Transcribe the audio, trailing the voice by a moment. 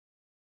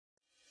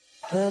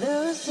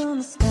Letters on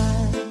the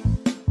sky,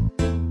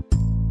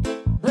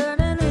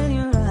 burning in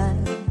your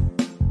eyes.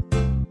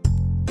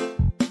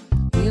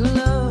 You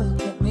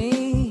look at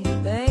me,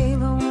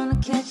 babe, I wanna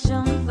catch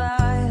on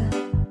fire.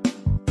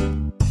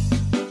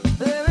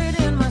 Buried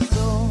in my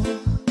soul,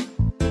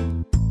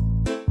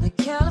 like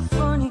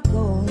California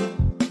gold.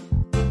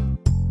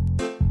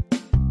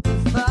 You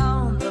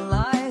found the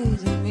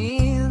light in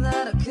me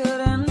that I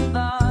couldn't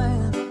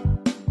find.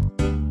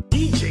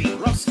 DJ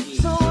Rusty.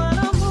 So when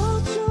I'm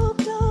all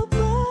choked up,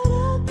 but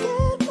I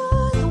can't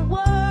find the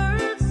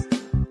words.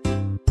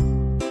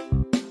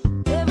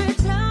 Every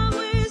time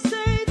we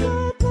say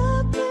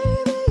goodbye,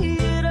 baby,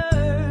 it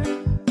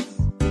hurts.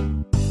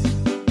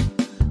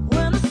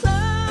 When the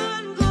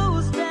sun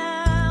goes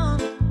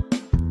down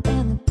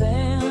and the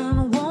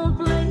band won't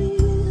play,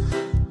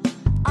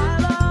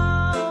 I'll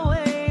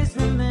always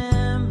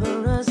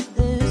remember us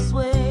this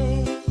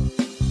way.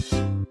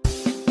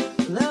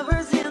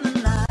 Lovers in the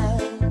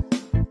night,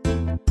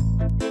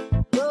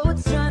 though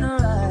it's trying to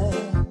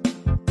ride.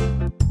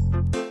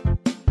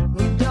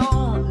 We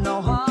don't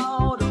know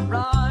how to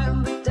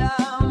rhyme, but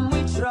damn,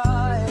 we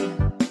try.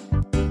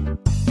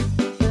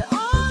 But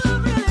all I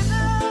really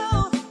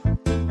know,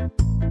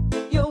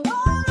 you're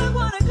where I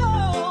wanna go.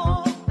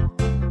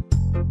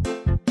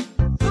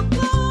 The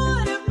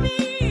part of me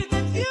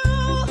that you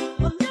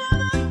will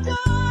never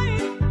die.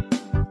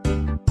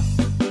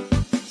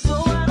 So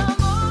when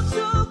I'm all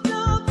choked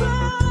up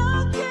and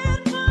I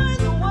can't find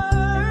the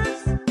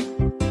words,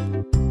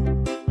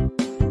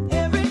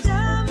 every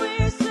time we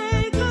say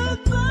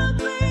goodbye,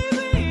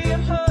 baby,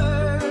 it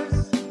hurts.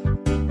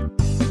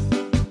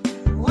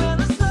 When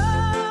the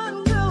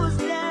sun goes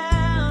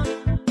down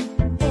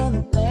and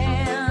the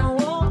band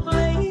won't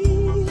play,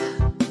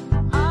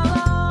 I'll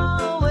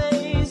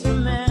always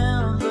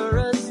remember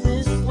us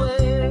this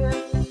way.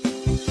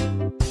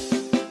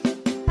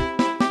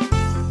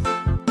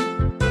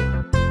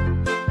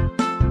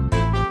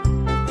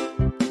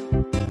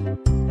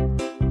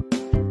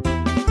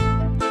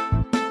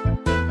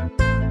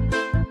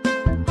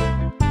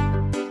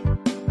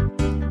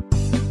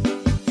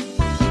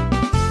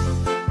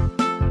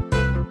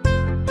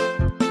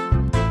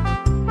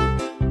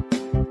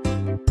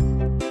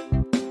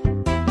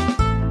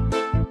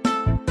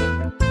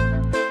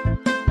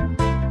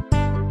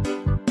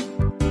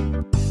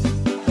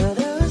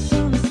 Letters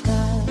on the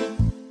sky,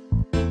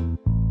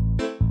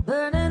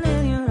 burning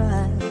in your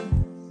eyes.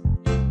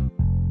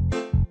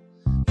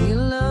 You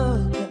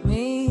look at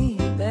me,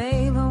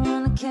 babe, I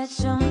wanna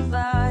catch on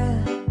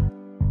fire.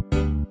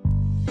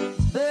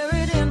 It's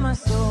buried in my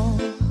soul,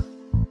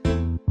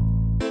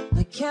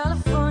 like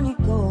California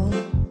gold.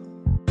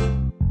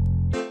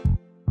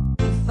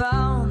 You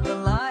found the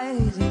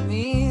light in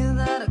me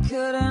that I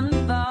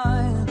couldn't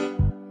find.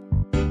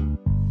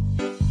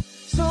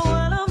 So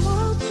when I'm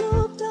all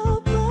choked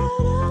up,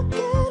 but I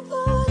can't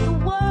find the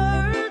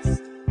words,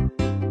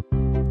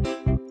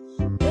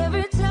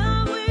 every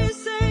time we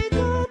say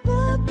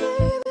goodbye,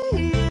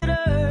 baby, it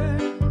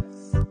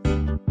hurts.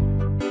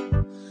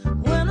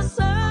 When the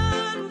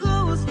sun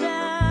goes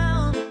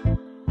down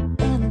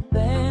and the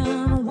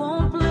band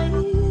won't play,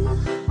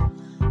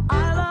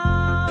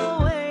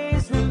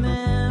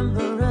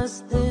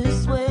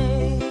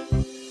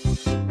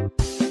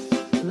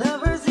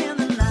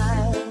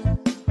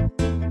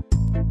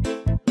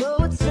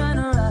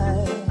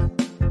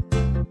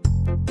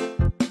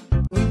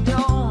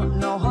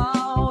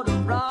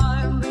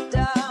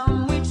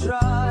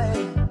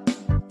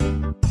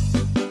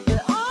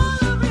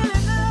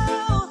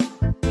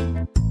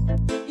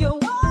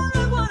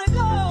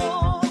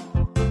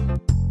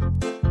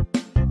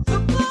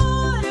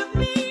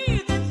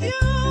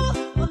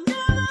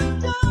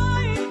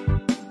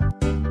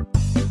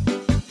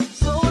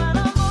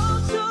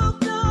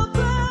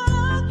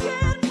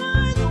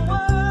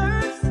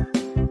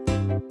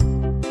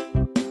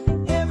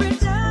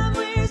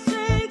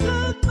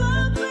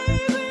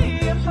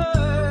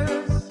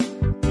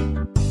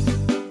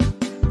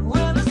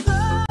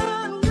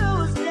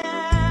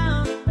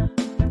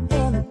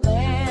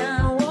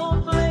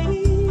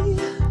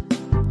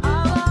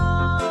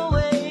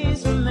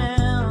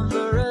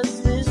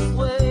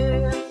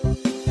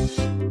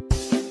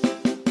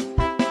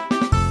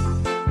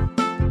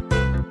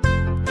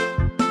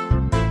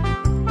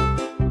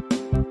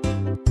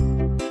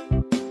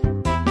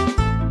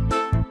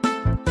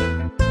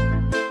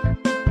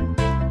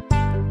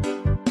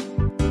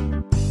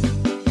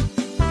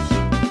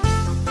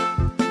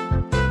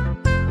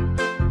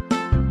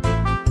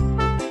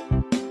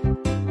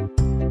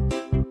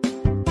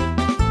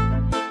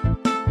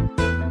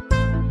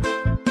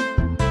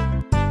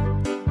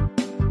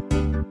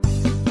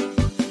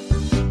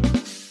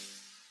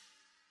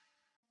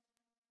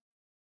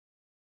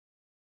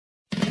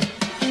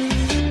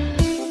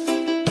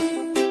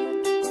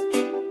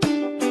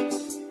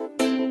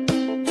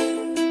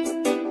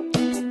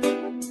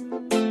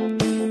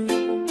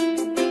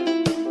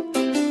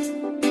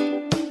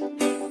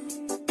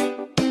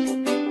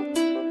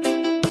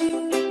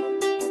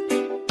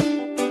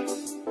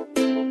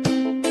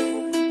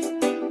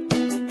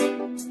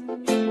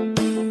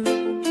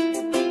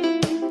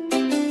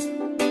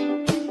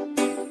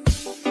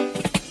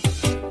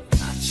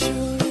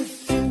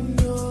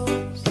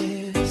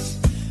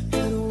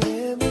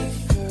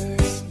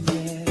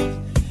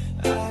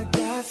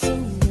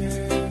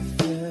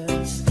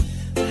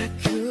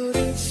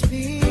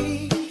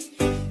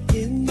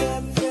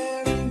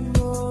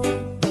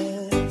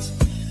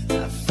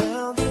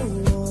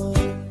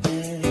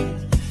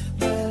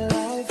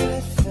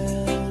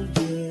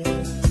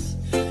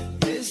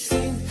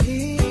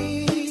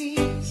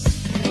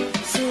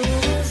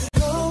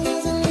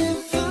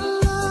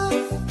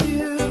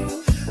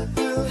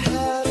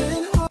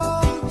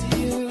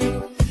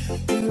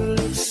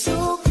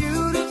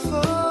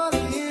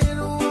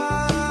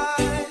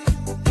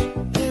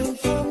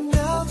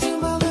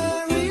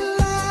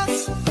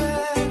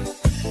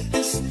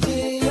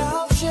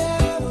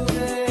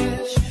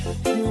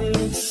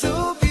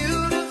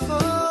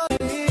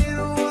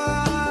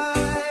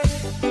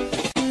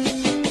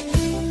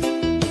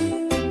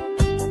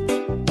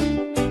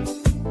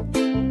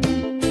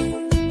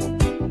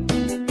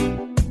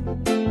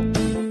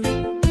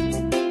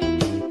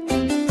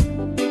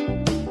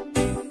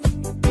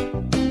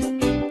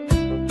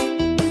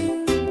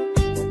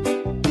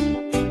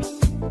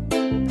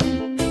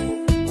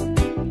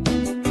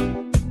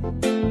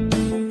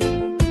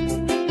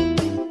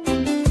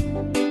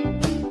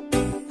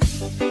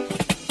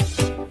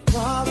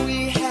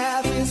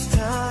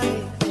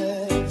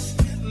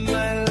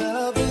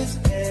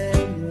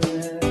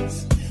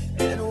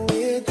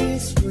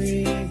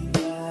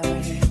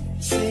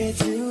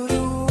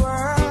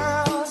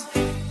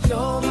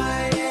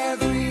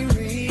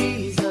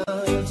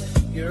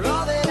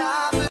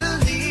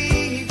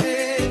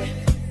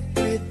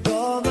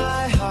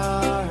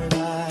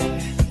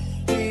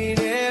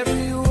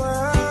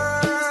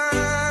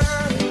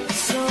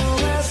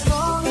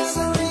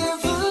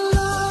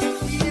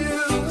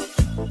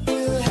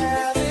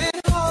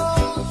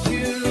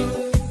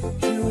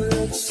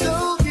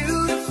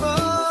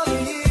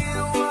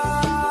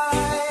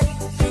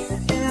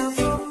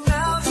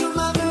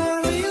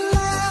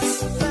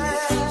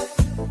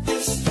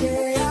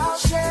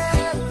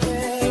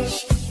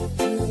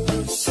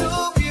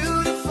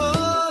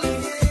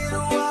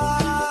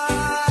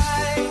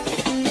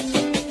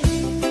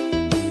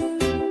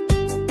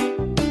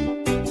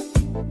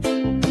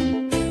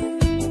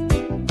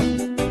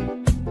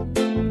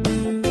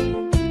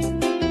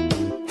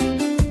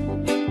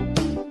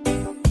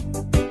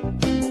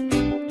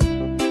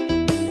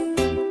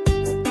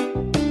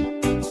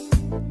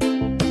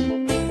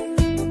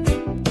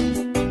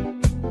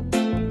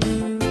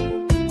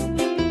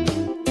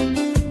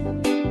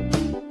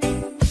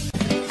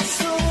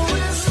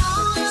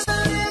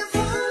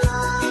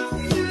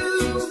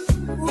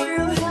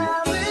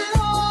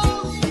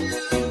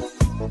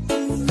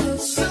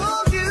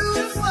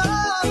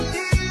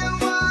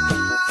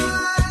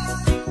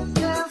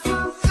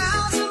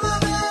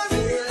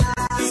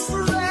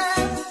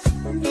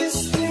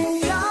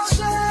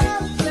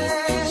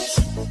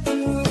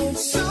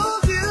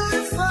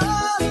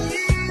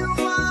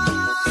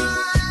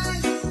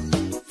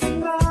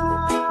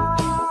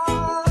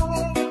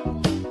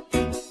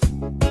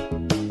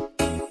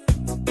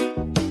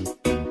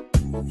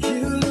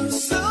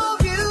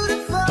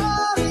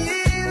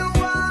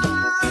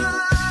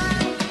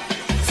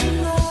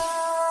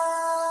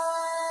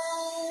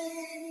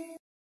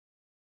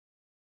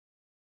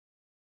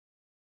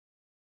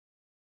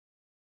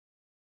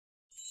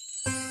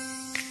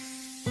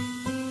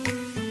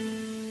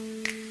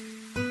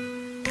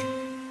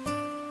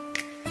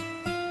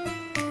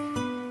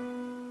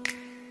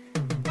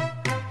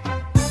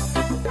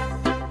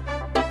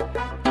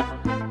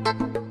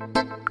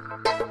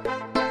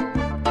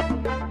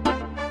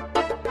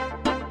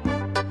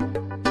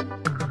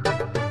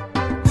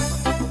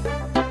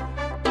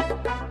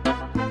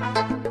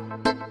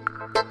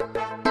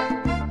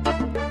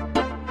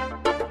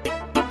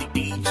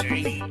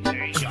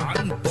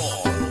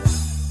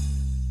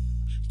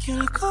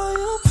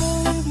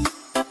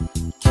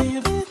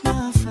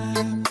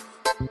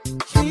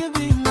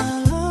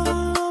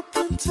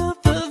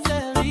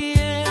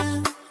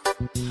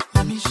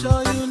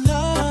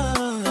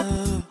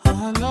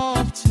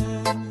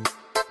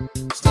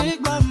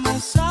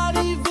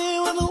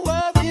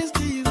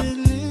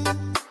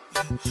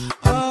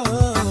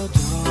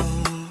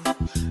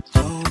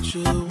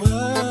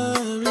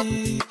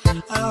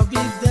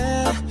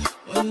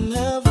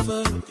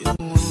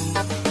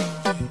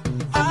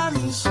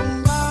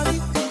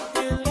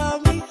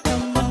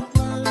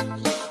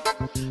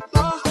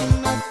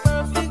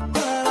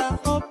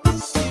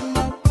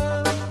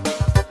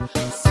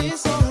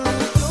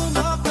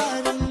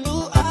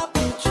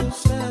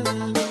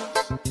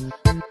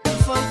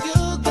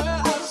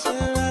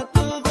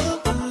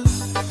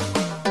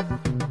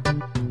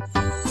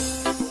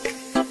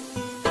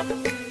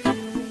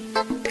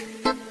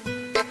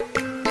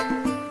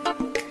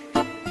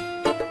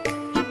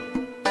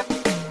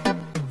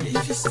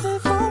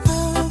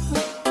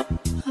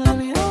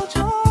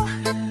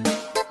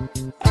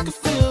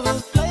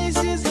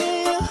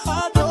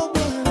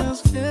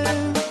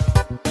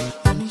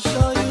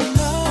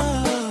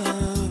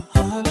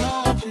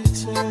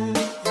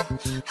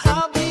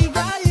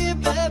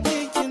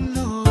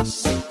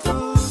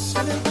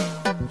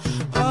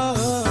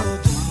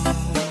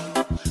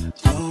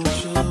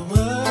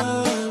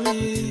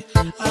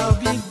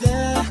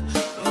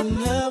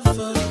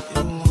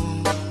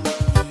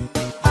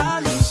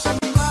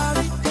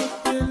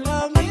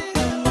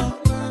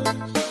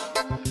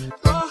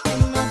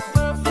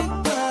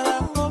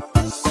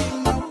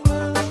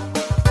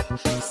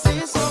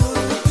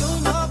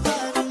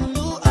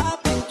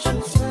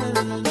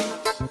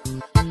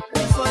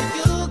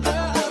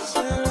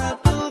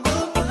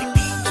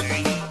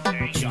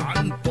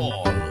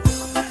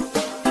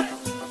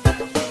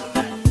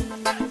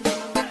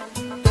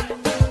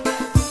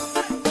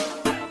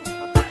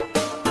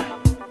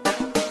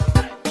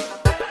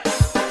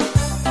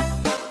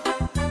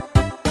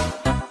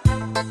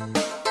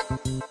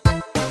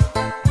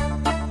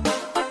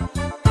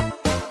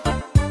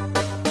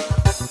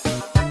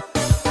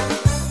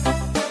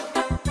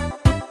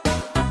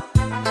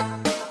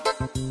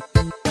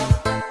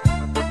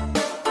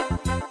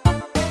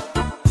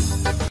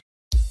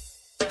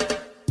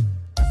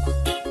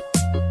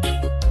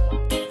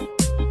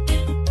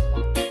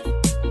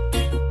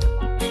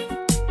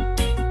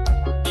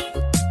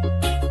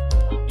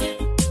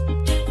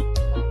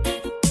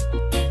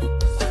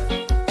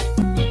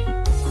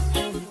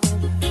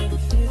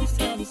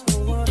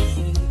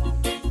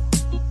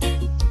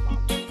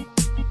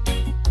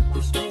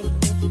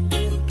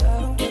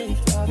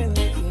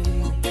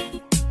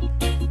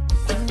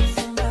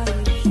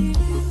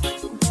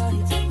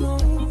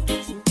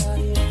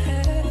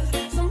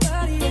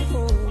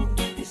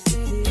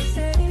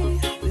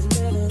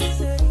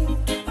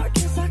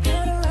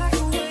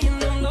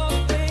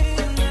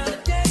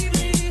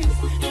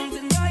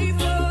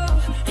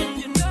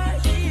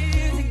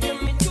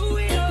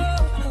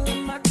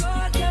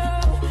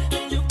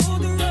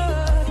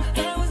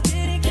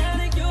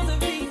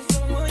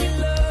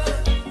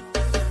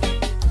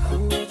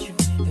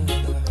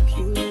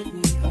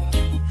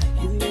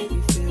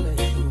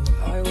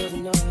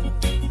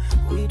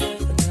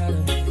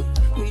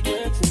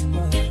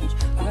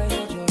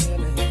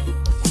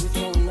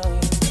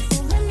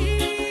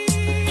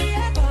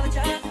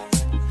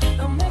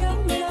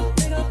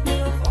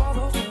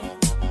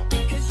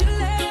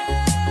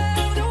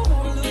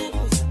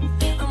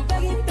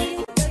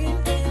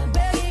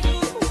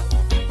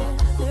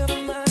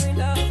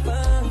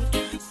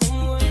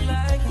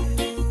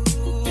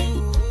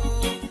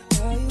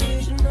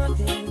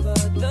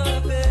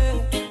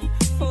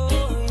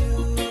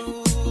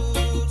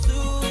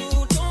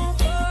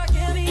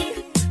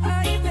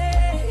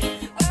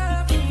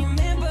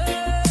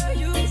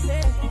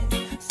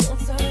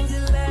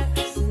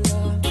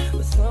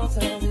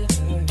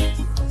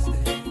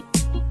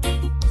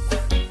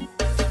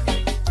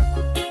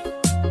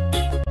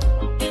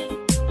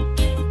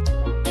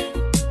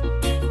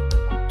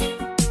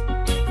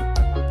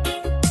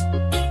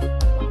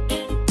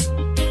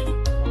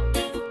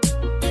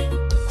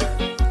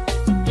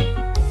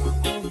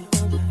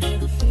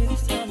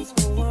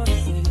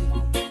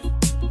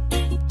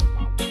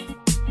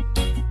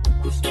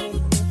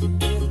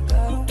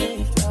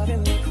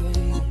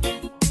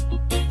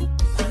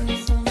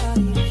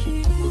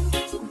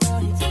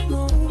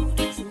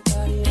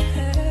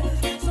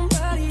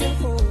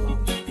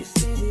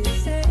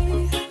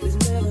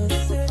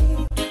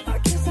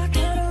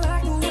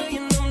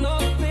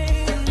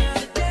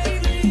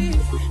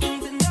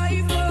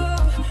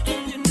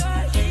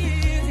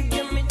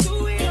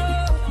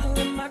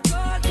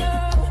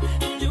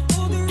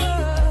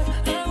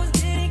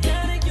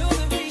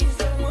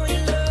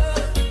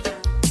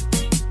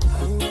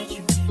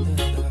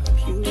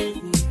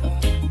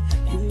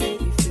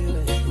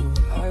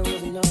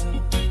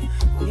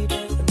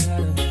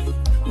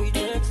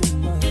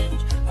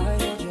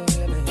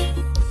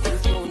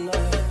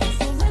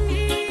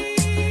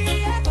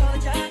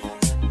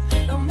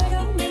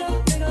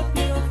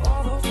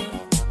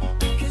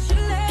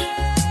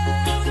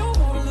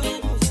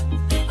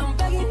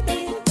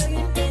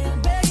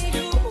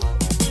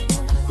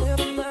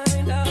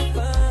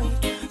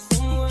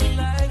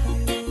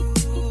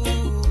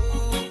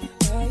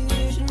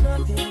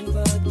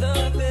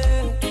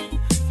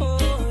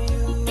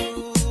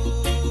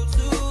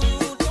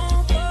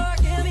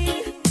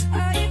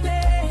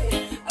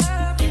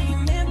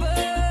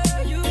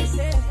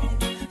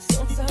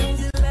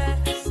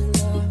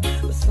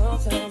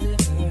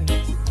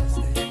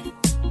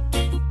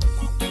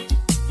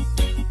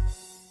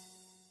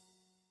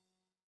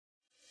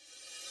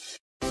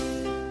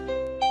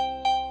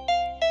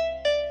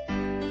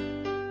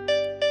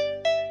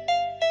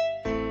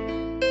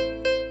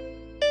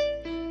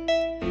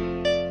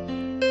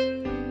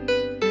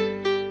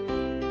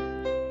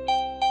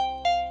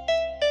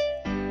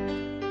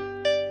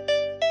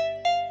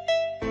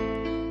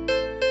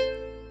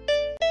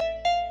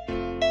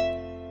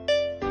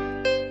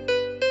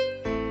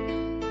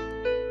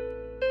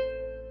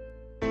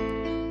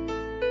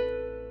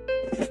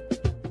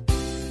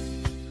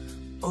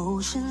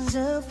 Oceans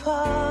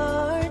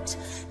apart,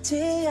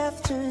 day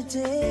after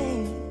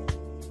day,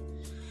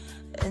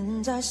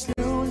 and I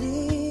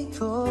slowly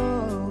go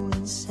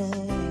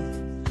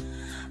insane.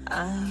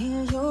 I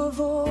hear your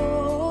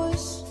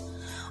voice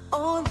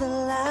on the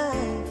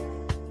line,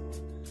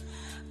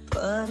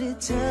 but it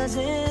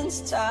doesn't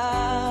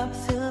stop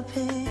the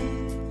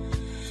pain.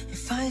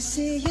 If I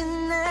see you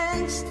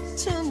next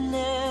to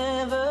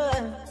never,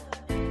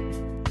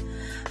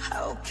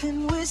 how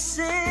can we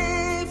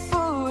say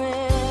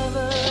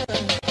forever?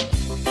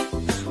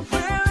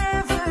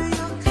 Wherever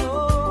you go,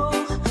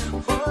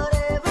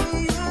 whatever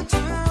you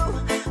do,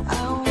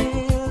 I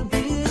will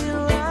be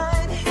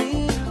right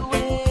here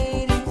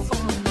waiting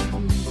for you.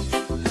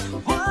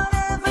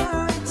 Whatever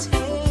it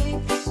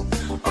takes,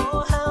 oh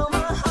how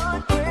my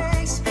heart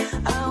breaks,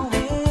 I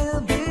will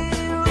be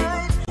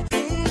right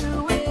here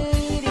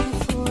waiting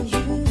for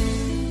you.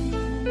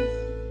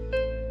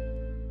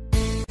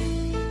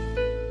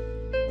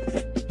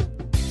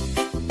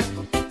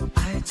 I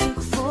took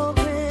for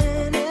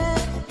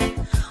granted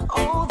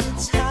all the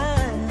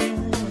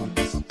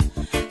times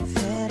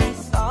that I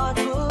thought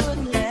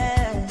would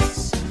last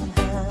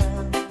somehow.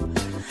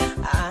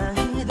 I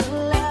hear the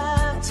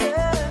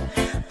laughter,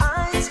 I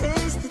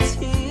taste the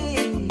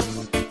tears,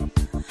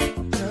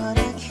 but I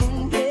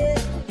can't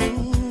get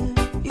near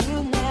you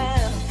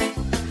now.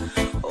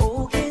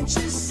 Oh, can't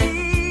you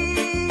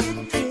see it,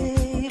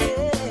 baby?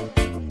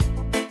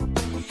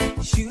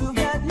 You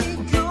got me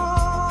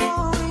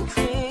going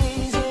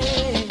crazy.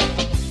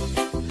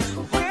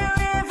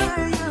 Wherever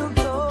you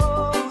go,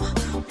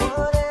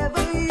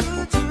 whatever you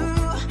do,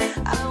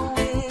 I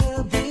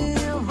will be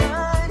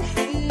right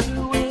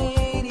here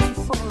waiting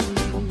for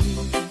you.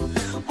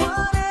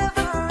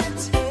 Whatever it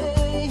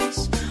takes,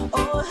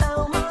 oh how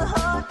my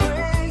heart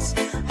breaks,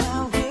 I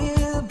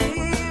will be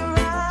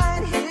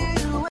right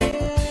here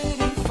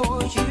waiting for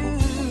you.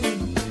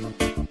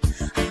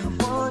 I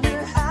wonder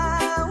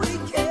how we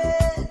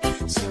can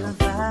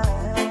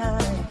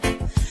survive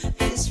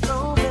this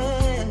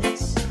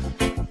romance,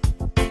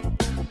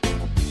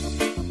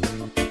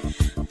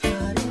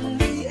 but in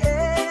the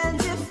end,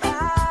 if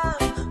I'm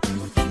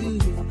with you,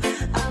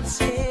 I'll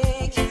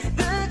take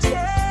the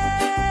chance.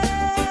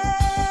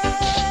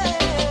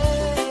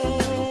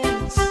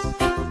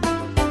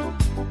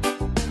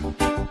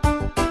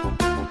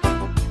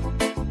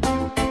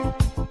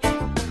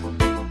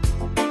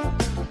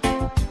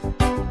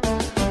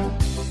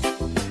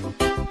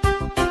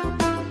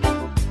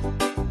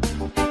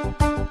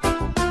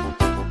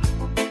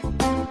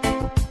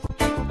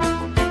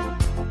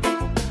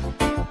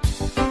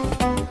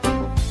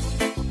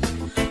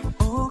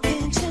 Oh,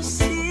 can't you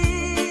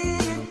see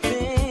it,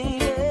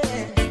 baby?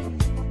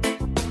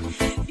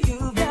 You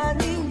got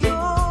me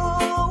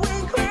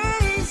going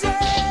crazy.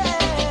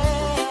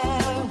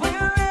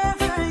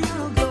 Wherever you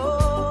go,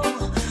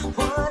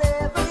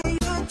 whatever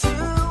you do,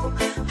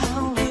 I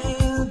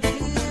will be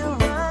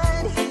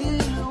right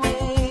here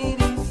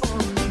waiting for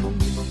you.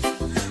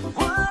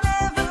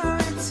 Whatever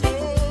it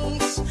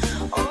takes,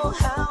 oh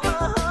how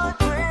my heart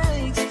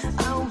breaks, I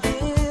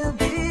will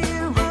be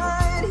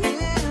right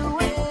here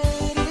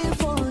waiting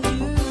for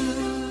you.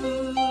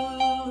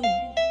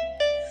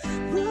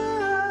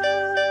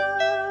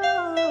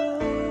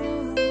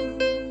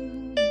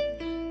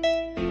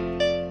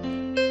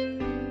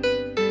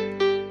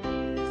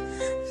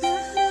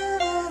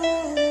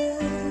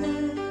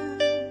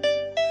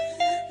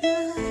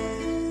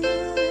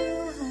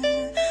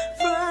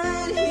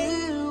 Right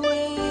here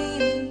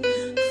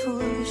waiting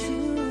for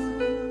you.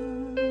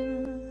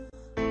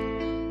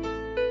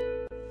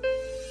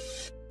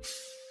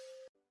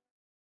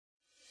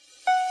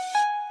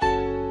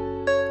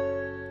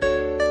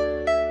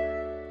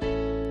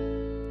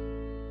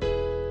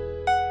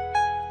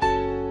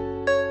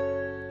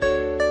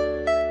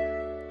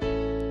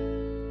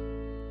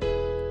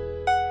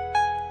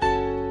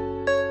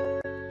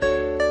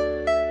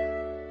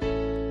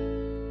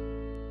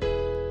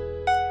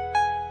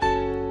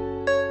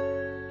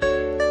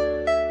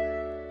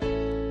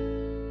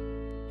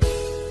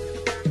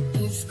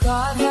 If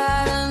God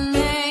had a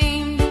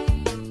name,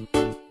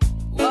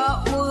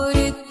 what would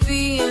it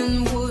be,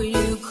 and would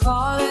you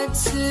call it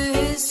to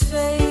his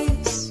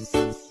face?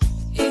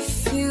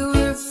 If you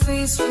were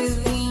faced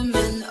with him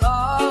and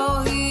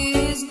all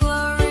his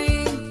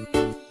glory,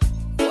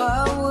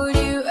 what would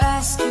you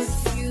ask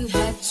if you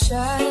had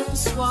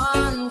just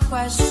one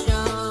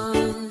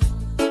question?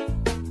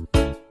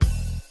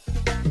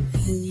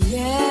 And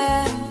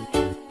yeah,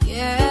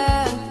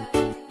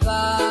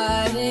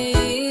 God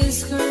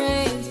is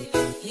great.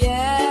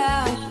 Yeah,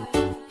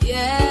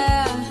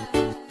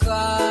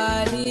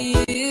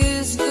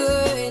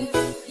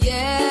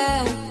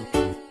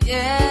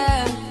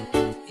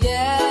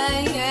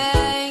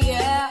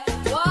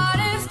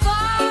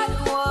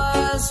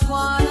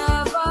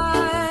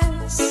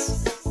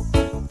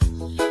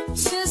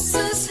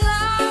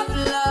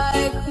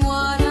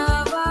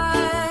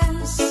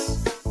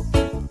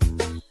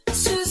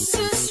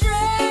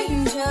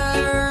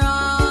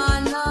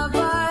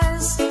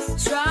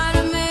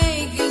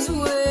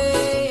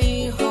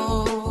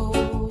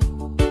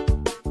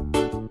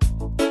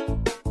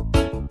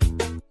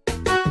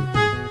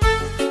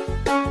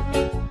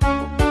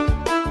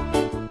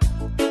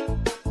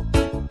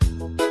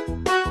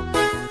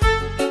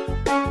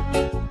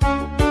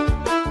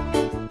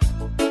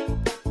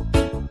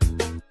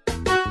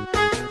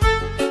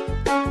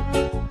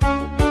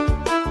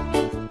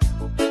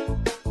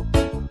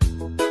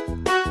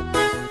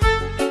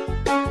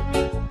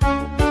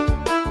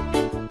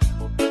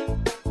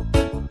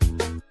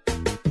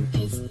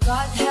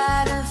 God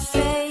had a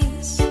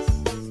face,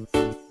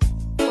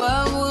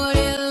 what would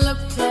it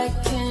look like?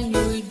 Can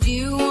you, do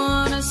you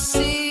wanna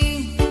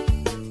see?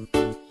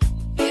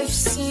 If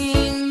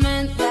seeing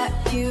meant that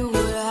you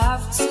would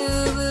have to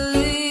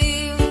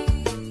believe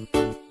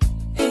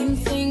in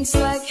things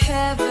like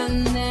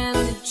heaven and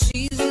the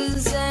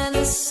Jesus and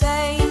the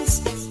saints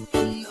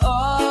and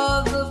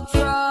all the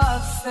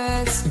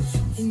prophets.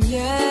 And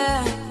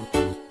yeah,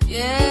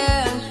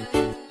 yeah,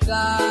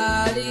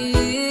 God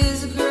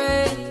is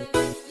great.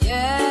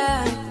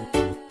 Yeah,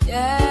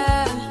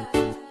 yeah,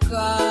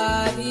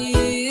 God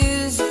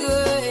is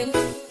good.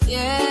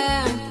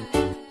 Yeah,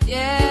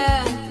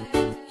 yeah,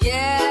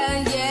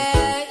 yeah,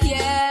 yeah,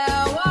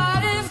 yeah.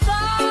 What if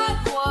God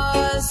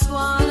was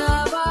one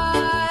of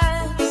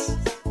us?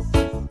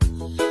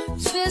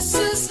 Just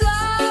as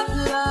love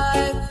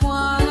like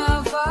one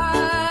of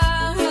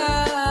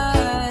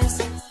us.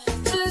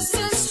 Just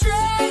a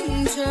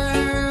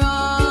stranger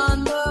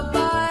on the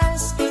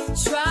bus,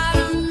 try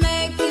to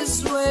make his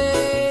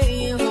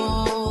way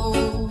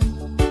home.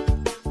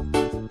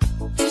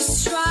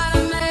 Just try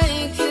to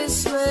make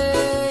his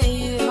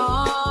way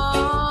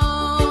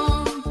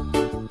home.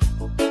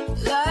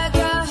 Like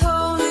a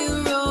holy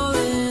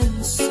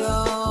rolling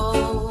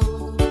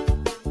stone,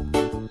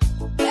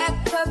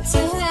 back up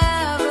to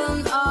heaven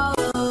all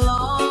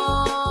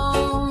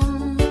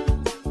alone.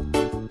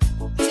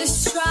 Just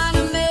trying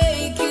to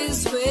make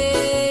his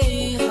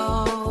way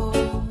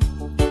home.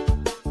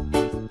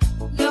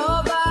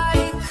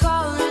 Nobody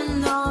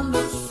calling on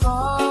the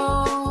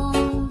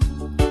phone,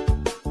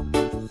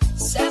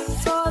 except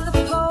for the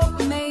Pope,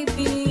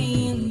 maybe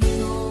in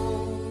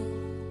Rome.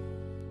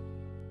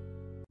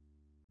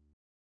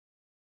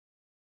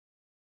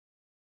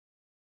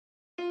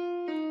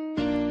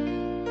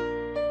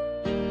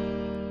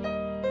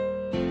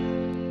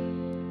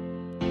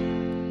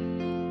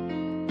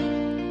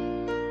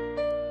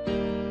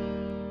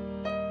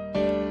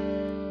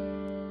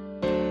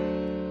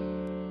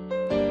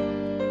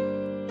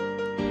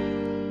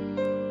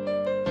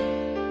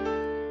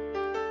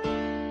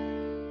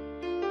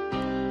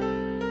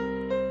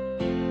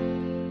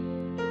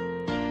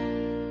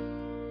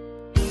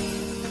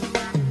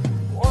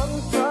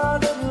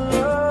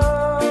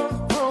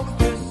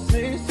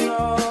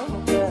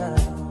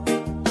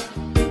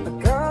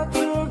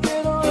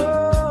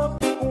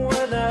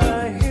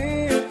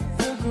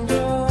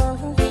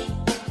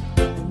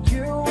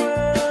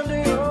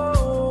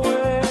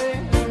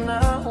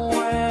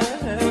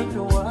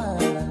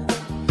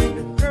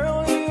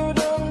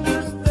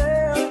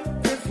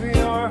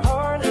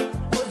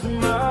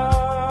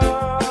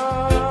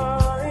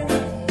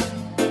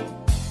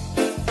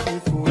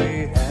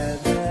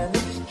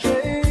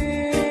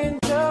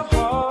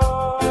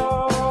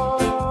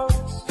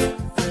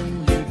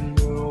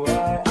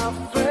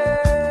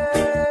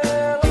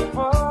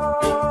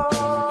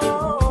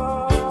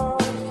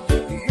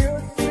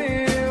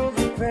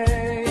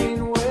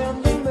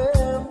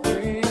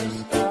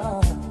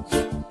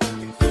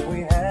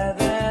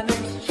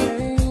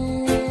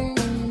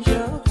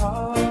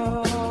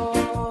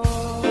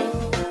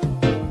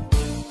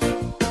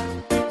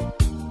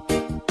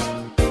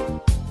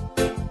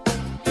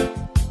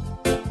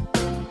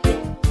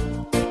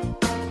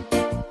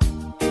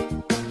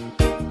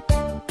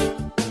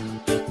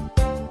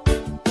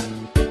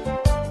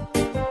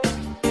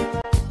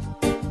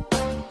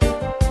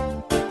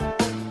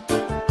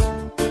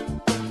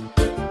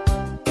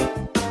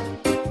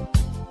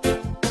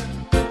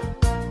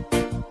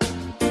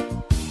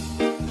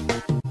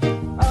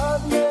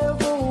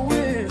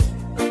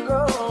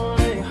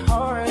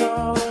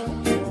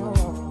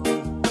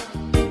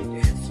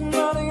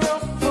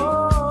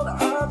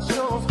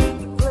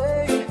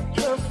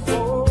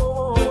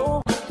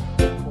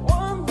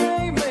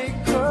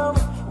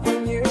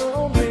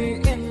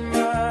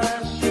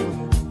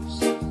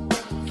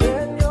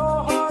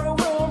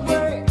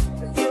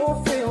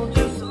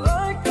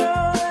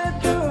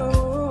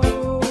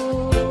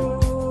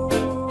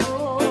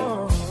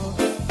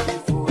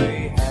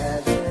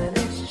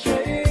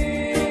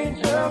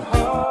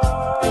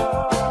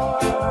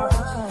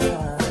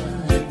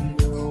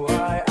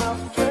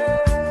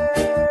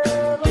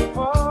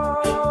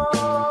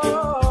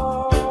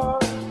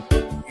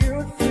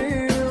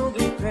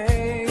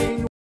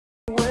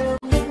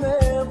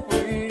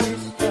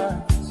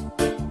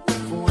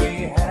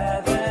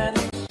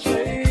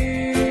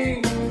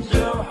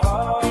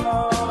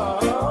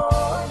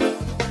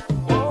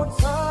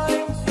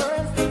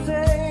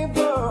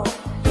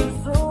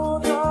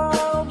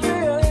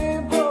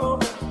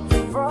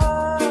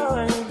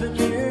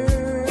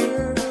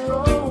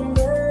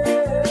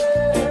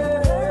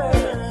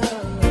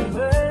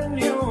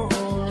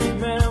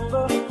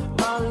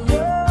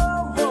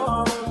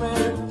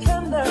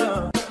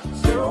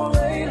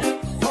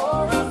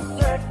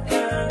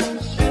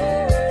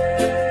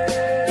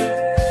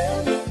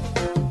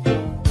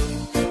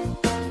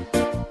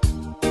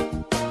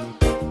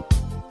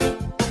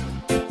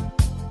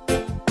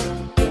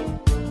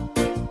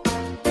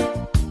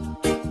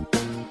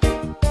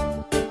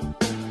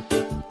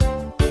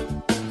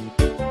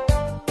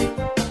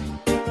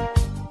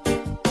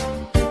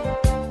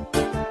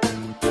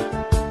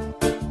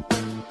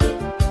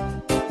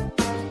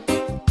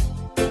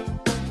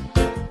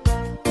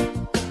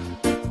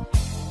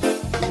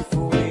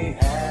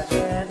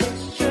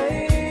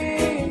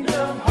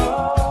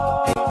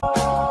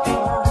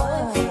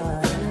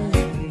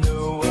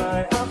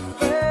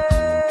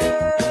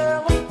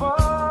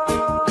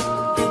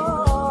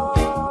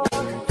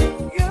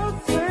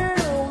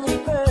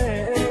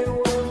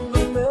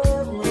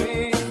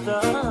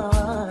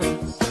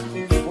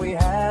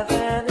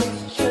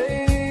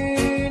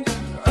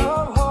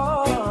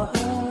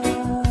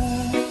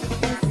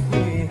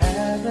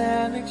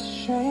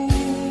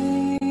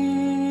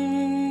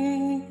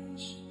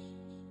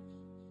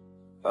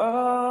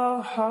 Some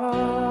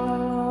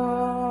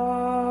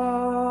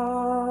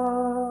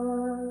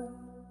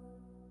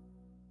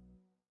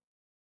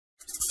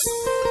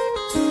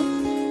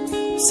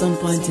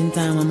point in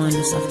time, a man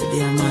just have to be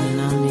a man, you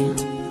know what I mean?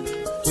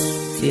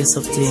 Face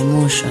up to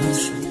emotions.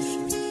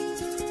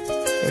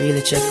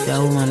 Really check for a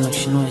woman like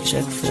she know you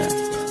check for her.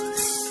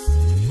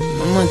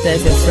 I'm gonna tell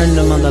if your friend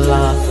them gonna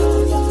laugh,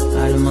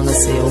 or them gonna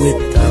say you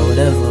whipped or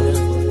whatever.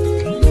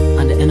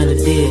 At the end of the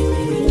day,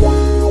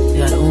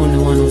 you're the only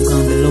one who's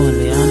gonna be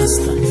lonely, you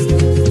understand?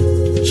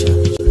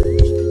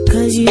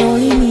 Cause you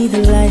only need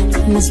the light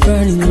when it's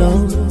burning low.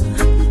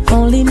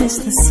 Only miss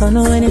the sun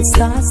when it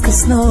starts to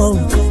snow.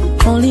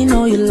 Only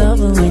know you love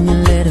her when you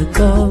let her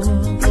go.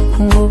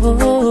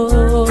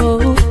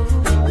 Oh,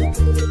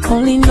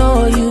 only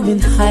know you've been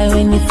high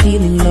when you're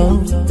feeling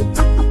low.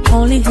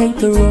 Only hate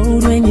the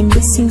road when you're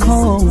missing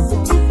home.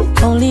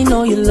 Only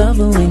know you love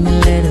her when you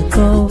let her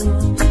go.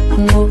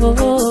 Oh,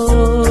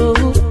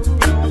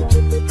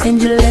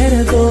 and you let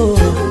her go.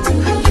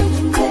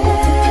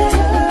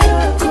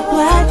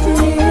 Why did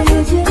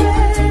you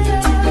let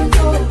her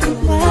go?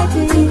 Why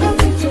did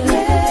you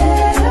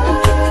let her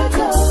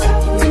go?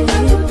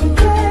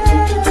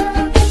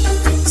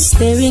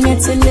 Staring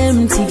at an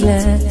empty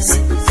glass,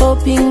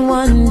 hoping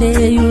one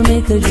day you'll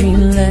make a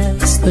dream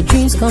last. But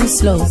dreams come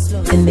slow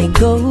and they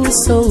go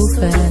so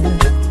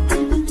fast.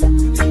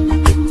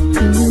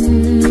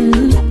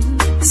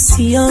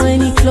 See how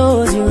when you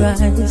close your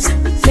eyes,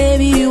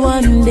 maybe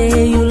one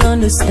day you'll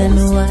understand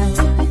why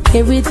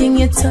everything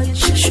you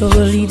touch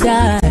surely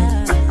die.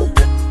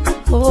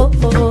 Oh,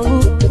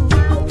 oh.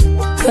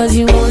 Cause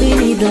you only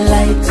need the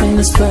light when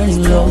it's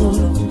burning low.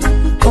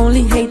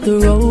 Only hate the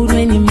road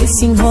when you're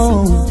missing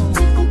home.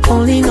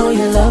 Only know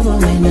you love her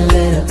when you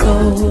let her go.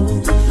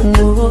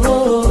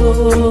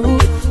 Oh,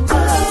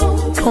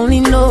 only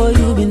know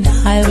you've been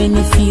high when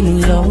you're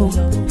feeling low.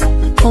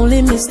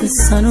 Only miss the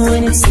sun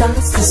when it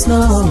starts to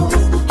snow.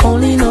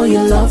 Only know you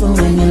love her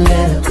when you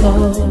let her go.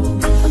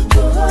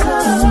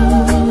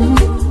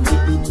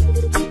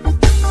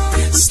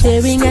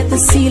 Staring at the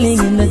ceiling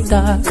in the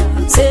dark,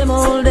 same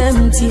old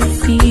empty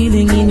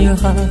feeling in your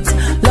heart.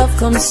 Love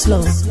comes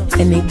slow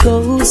and it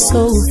goes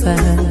so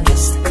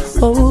fast.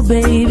 Oh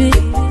baby,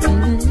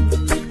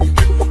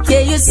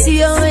 yeah, you see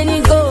her when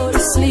you go to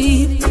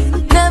sleep.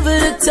 Never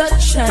to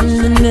touch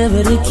and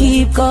never to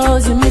keep.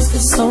 Cause you miss her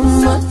so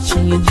much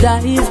and you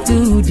dive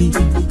too deep.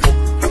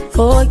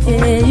 Oh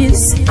yeah, you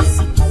see.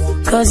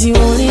 Cause you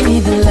only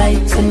need the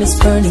light when it's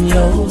burning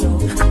low.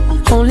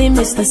 Only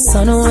miss the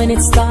sun when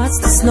it starts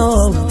to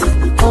snow.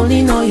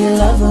 Only know you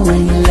love her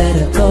when you let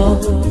her go.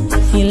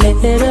 You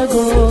let her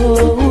go.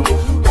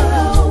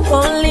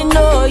 Only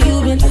know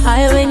you've been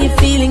high when you're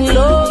feeling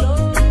low.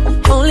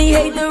 Only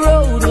hate the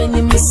road when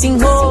you're missing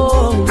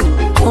home.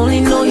 Only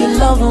know you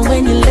love her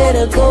when you let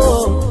her go.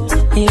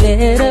 You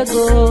let her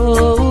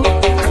go.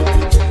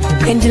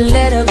 And you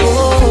let her go.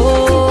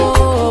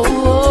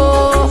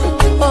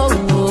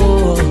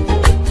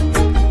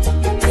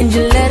 And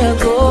you let her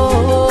go.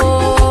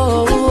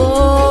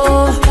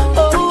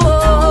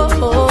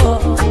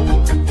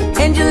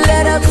 And you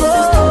let her go.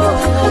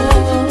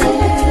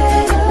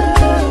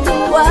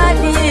 Why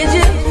did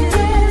you?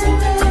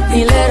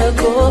 You let her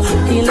go.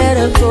 You let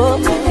her go.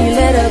 You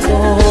let her go.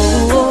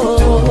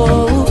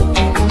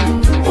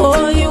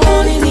 Oh, you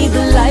only need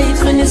the light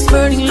when it's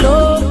burning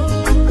low.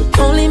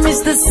 Only miss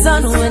the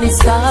sun when it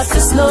starts to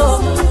snow.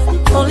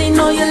 Only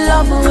know you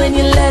love her when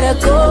you let her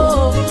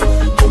go.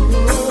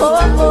 Oh,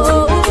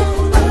 oh.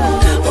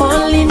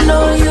 Only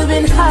know you've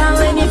been high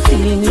when you're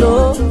feeling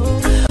low.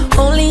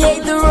 Only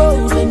hate the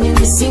road when you're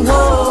missing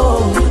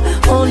home.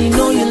 Only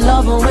know you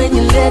love her when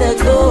you let her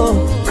go.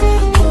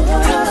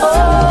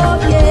 Oh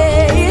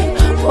yeah.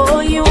 Oh,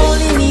 you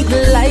only need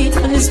the light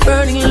when it's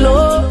burning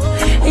low.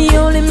 And you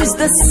only miss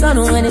the sun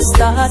when it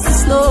starts to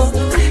snow.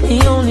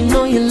 And you only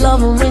know you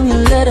love her when you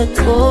let her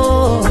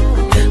go.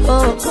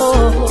 Oh, oh.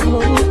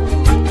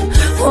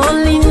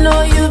 Only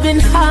know you've been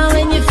high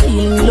when you're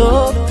feeling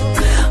low.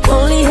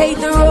 Only hate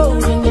the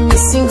road when you're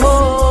missing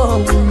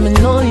home. And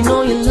only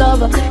know you love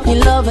her, you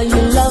love her,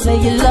 you love her,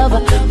 you love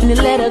her when you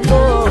let her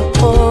go.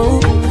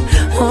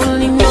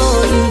 Only know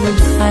you've been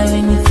high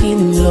when you're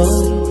feeling low.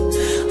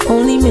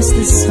 Only miss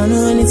the sun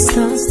when it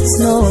starts to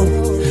snow.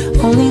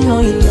 Only know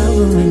you love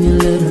her when you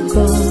let her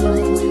go.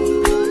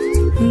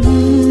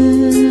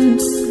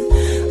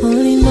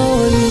 Only know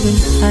you've been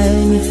high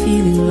when you're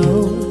feeling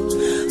low.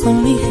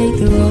 Only hate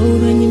the road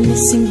when you're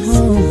missing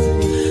home.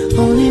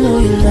 Only know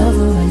you love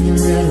her when you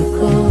let her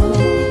go.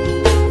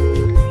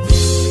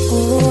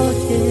 Oh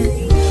yeah,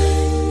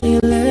 when you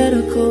let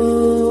her go.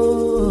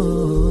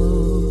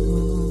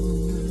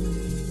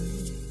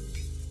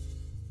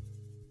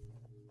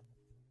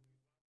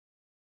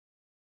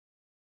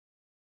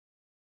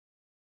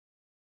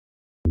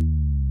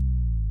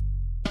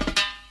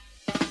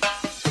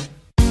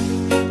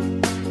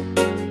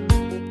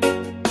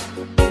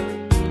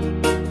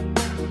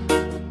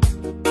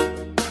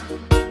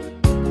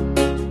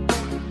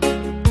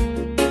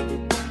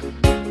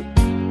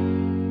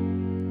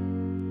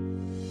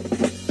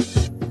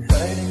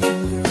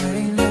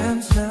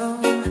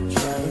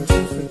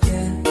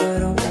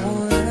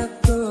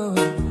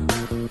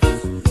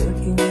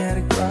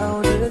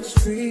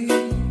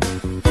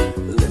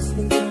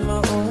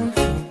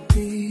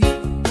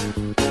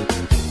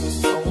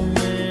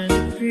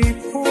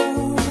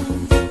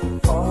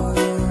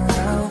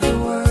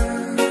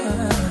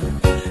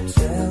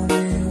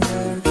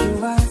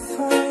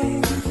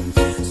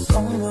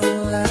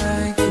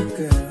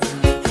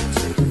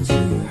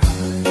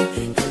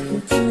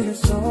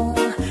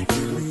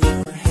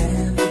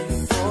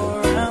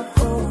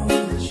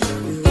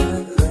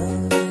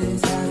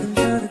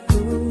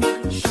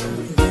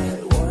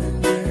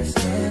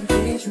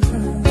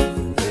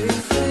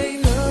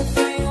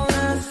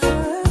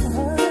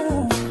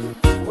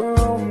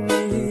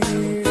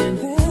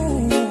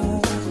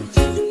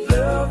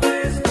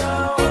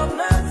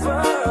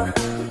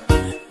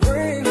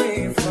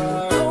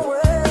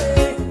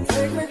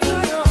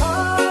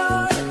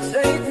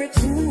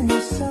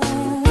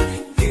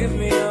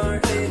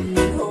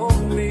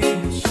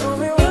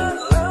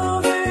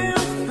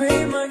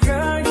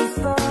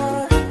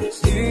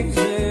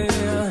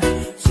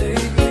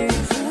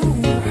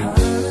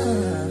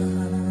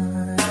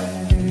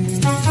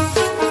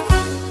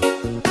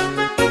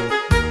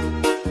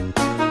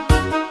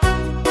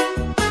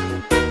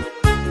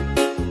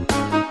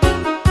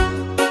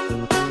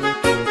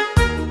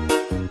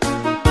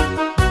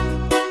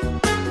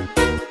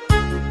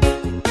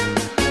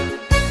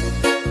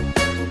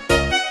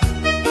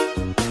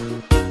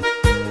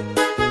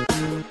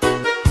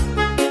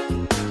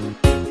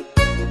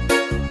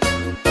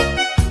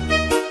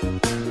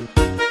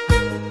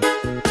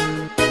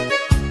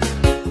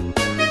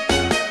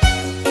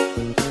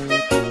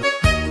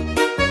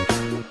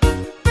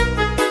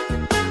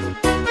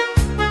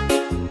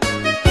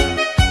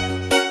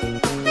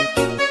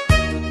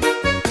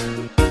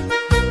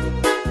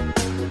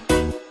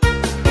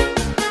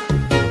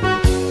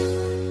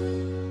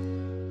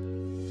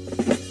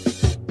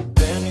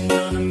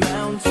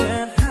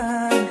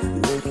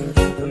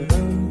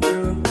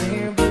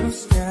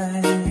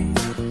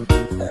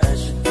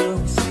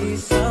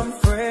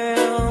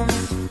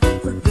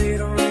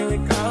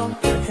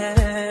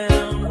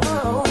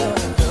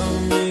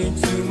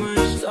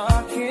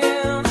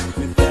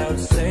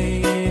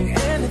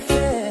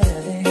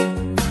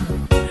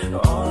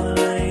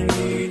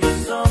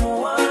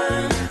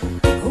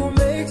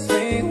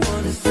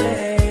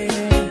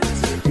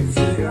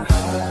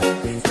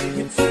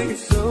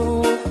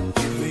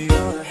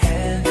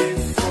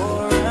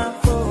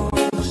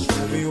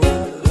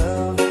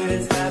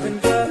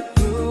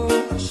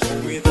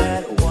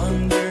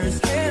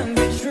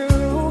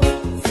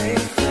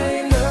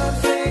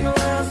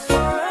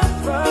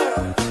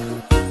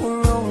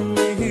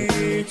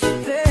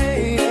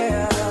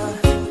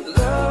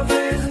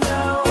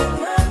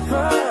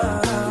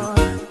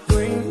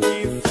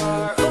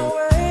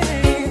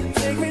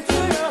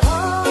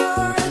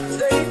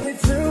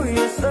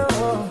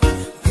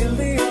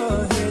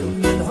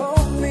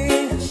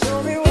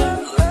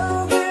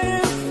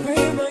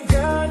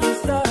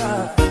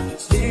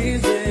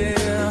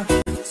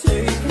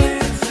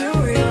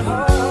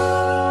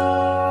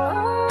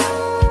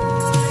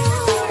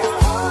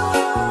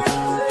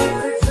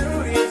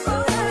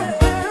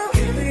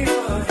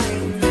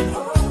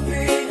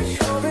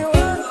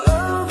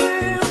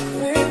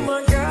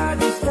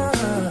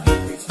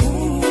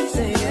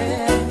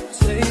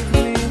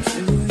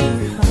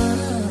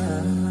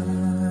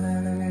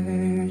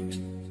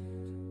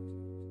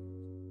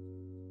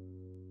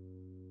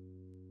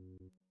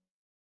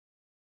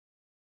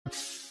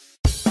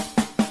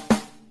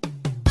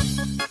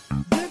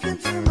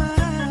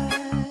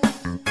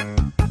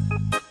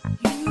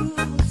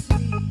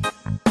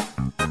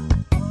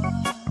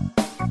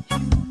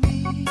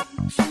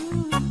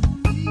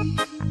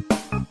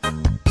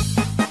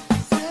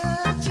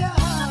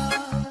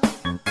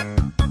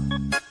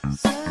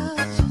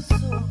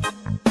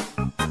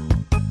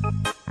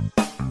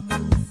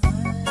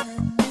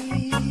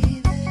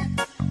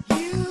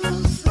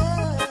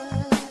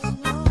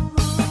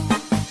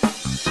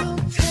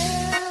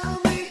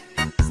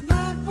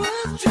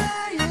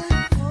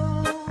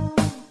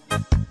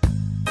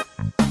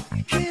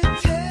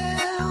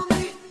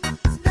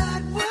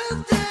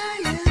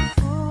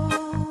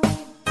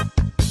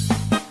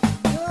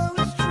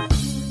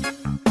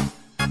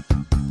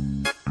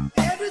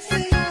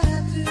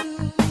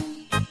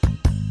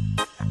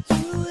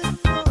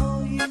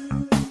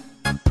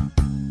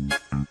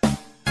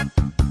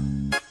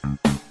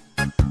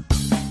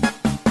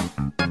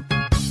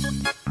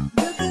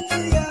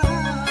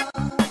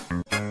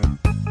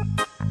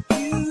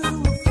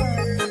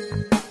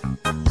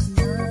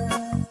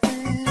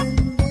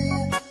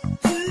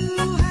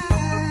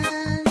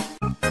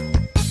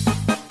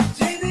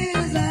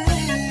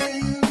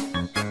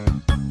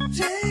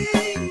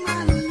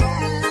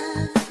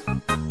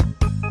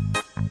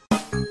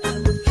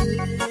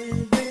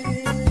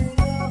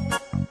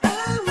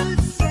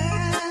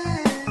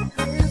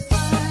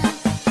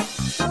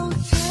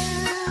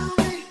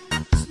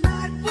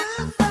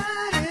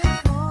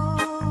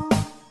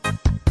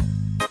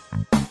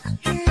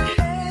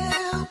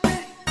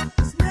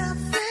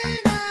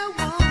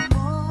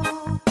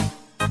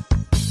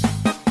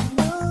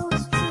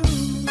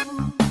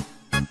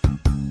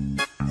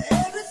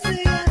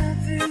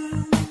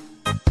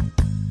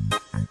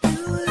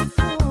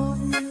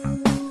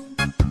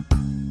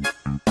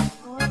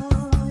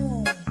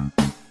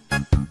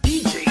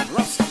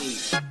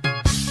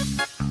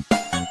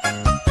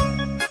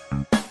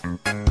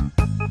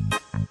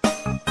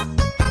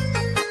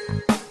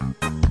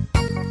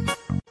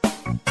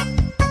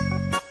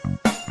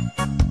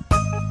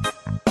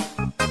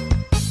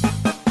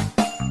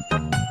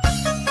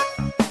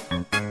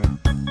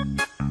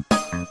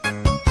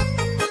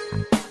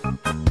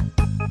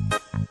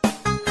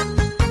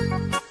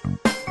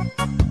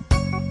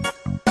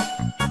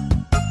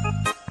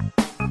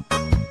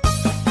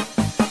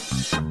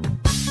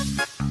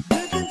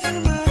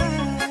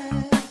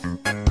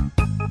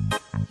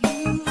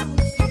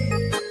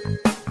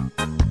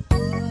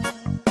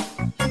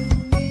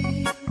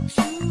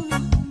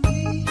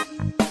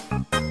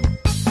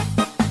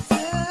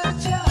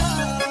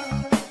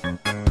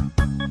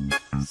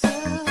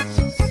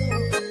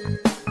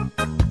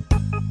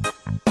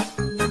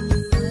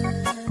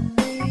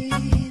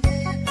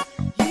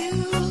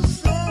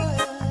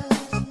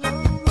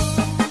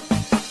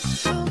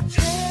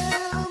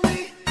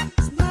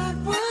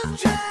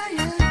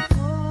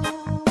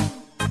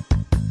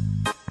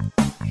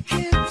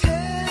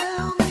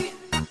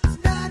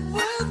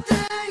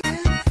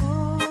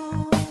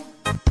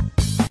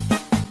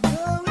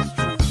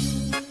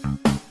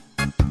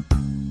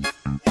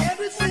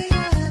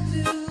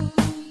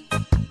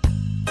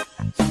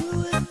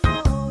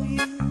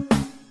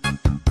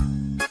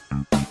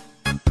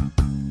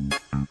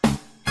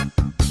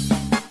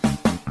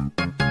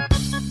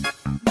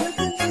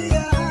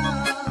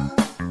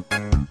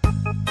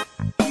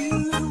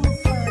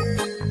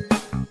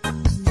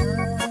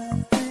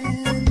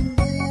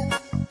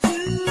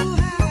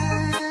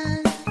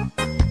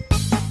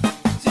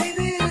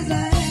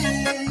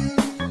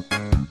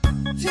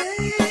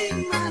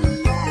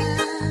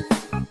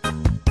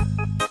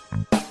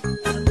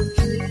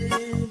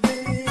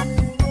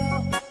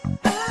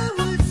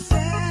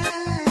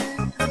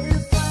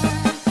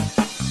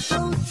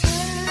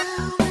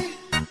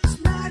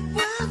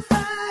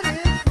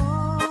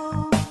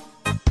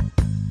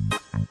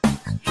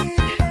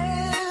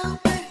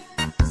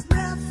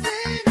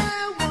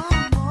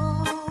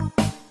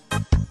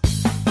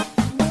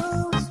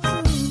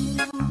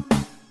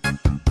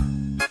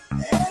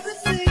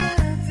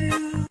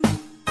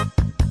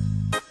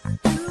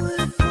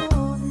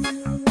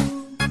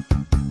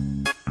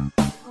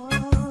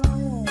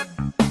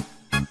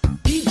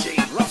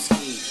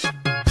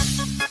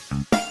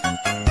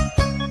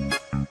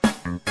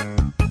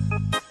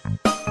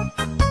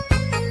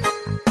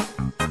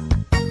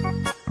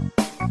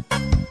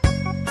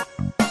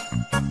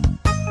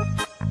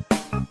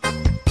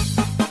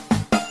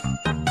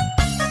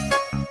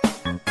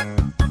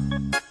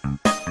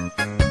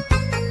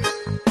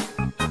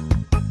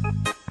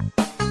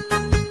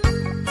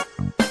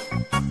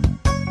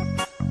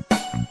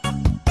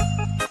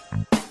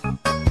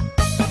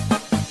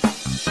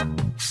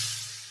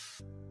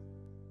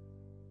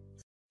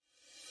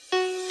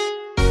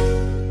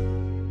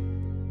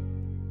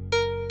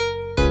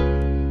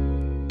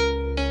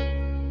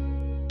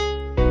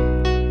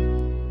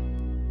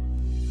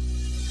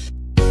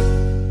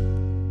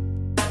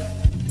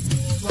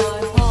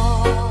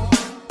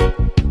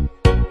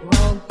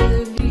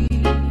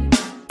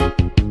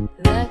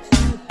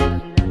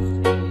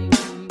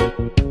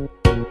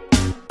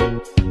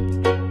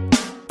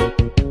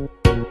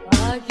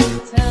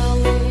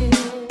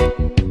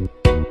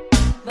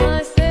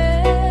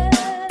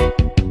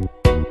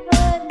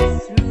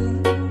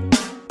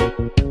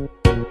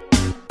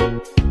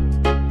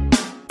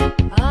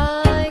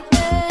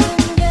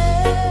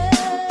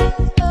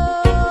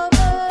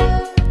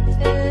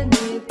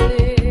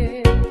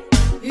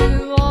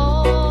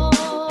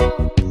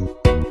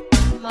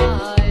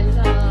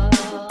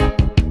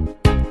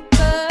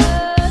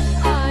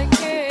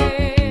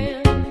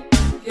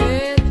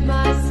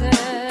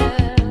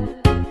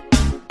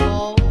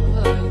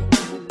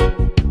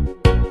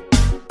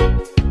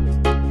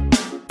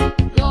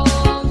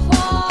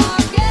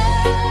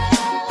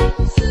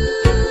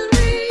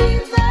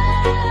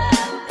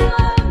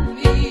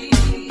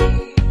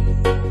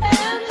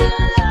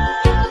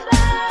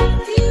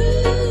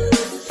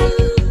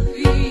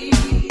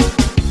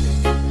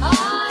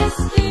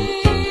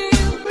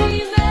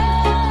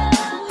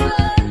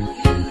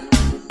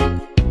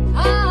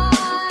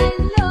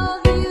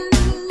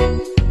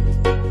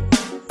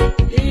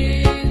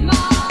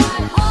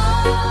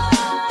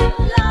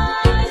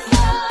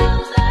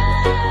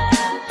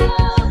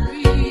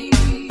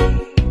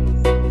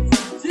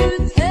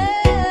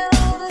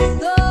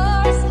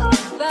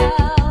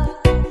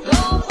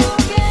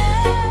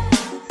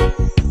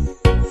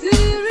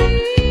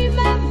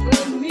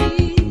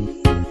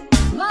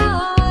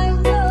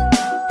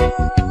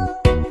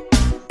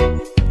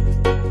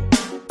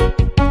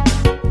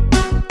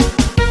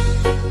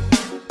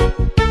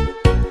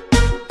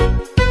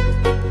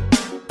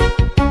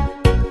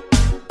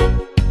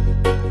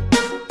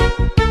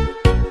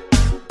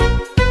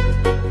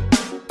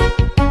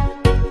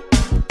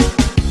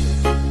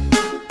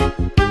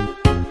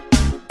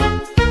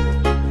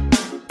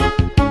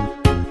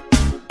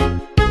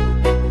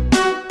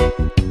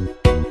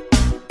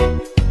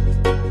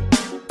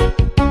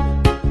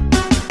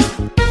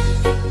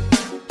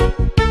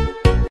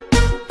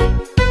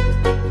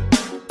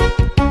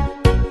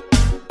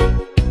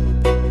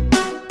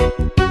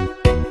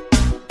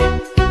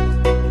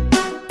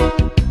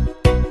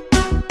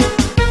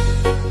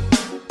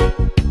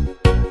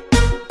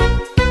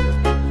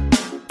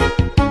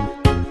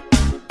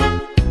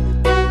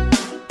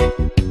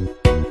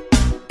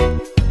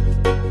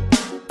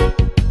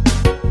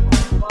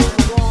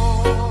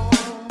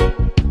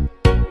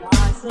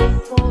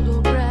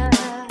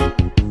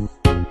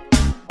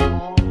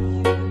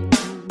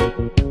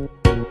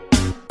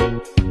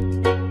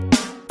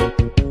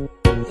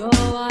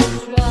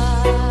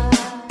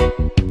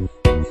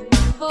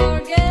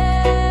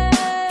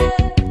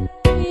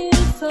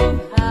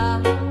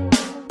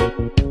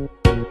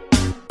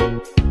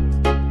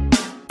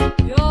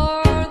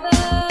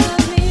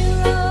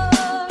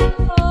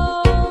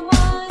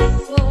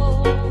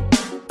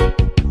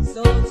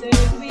 And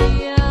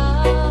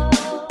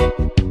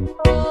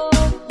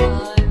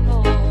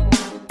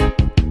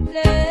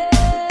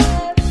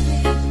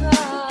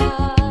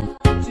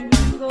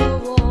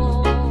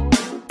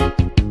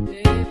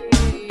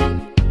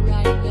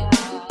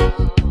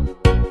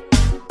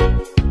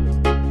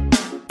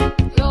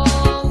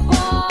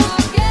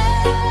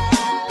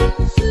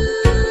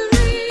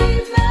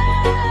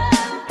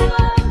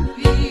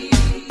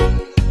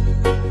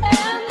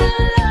the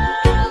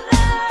love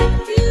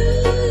that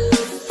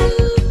used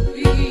to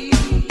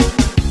be.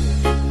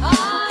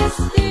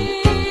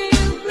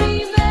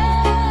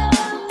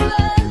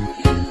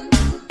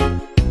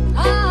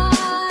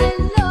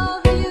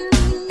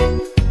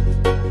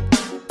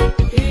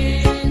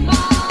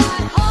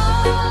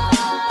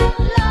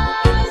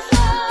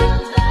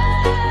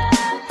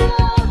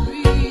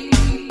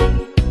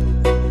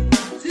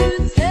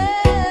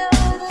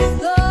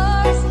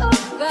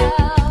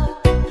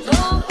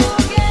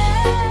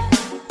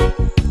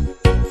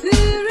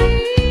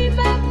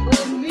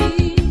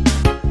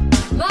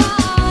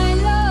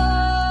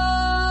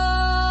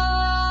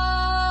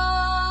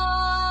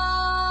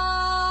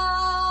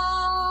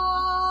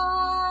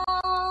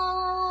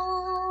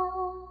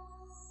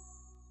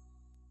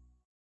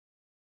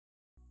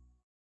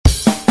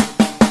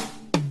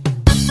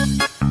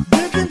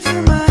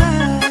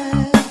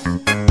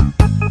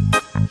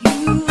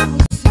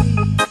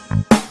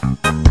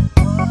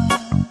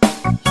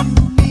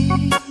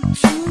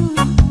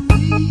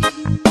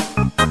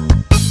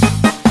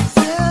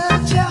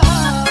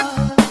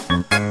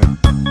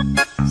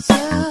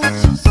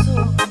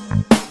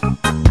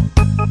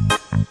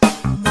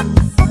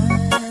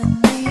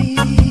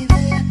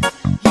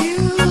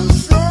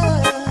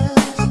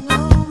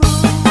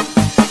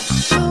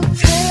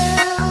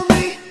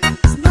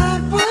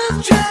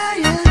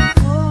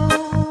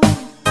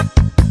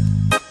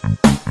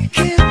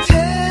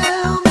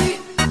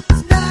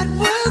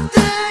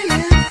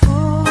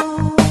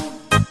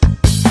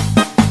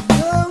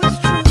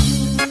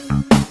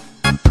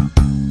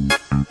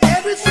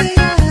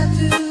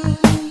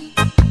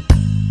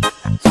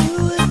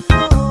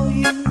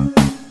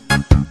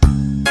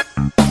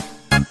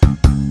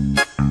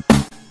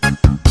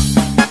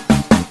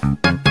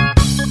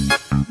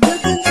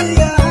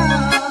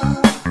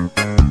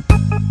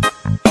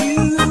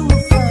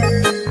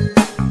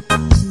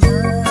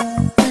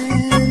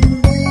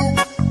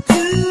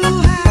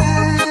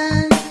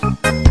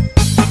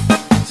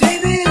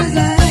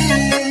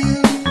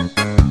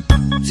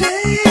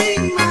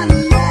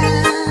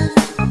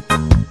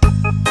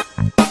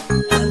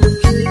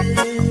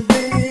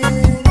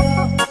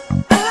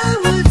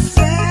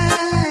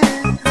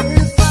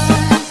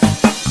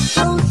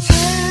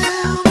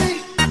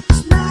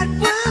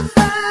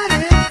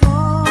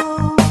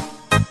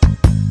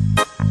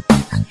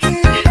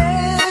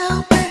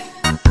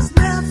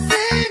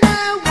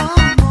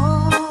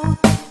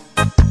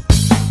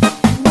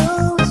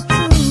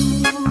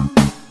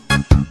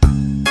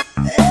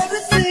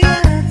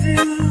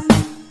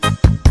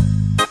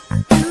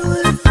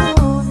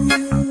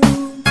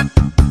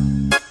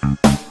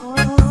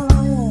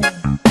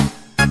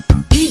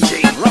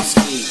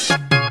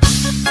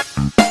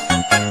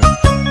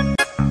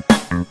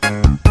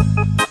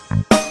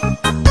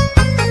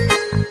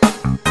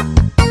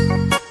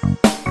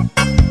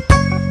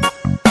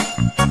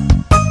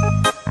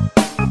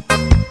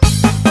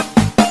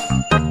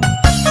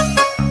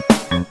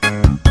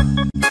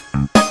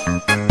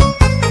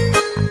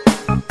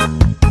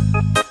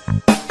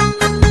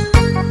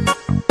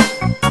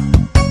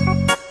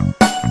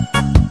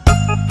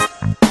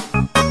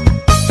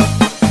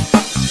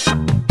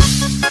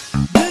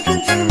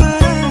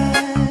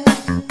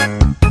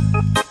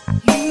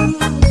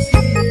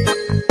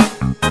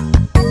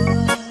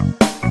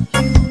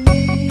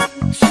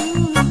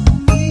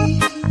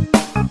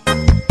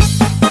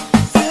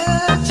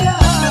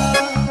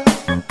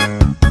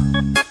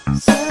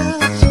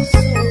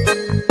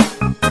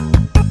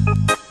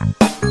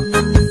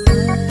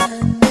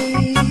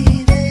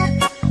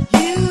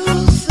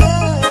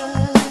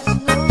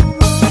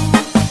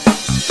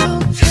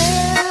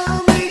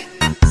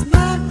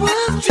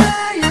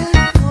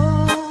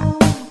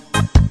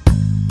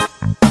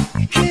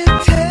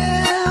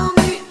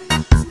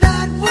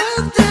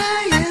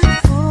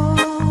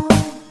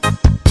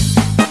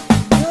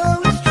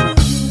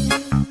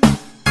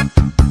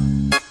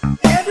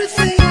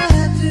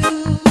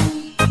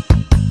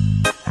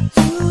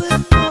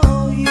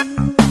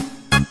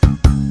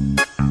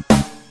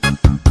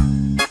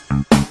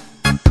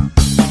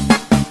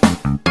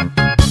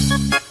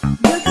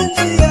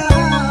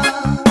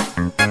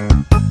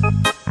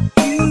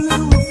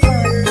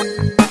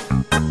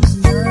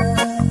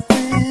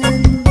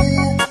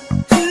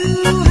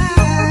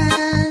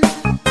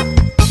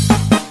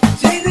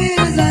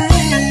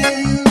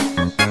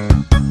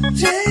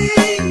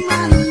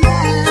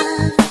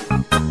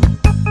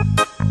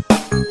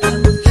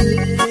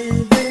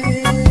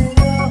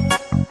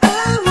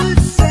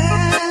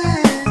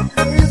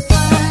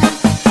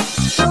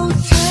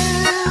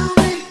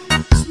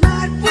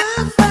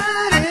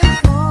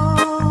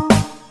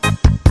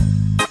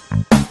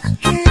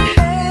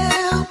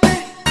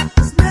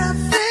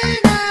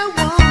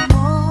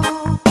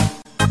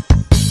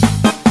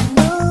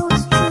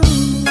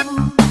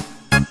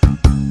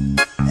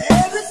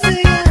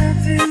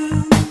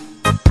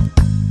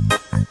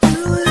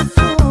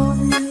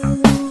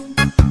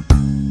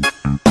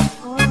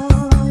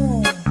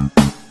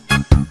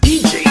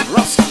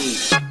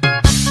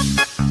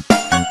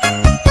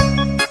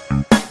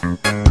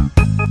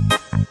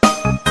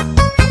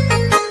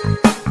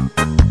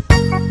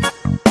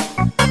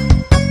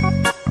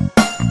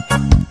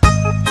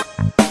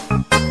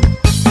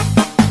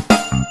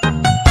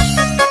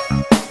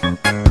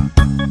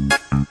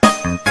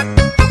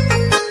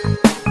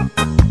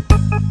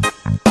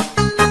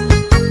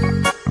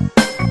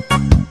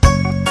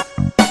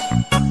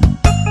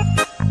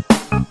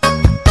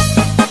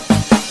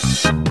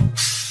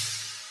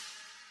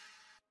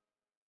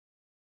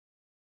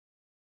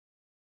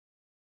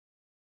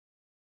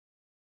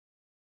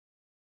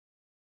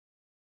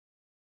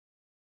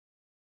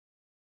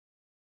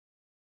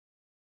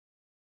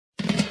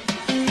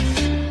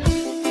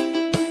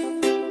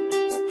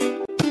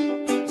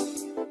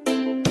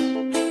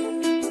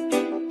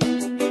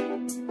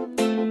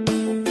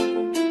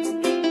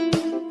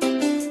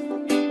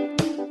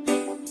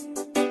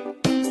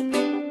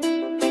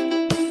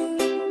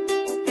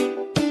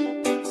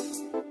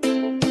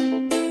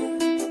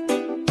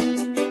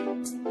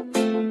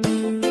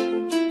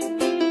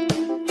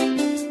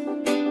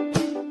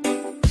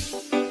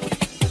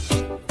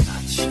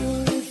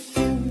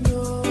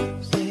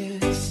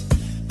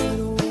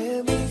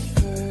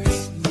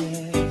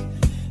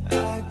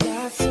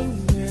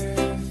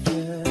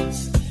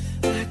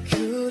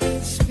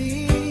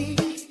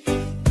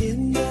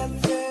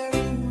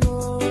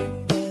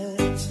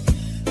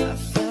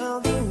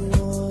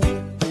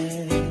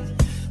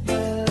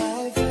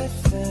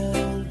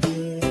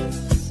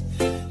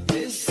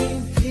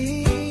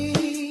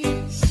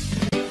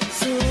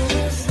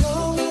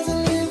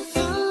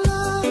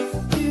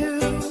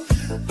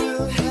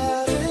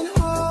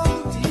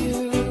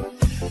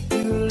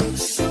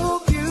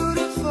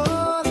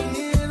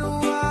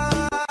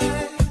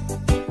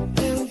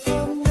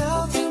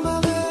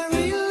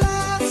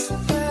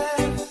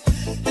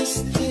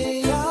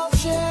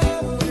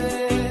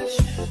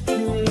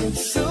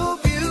 so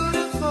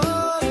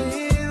beautiful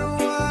in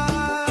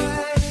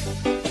white.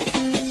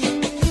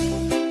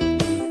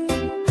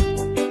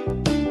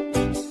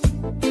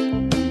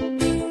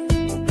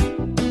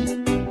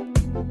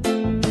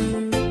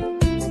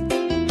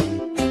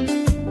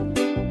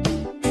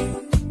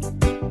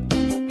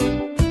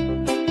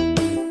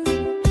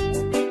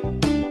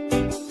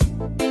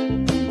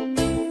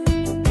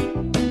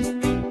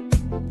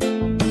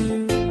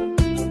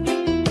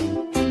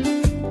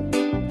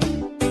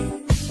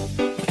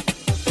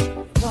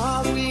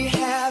 What we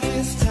have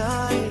is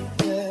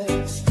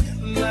timeless.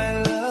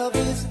 My love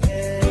is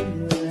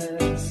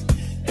endless.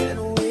 And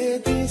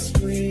with this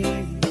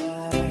ring,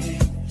 I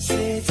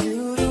say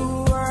to the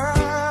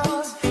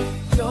world,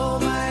 you're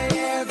my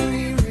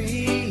every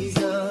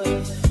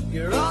reason.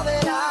 You're all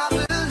that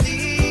I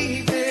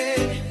believe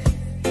in.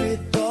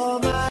 With all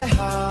my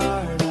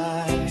heart,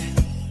 I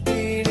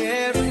mean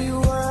every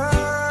word.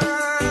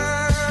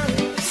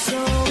 So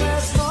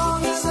as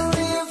long as I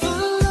live, I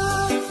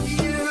love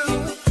you.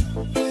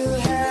 We'll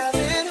have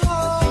and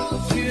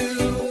hold you.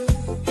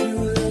 You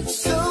look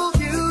so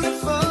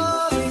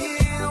beautiful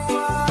in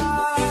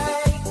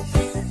white.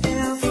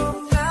 And from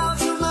now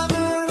to my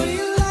very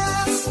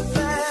last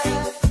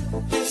breath,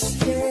 this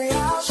day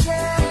I'll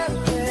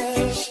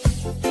cherish.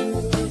 You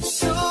look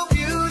so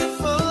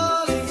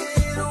beautiful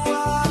in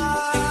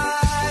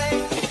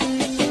white.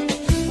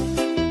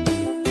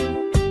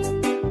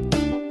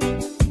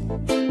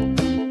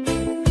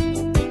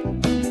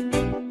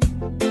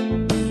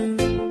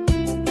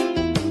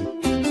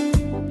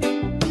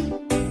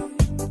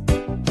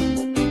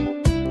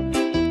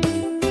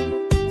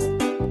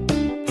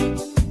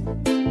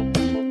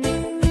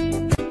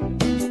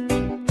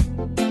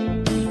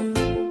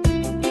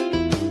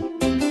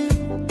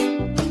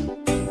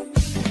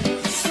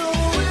 So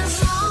as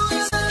long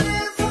as I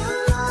live, I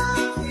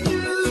love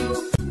you.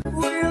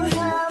 We'll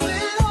have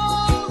and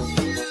hold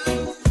you.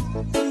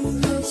 You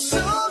look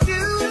so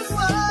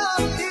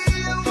beautiful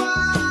in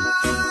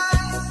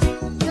white.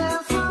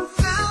 And from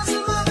now to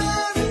my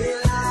very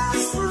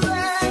last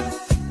breath,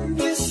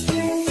 this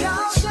day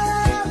I'll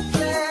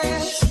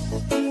cherish.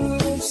 You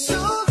look so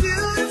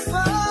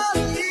beautiful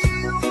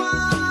in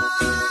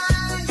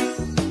white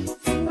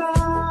tonight.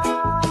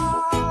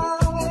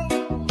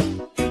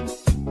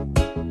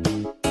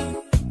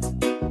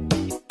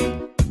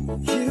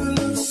 You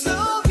look so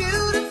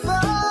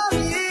beautiful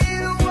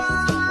in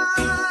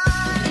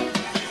white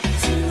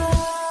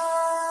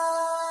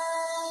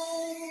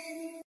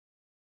tonight.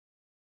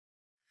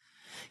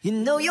 You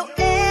know you're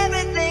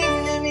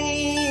everything to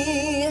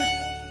me, and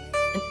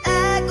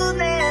I could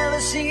never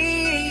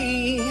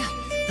see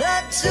the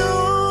two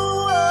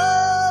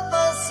of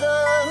us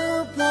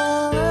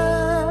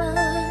apart.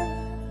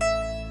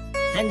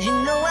 And you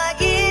know I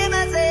give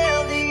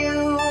myself to you,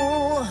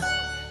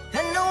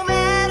 and no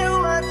matter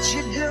what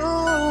you do,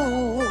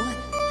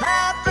 I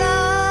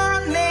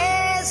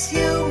promise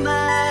you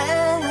my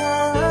heart.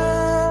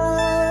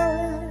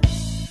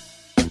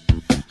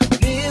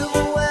 Build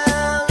the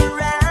world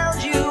around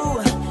you,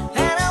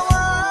 and I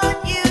want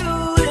you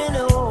to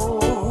know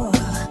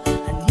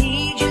I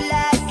need you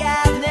like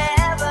I've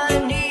never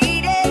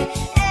needed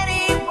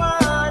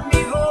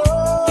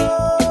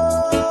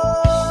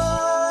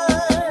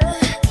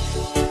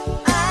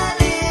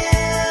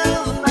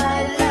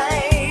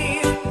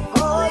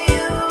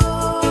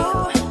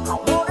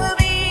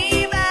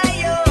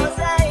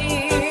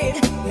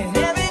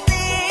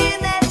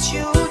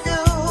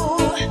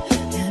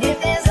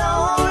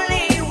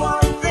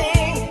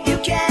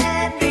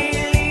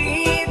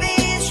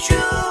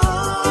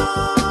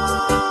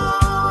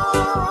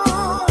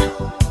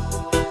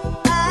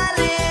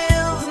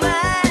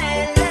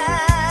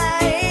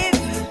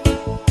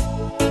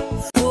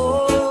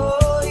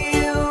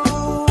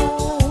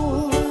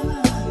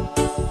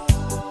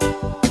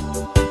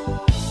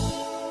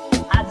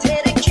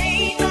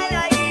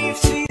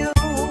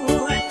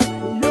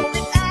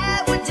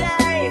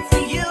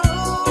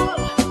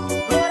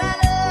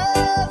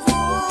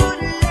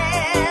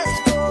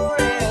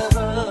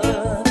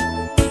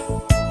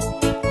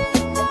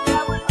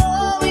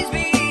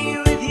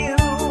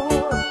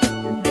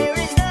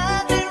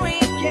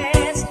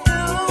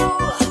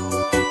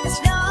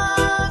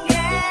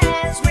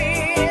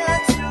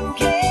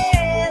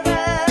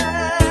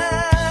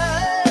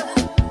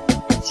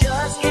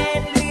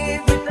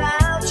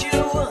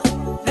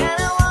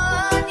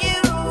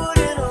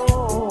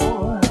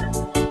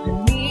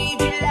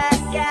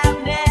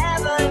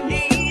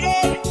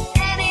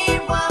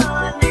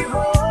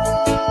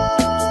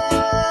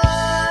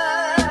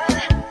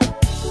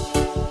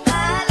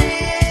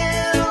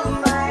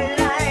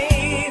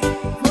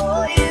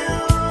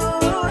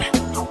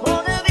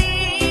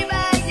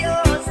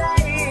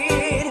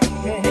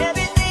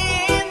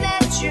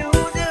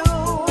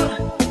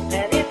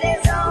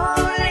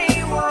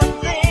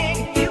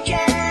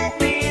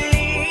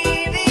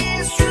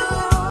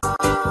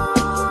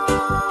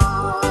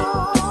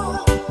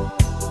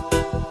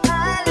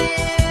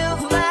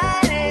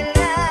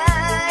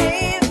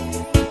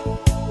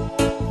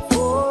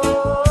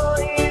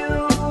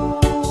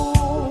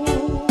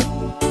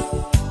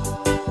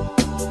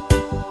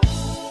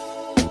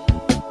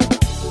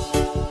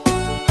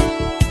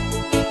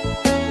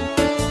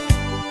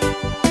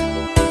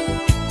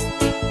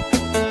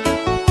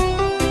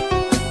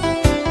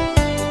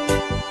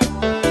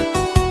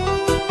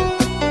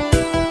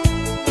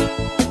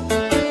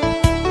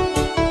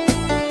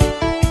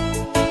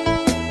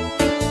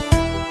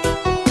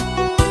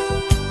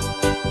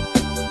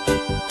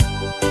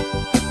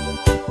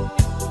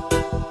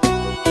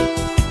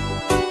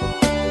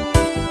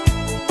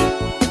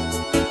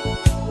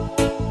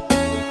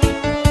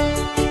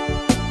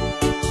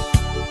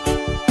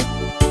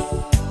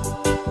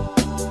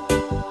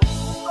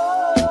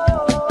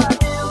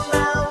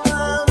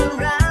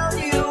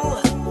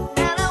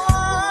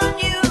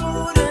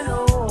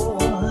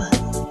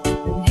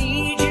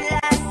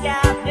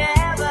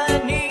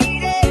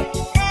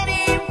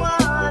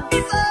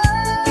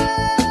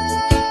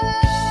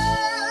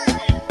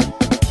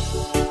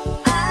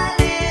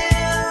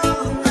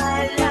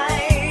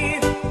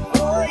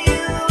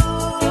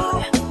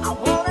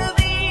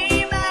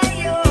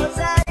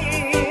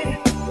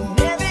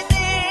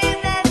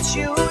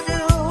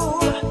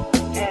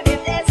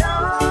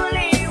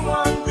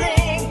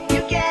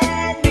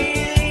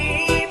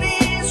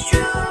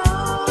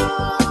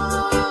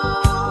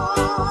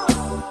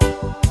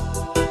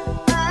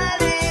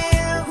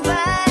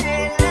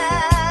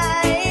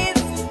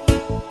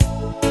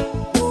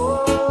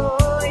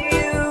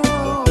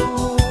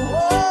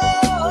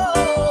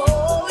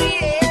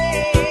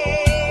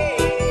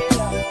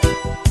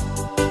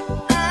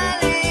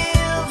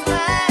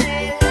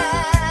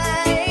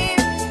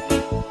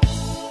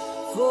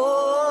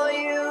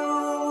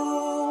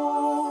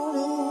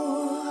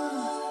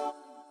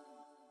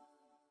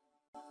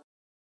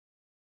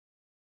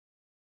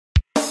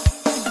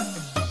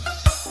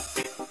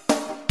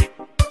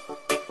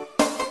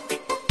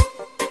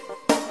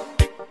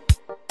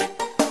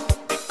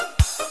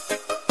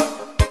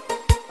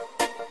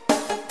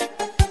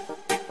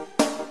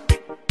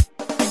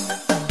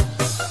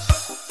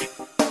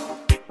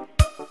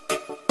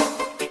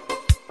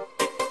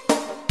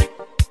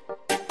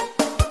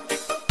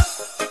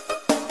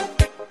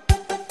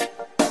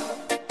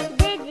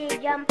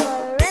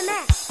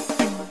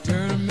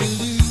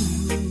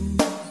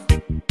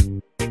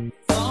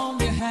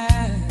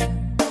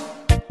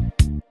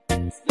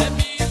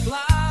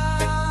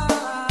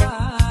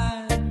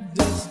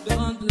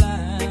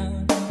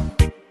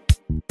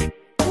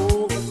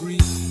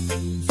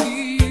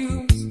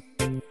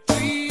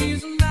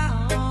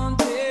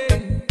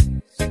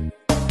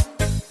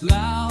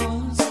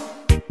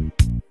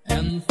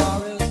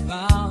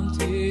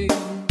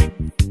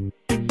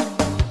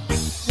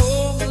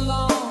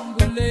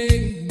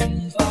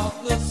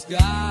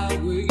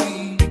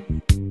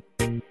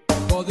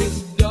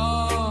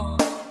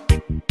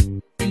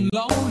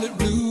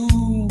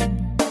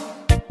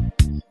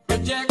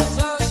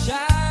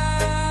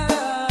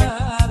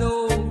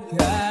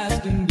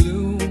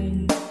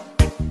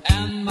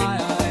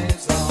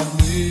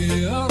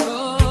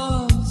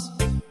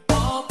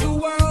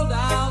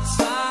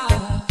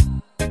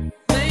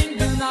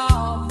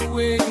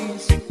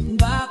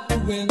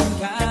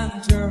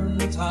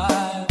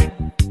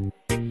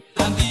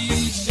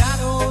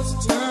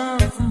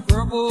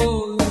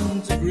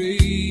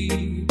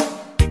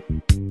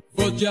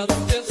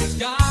just this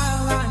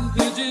skyline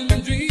pigeon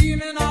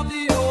dreaming of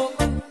the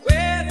open,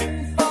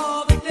 waiting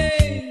for the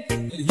day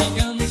that he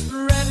can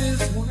spread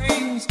his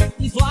wings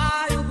and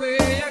fly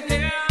away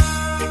again.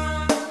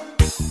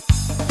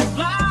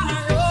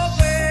 Fly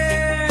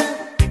away,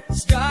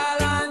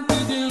 skyline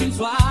pigeon,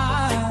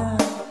 fly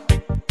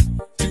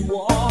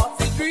towards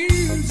the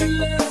dreams you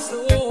left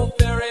so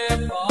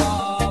very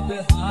far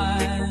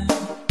behind.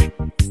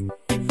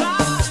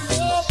 Fly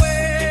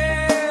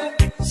away,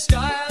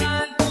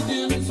 skyline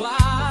pigeon, fly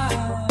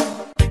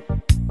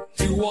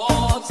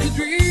towards the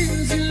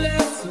dreams you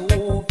left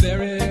so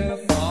very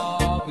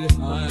far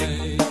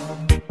behind.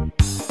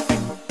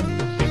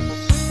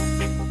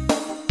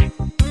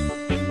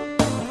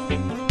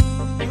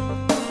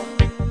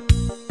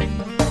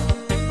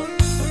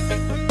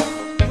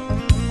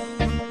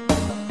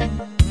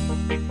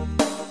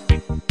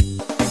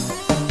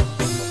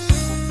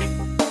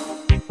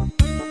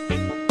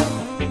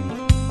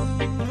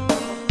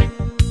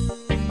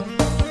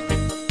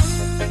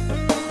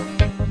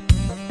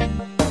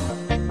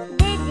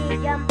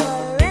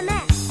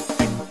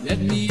 Let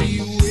me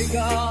wake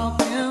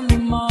up in the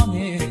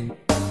morning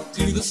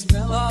to the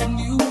smell of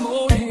new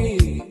mown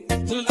hay,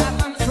 to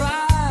laugh and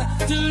cry,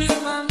 to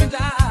live and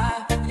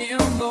die in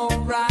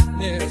the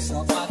brightness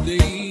of my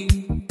day.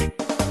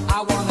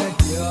 I wanna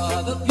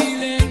hear the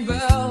pealing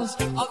bells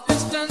of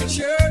distant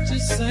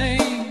churches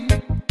sing,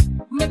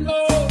 but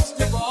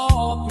most of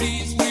all,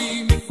 please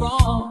free me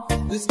from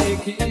this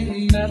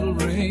aching metal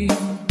rain,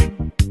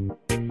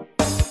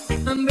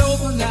 and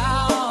open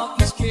out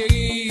this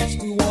cage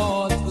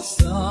towards the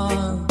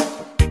sun.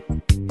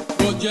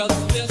 But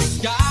just this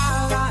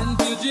skyline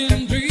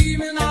pigeon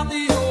dreaming of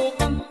the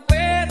open,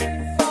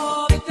 waiting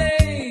for the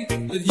day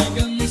that he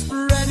can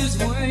spread his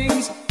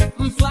wings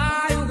and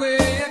fly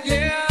away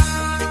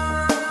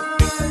again.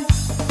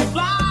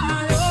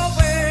 Fly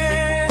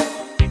away,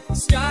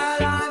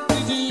 skyline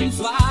pigeon,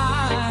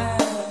 fly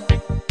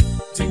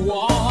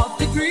towards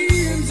the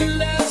dreams you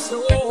left so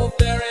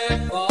very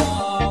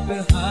far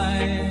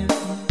behind.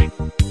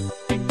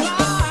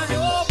 Fly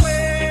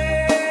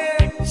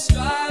away,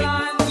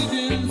 skyline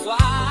pigeon,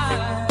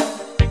 fly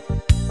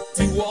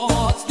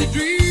towards the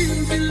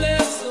dreams you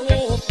left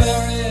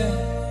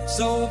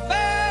so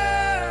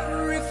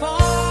very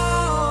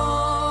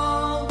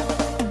far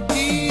behind.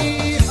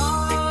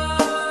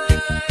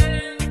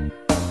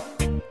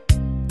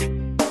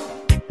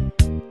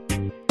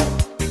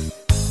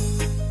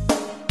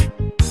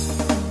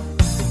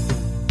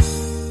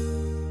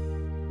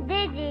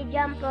 Digi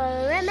Jumper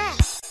Remix.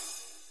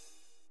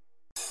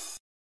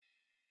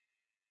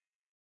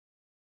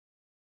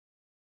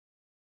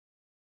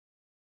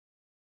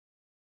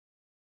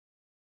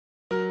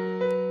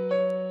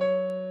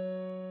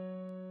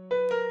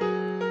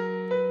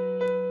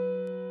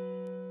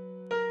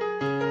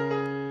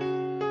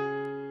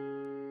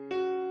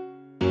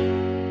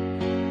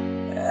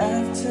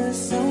 After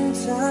some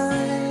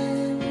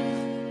time,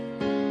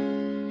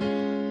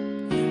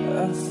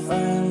 I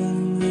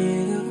finally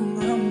made up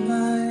my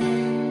mind.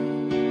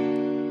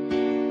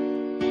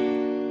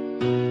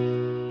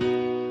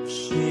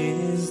 She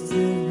is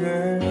the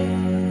girl,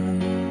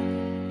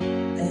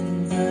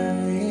 and I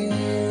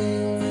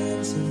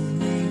need to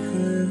make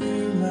her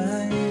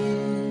mine.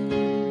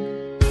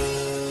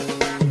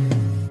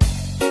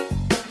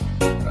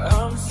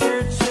 I'm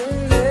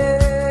searching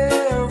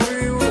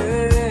everywhere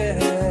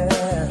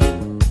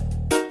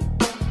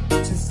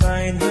to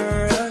find her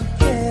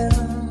again.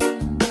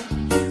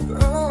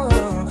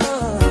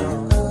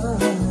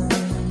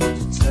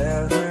 To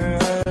tell her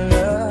I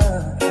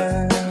love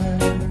her,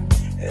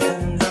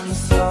 and I'm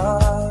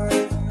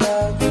sorry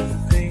about the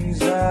things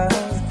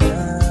I've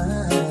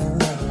done.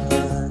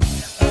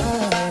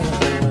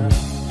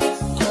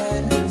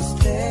 I'm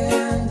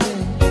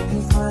standing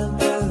in front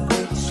of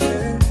the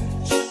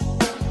church,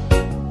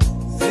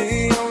 the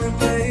only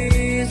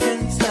place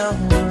in town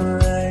where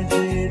I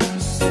didn't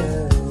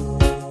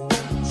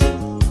search.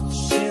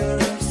 She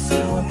looks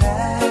so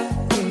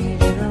happy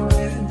in her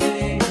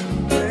wedding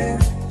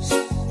dress,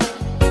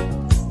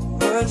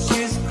 but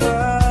she's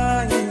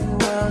crying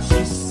while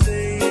she's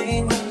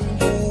saying this.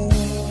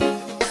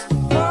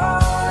 I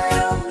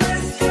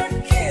miss your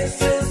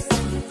kisses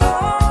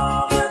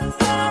all the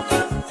time,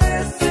 but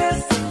this is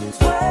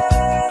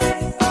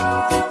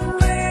 25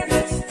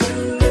 minutes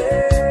too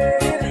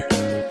late.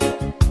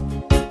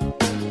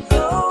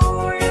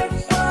 Though you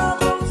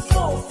traveled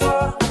so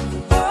far,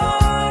 I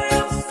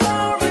am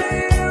sorry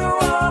you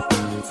are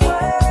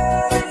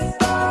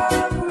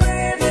 25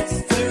 minutes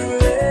too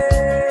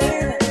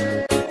late.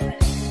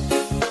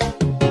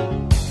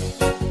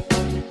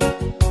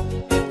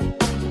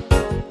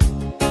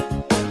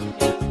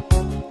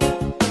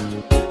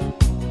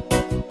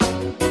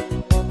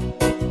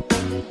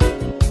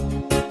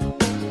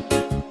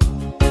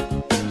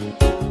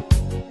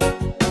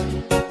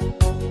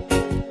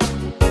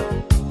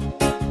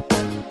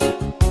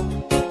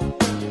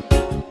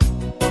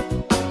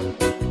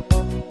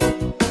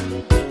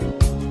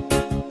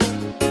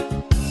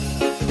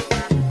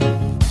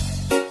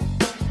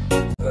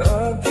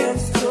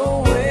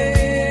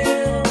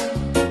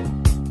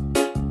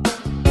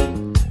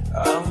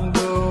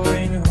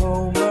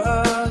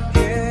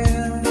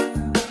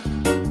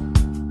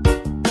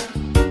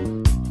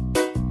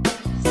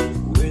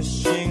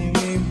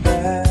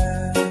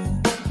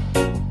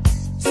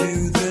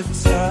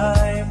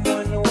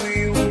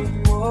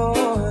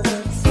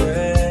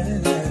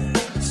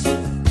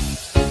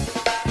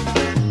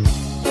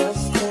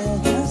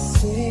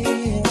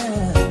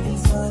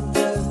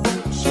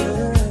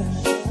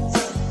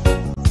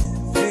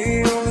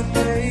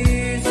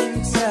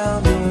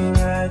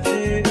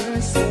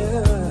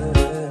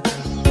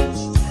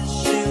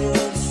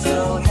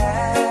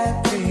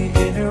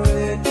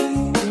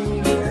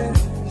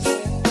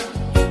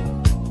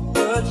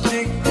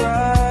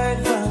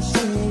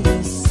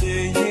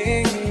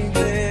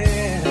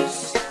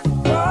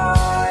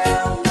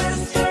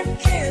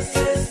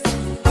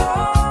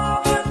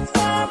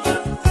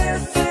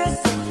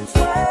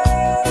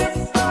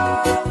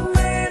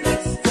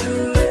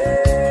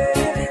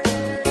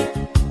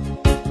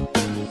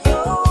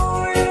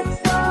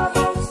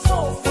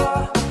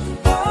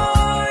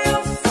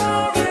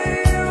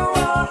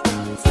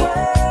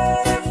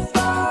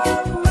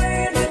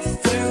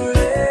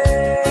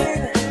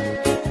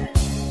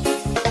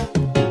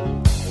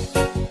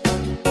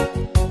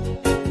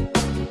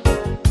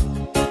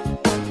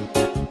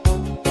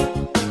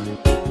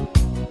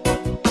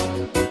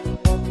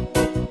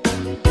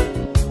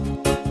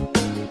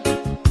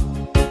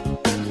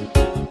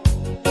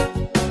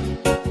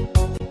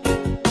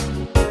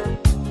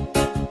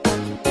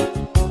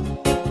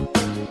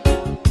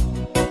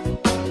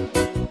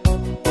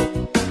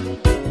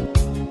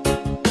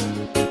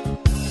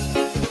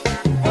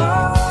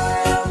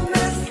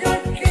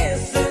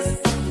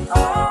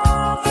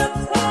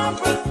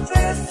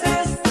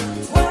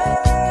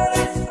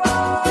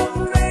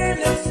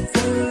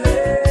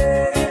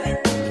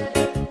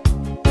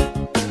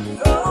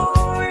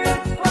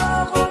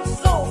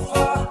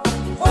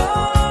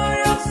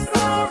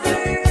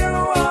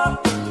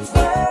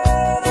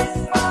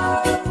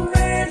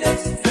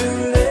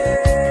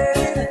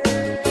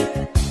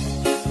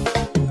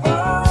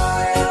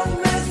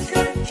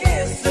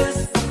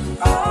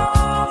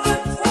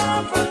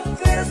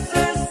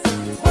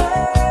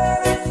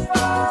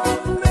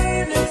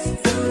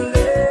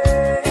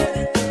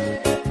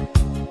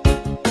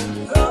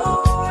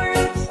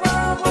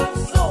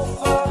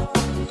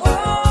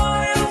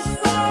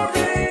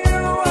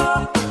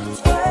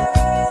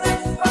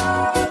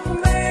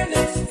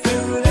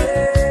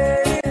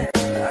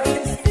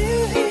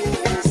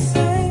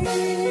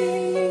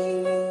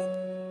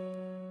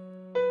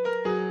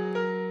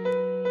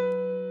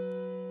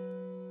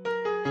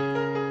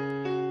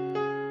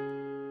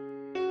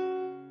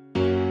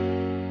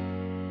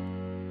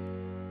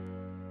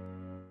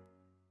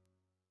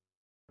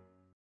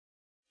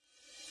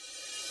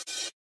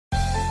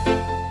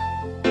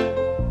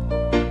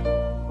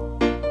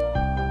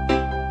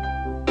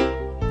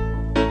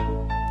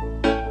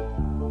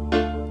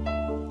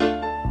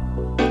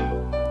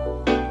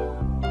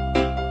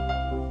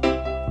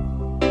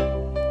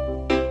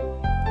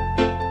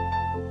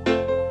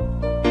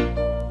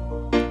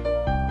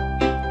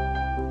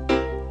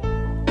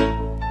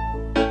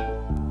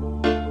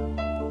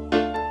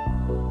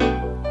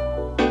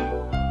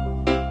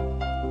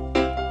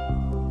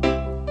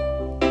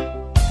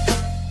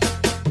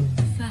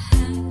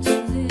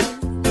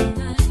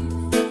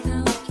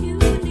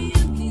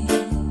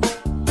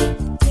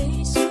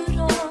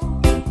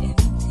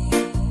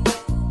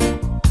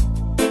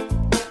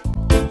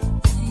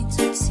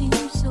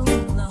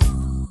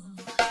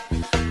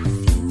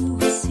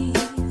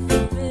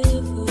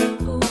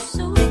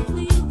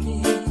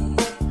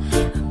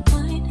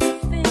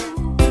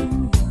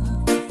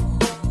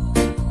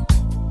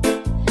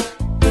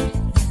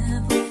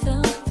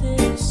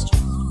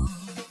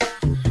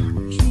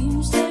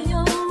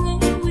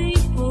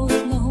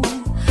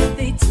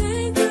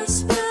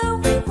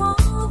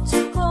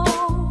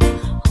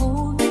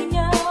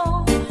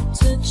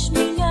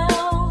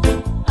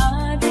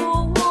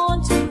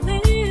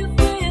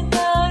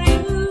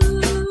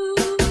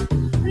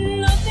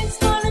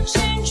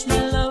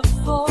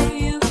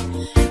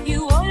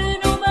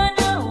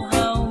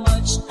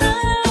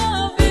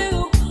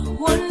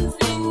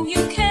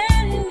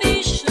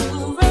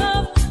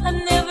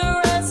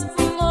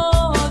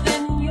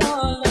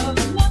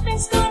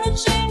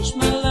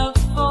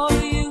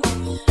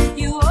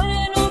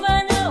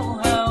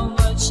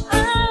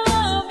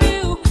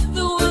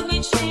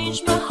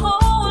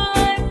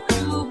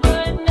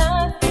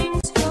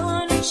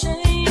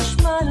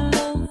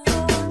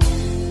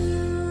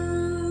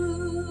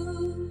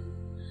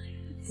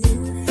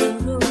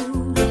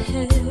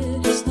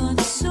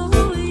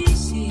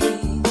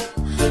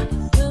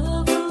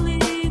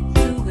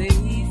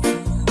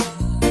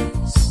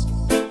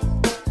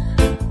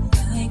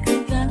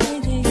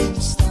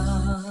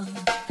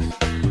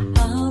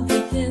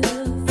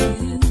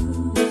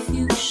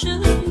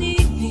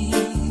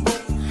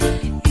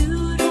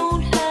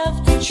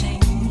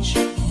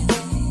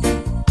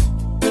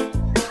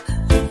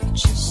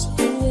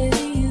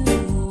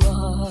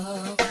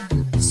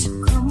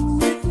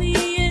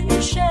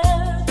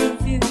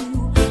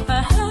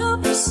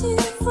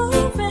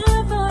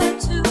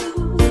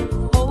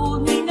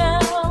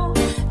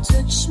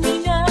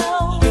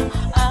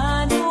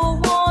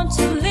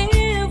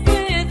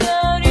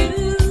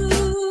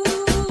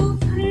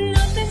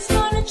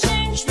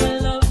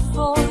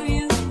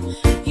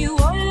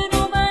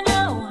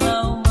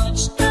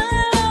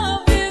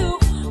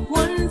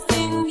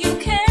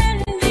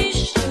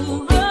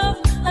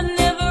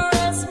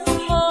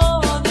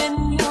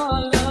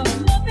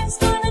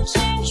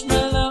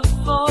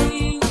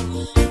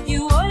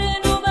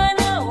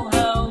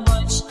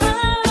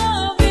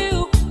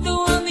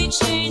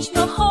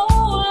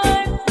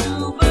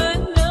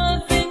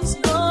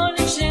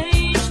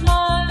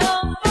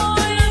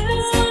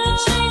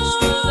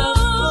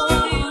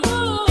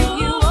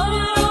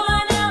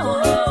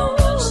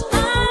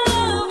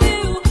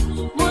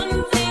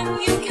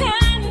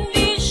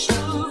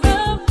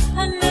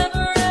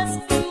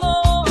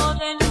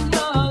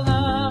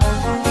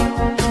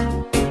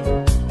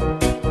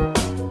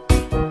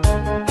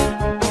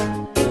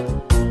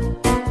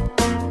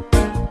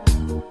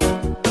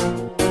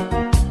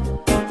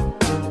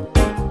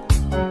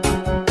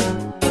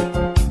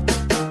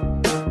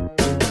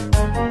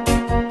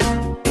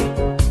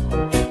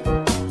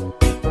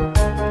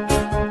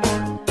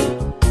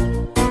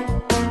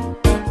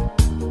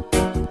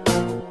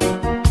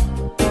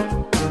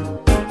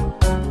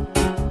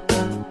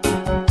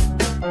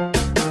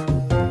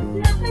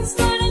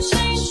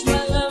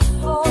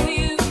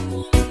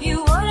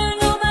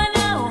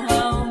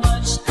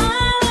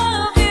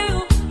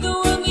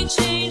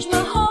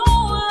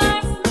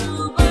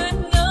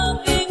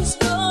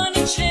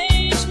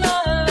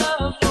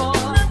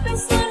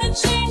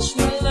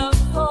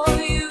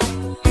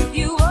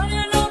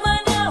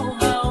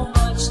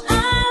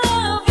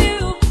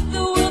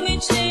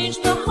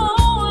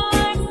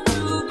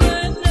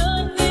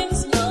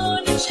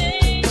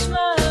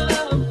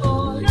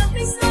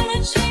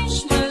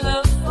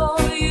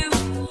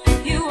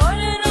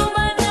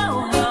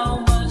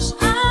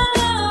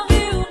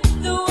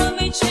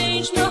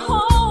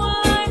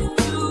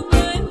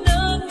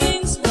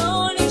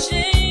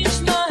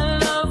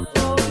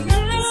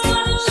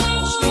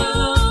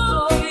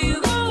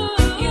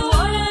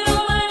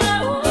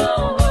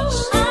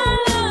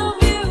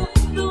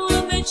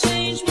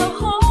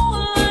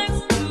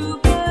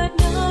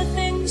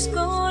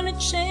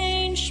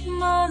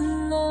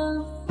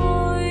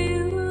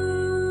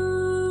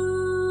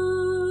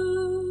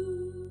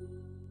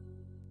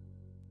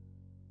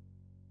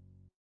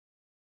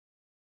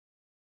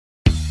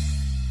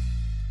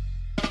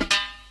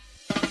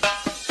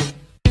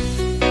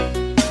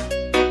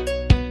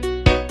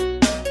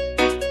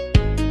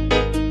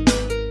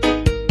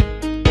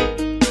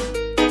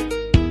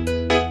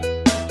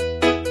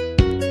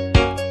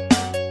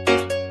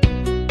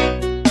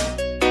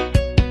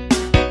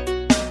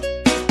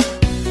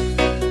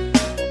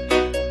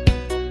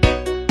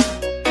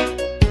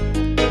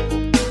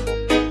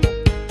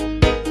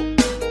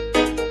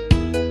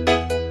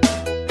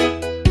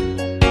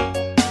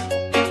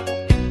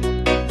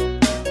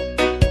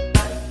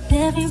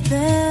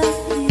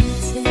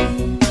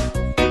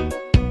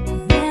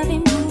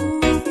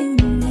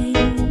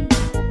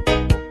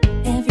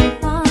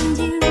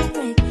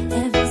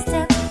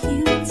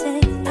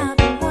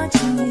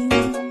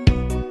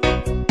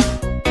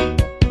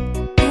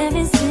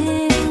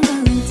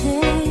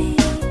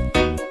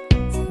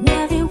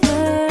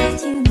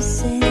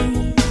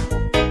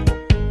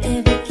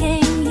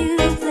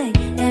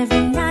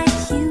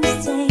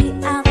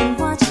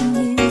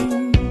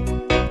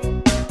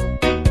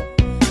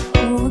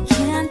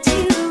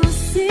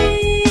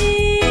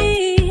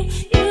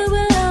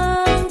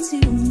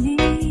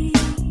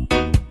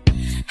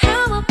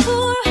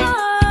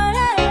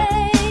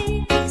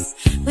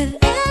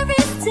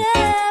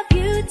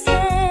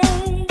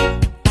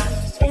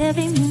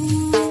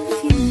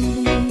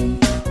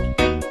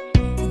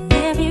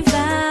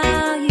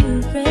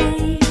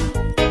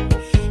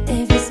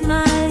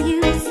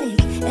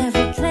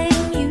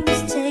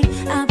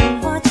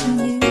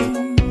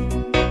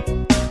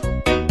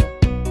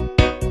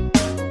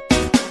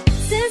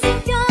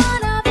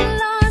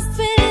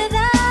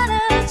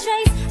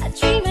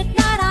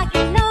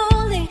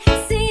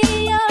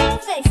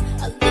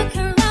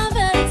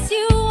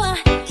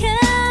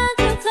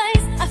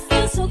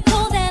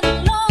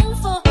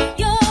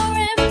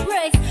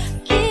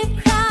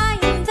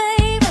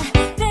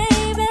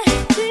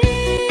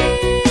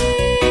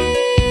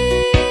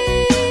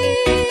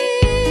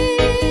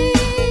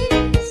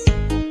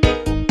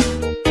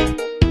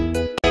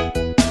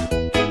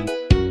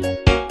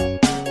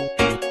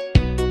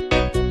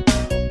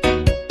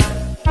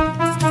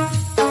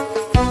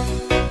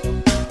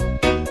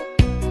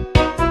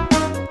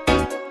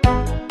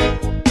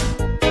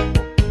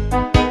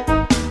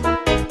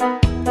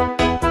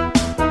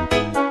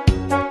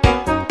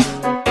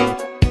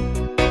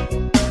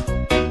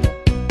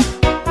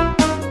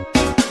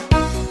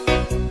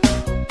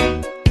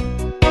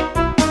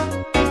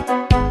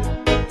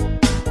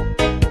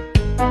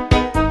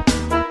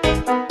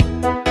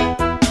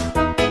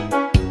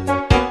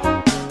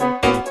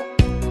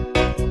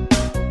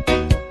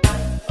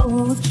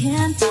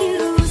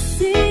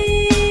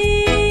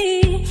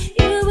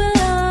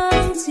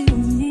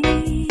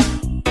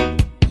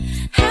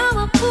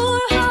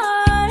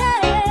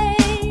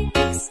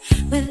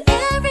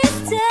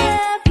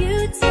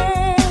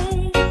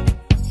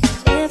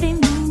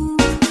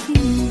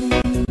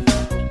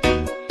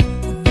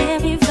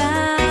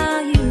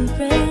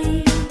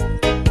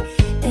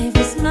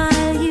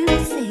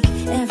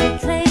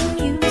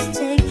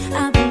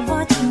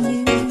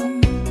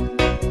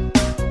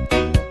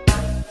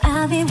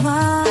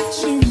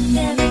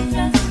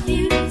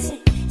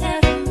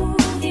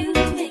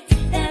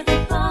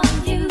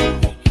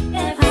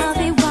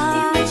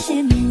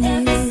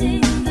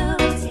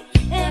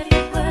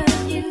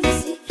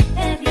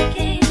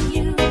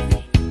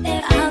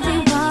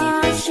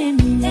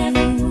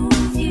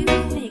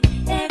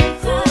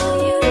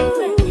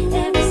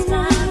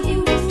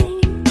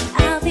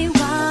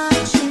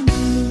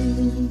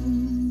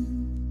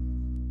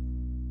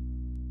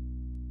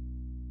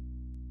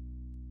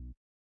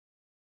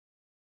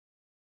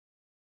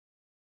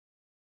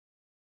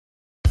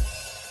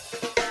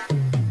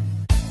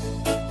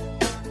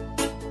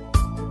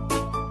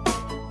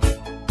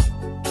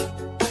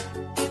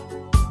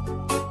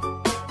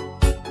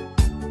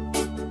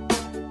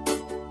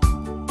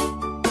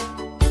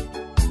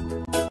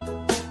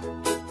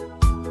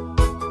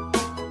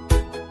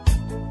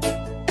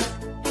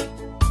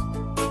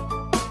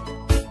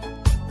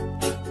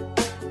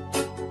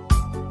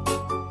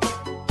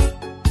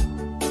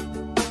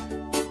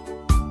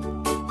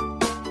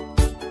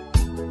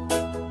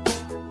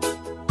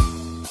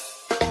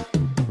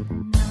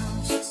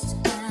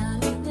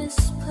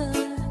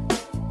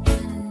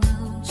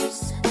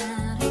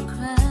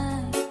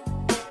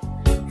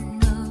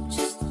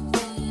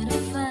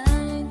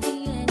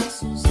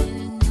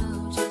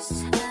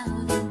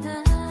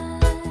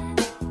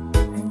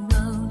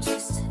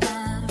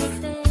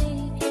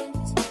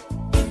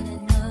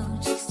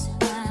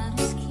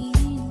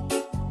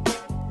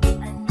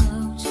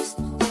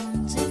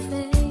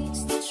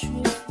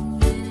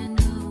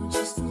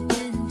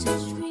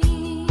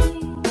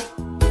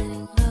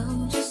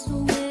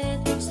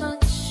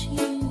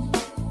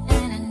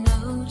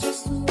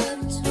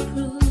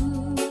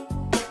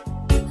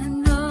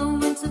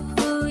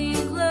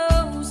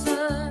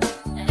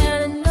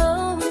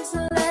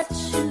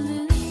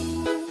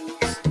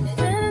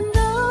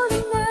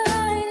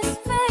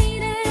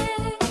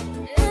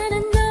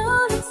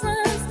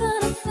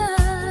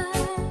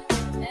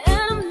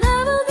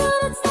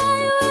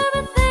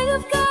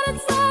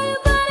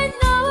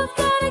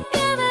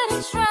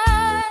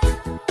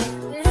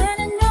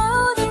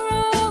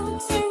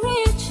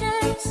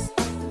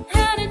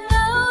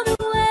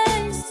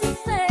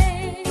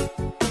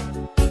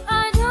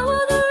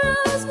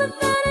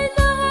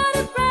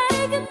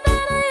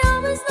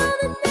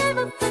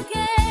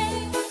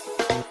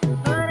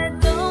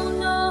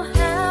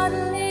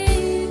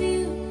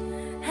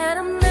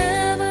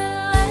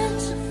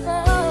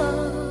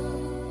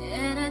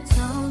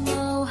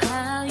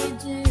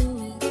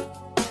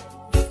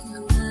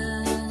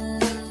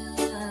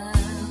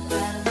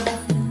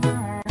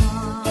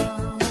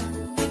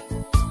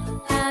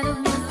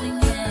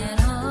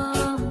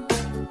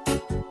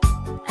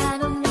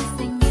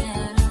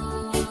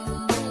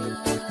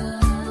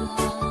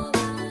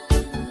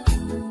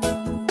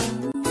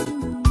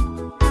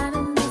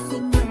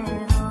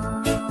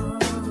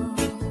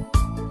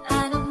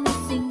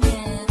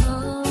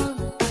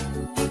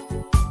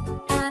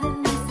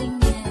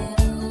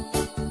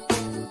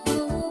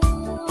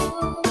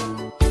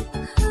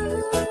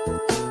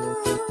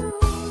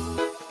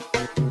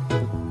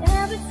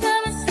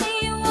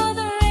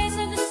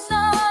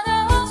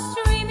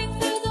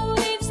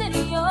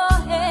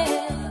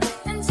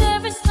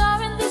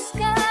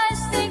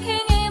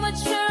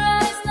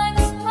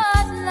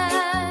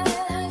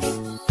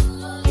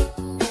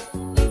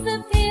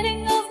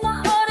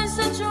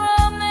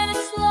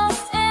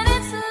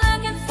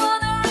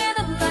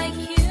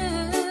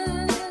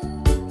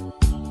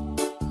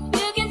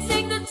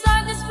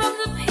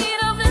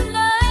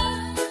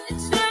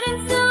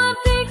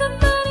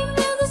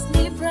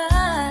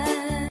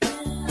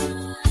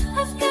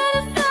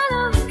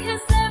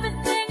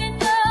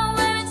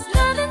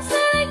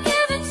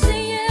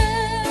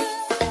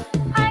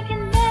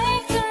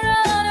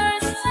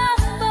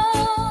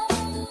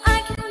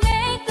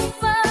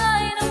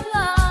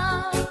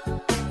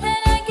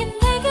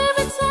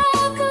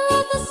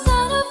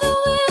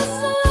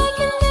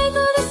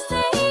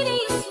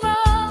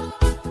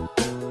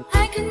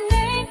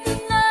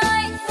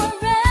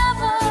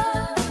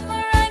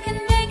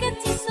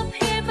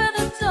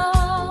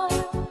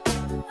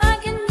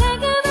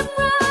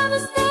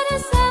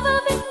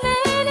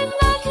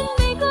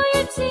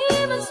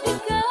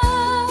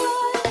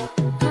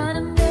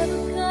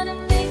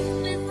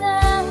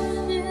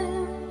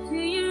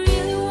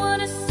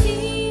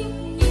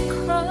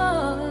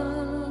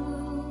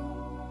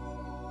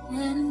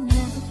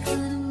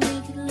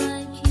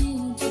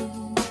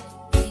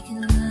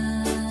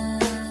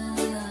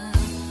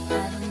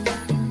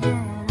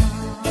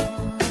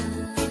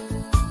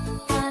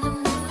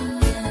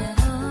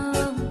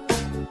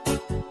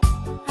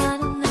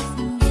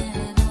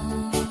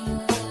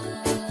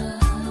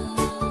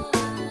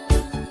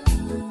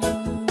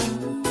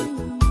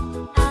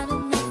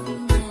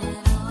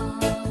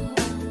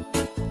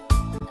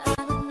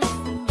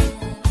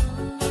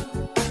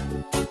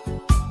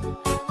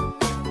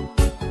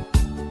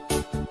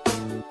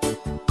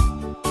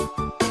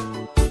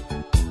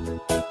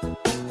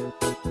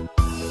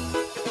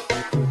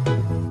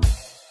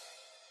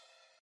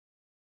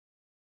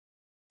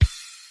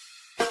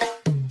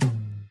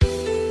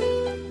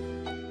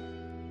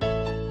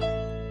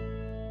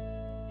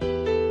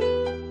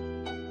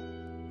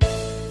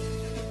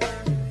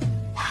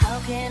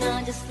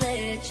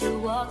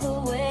 walk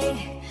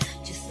away,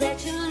 just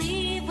let you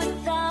leave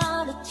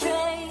without a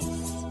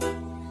trace.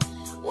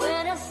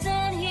 When I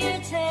stand here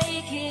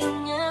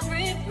taking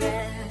every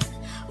breath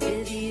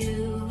with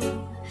you,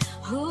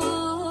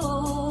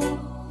 ooh,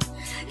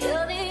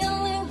 you're the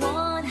only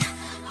one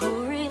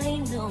who really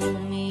know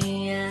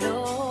me at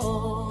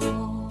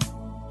all.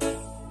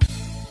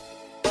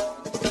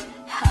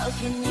 How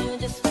can you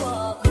just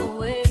walk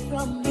away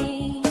from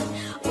me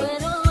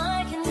when all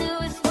I can do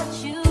is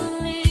watch you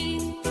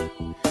leave?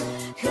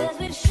 'Cause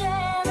we've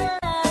shared the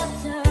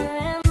laughter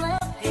and the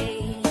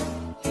pain,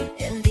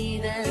 and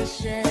even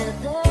shared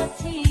the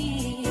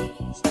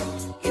tears.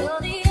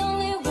 You're the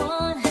only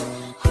one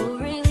who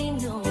really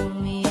know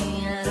me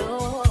at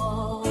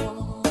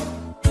all.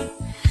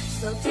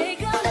 So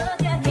take a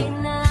look at me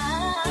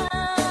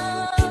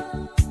now.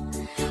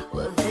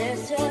 Well,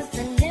 there's just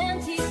an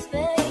empty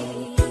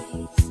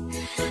space,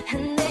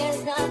 and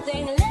there's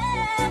nothing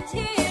left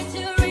here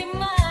to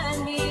remind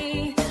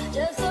me.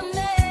 Just a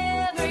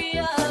memory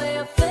of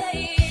your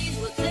face.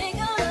 Well, take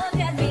a look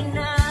at me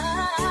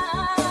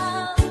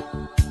now.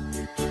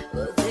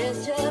 Well, there's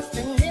just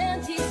an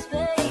empty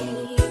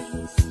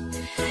space,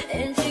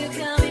 and you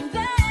coming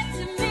back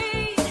to me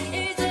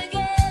is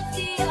against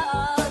the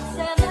odds,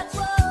 and that's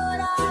what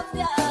I've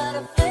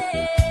gotta face.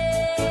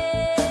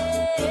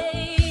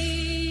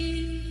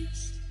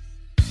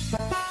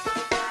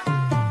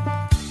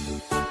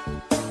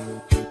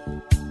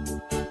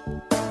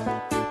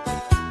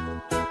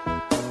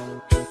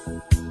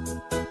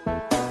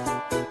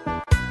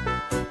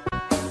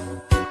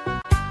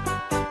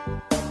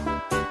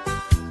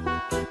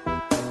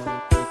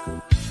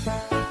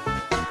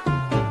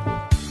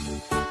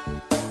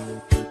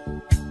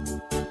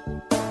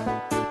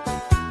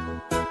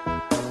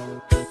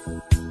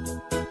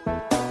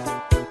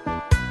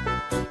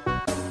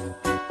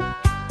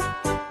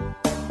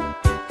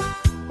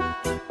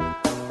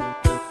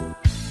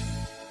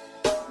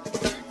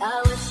 I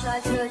wish I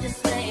could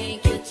just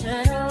make you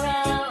turn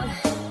around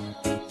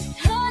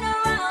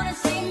and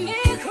see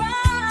me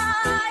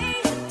cry.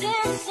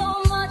 There's so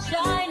much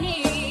I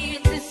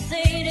need to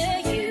say to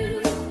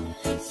you,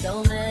 so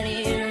many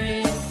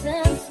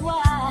reasons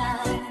why.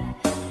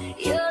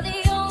 You're the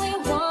only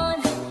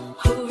one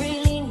who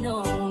really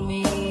know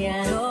me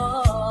at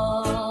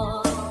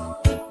all.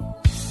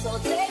 So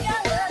take a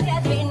look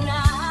at me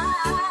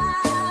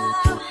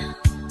now.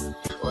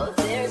 Well,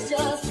 there's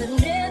just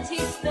an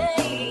empty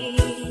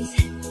space,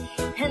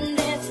 and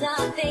there's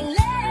nothing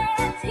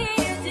left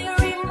here to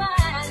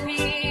remind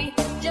me.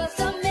 Just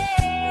a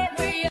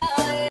memory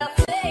of your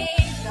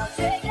face. Now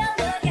take a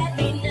look at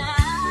me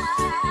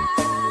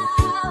now,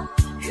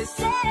 'cause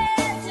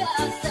there's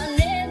just an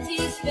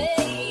empty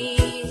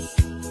space.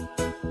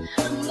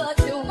 But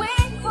to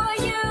wait for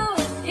you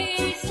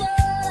is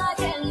all I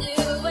can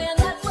do, and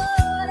that's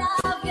what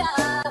I've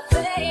gotta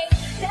face.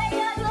 Take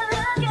a look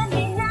at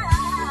me now,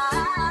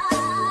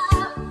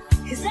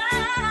 'cause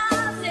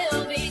I'll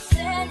still be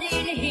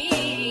standing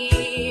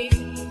here,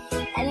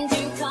 and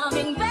you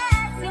coming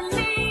back to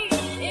me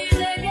is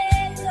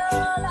against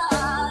all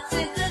odds.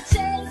 It's a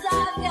chance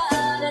I've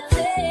gotta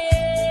take.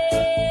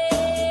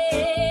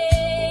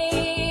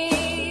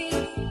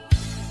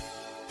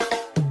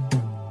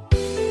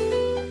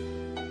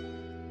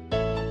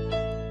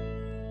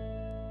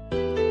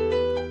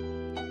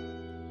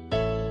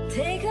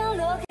 Take a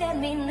look at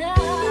me now.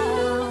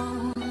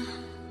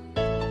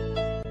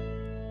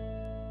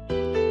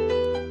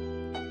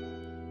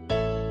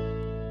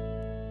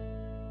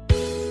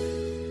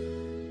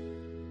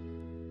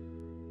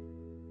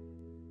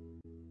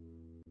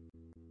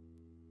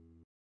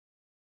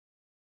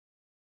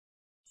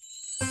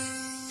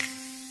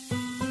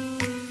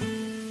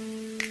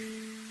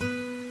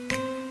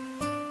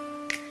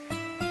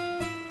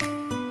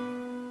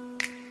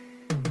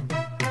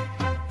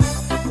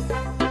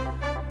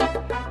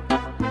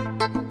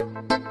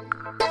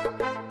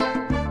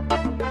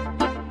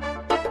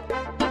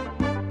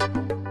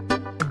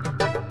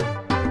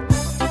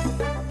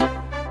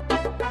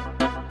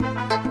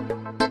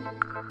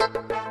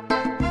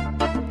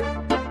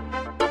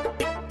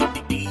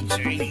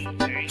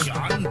 DJ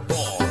John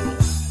Paul.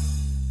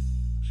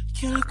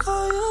 Can I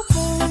call you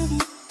baby?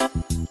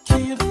 Can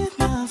you be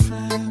my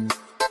friend?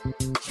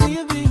 Can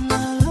you be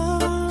my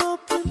lover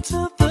up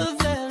until the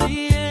very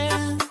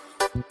end?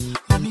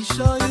 Let me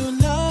show you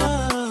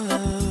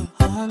love,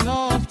 how I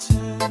love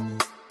to.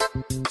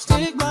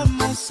 Stick by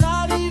my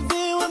side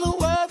even when the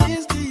world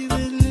is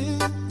giving in.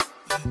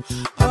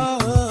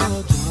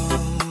 Oh,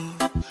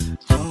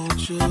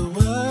 don't you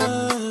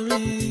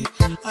worry,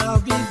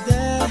 I'll be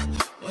there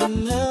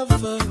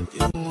whenever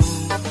you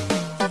want.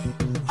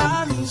 I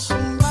need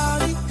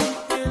somebody who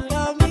can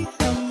love me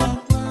at my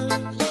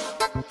worst.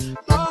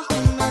 No,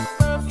 I'm not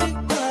perfect,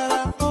 but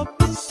I hope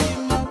you see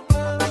my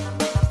worth.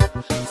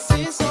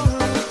 See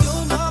someone you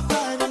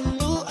nobody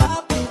knew I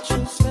put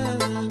you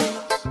first.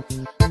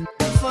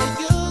 For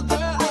you,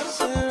 girl, I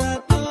swear I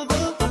do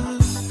the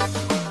best.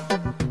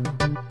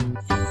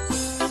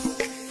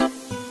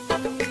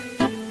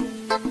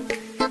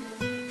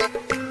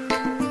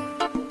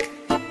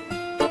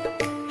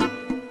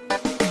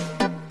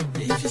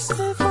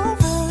 stay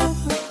forever.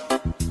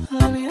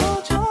 Let me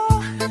hold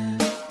your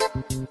hand.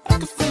 I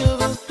can feel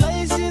those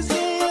places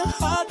in your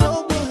heart no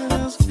one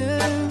else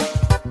can.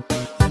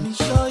 Let me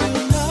show you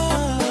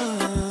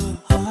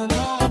love, I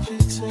don't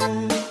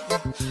pretend.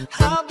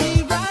 I'll be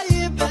right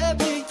here,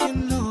 baby, you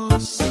know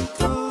it's so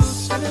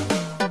close.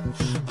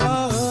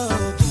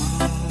 Oh,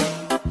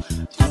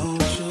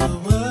 don't you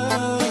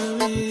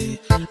worry,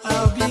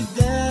 I'll be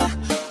there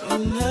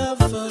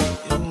whenever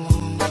you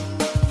want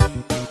me.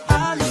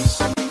 I need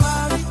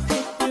somebody who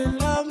can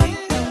love me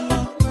in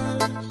my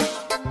words.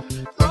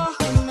 Oh,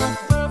 I'm not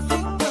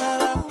perfect, but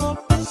I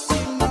hope you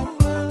see my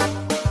worth.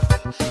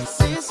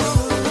 See, so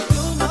if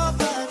you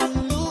nobody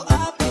knew I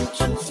put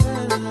you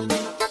first.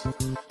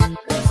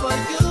 For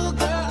you,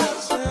 girl, I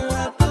swear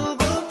I'd do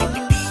the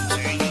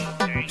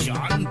worst.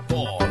 John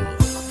Paul.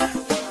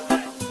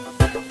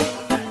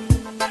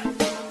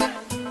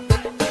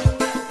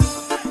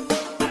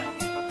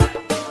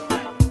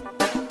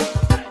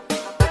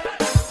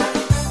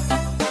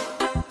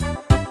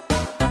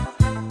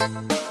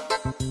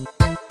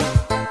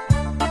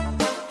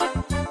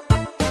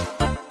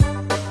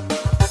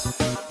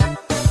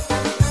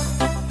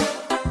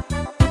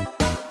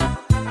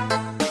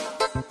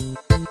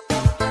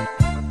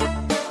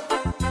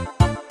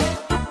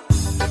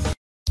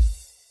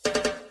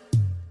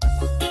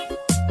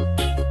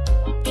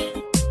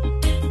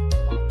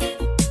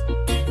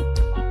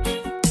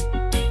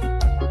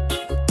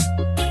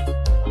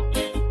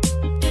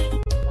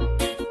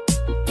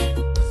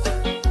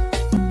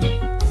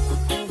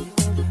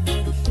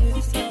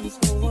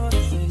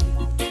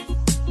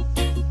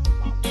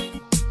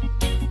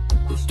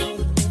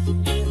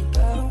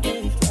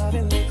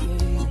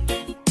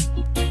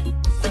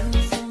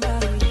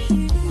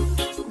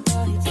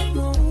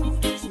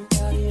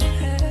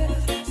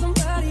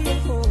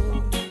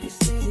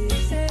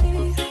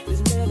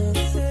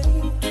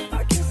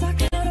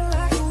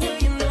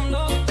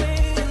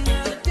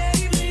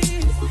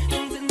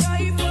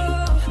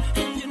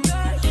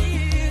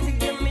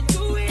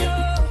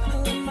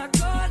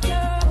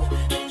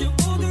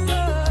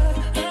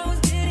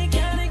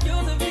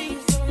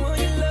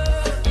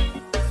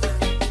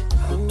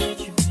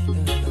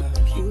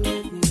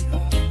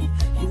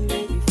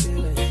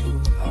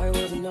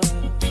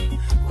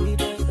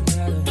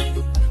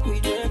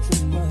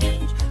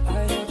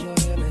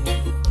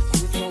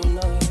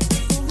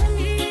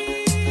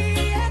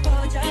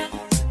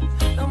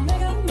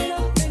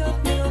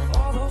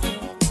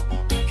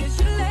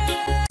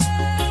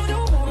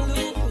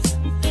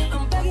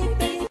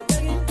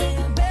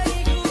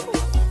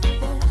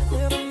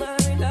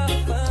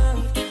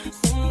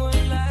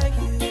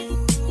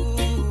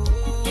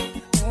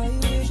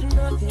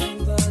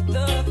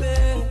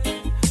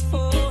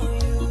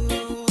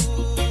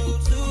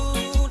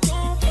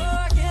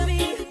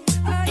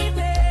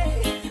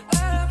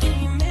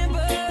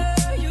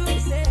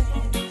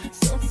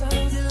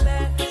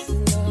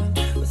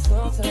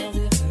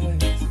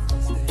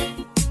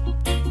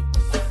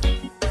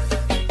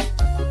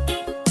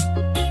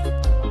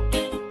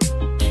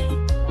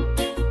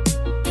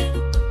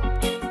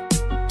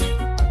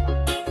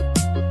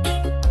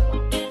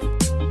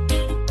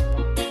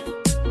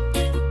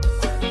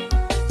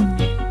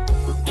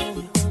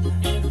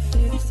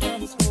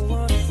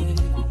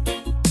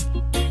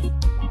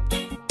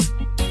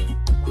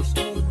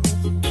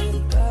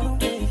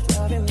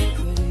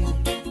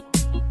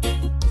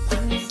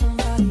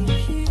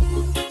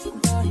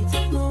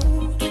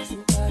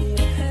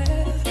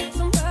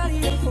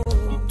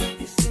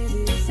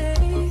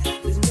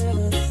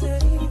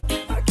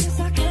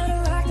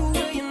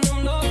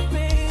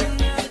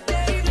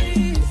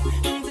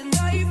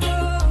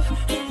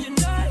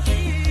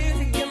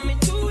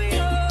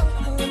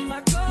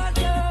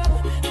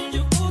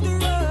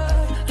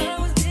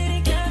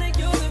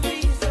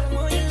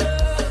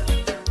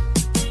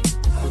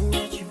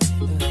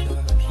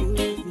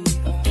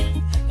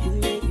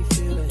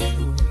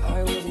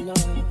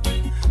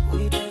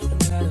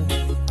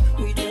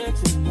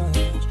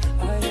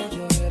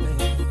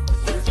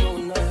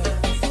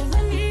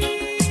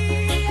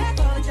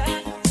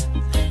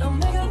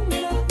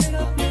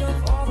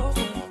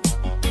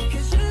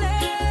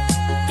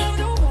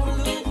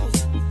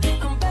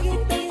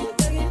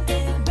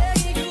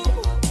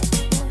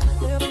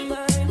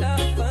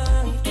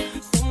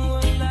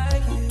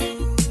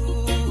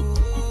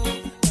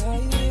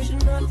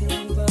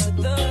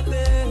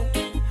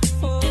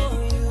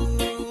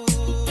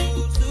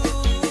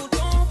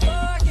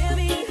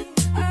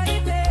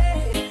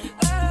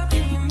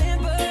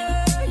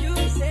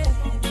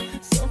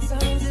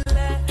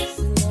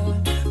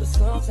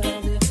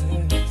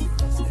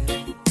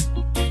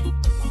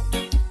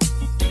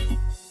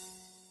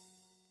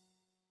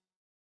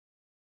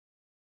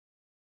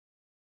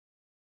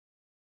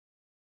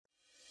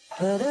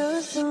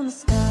 Letters on the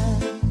sky,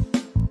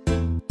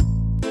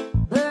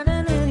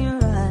 burning in your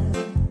eyes.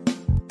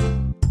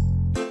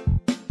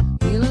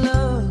 You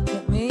look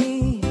at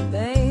me,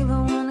 babe, I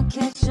wanna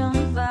catch on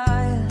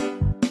fire.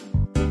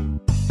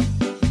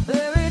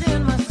 Buried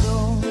in my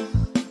soul,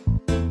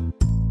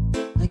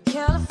 like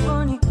California.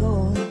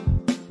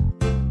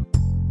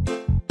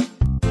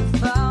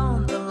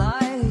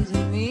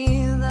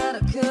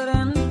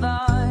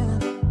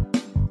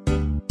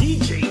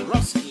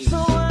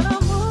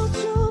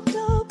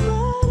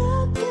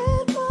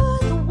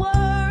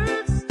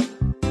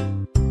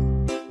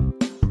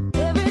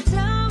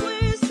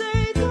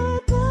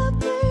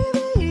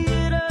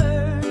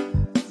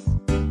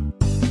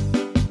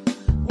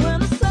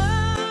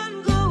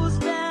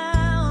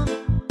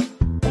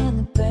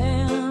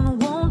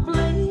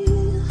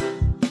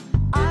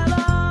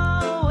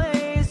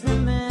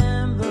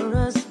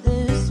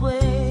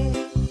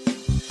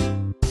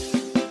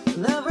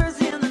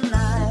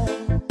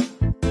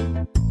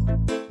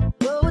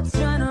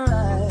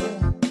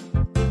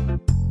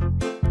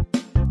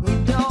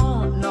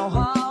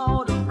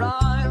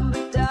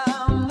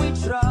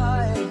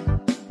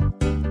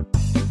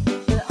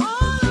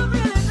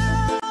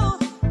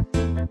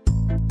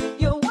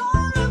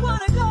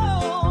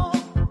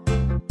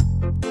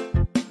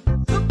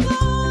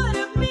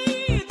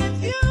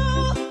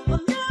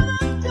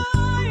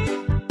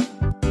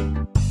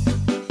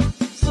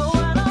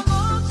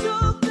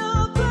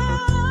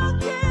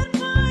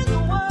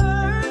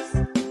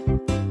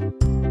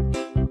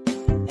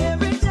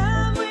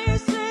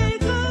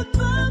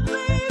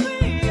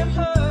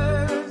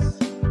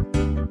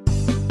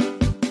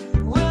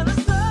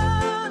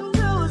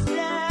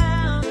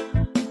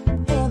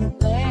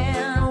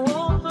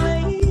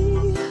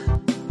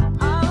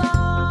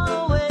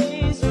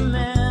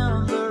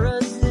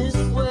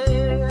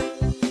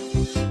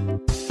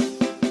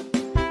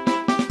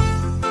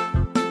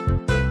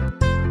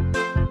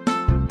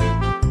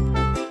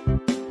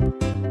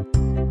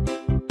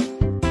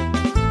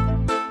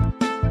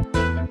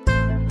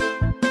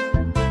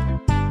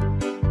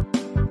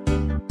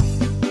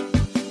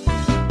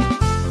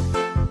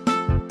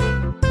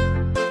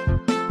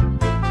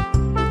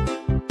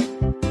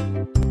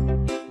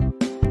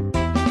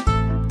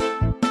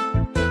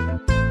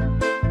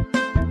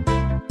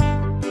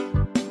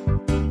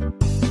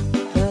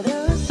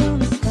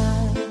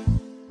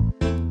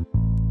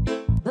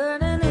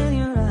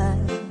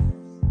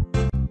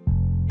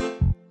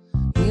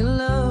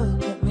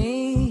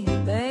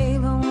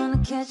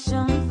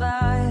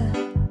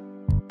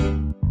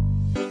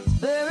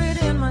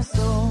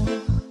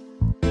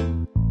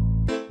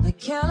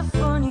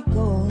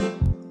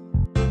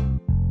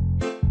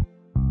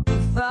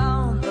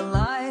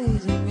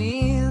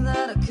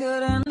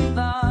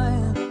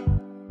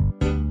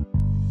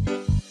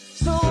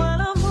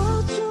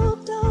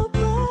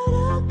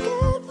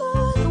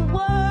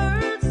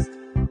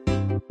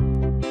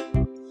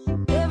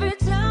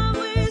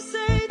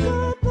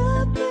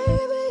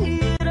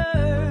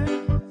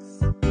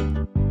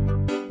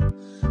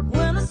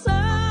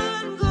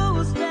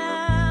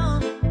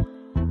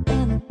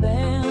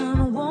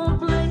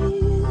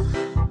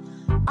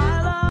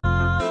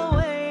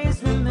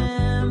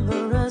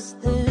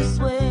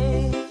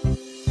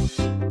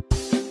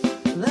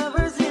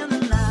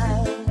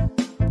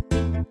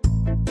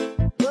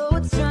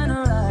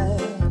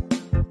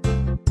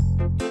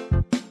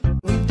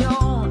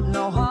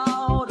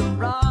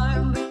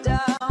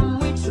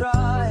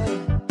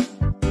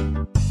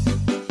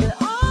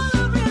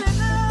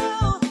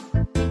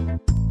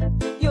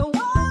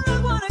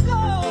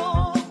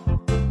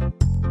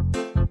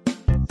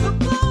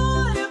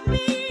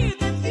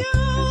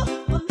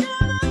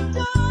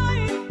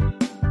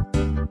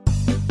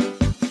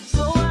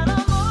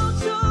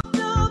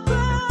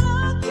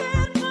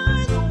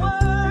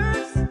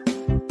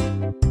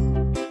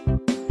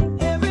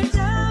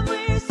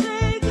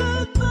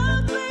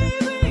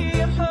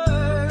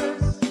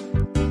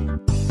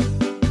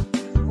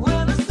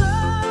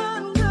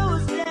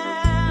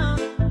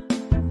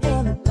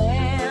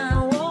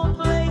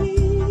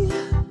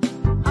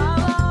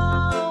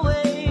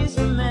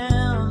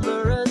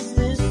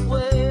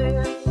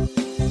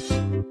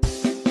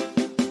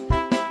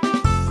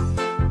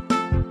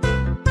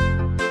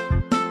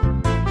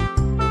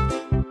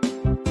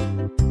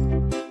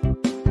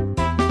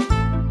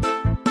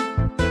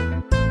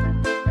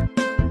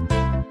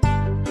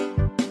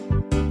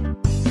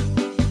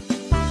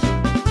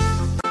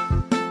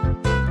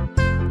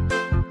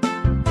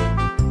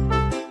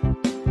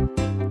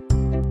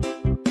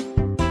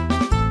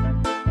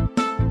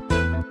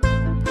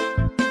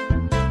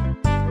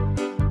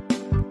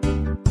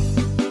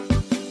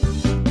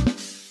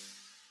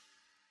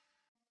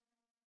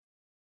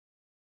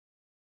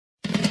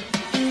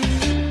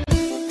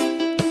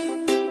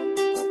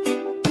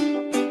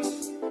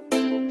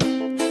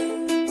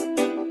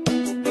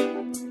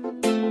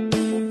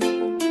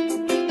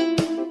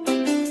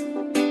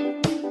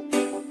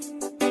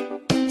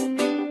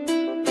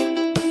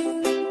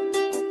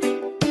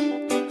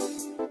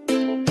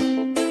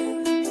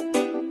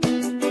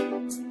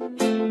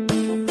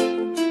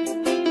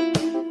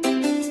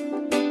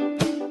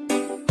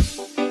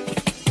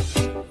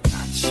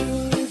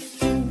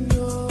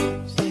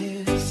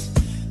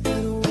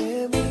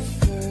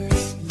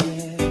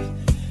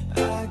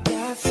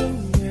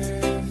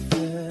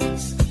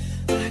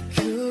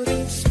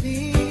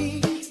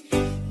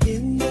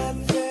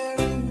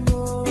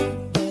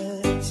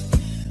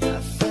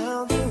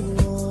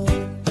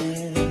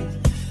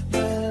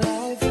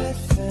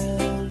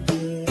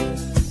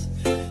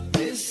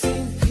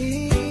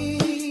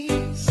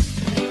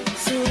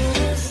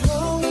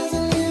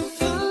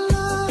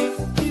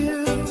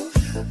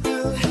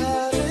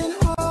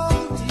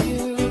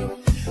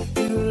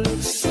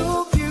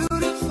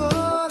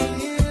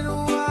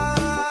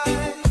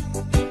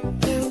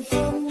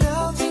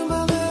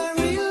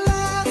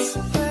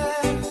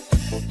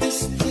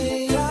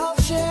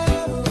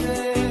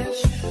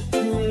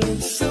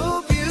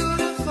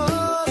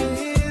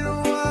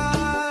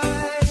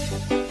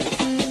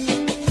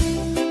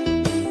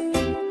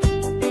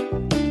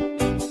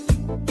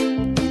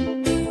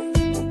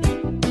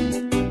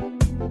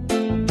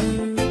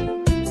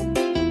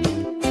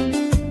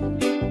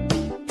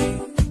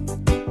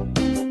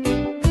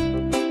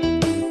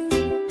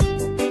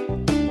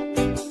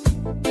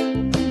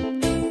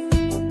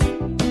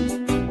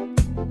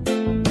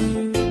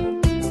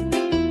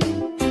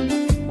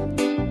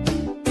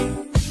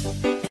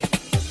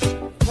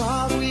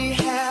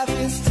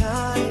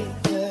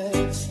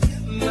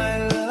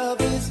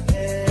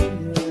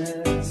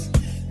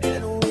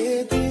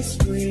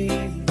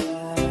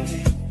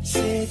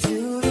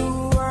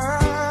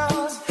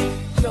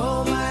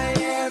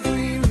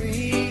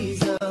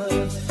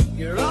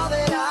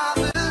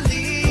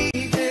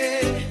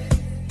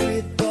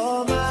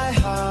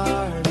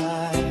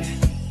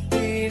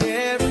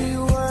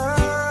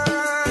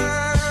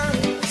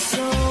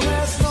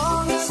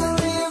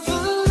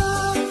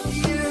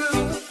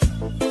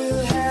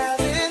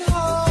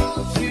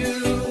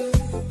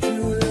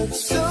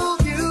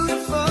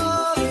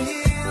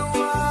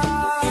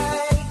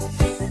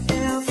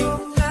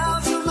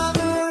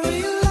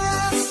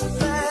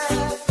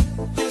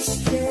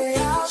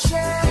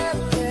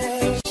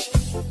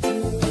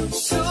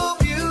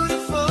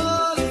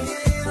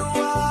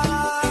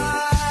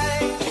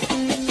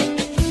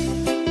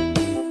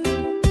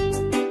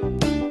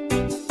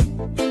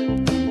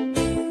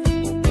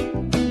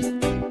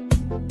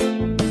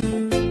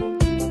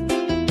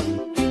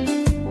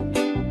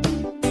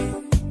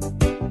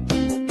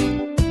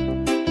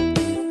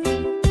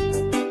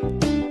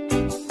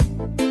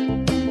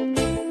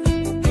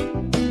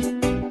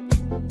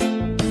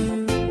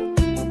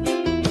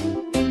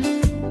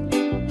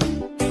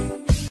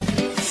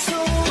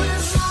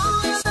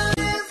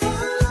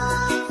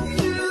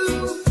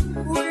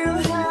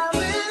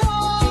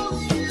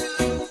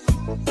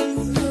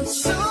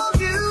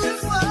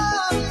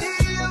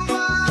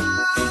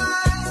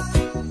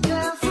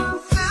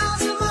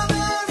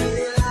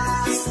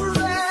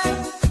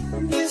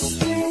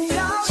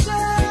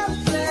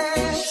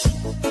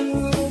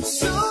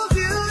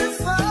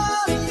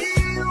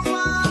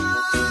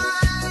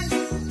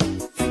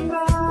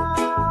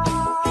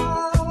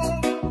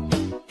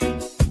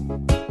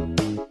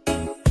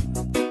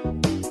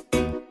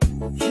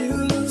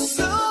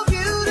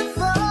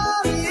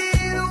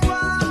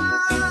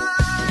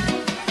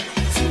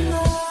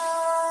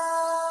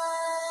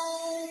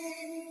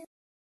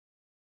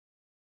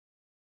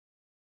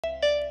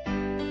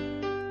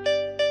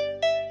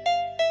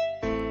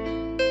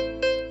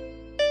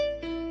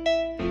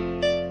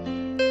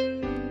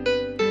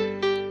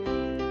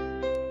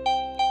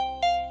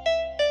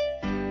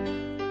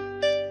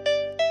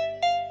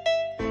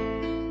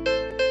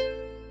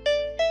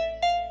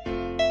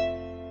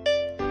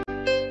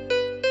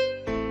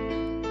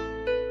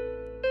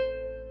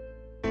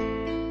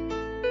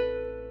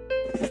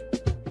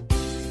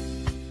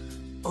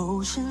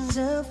 Oceans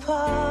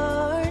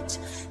apart,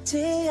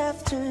 day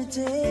after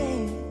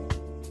day,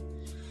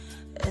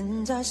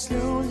 and I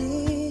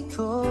slowly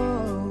go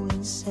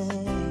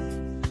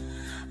insane.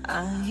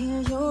 I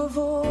hear your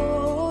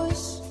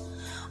voice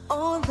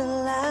on the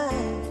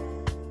line,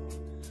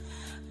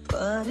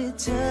 but it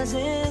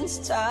doesn't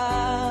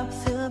stop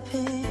the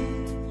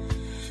pain.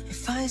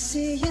 If I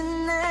see you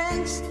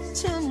next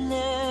to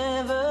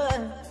never,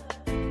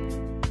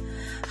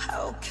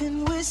 how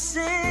can we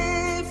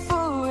say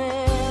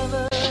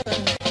forever?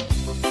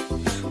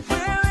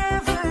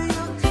 Wherever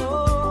you go,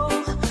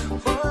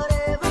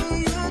 whatever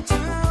you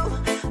do,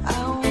 I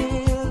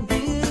will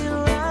be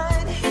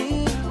right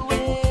here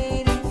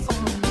waiting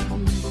for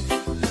you.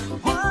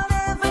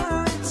 Whatever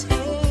it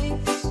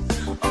takes,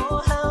 oh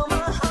how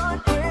my heart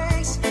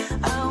breaks,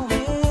 I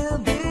will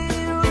be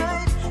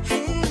right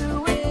here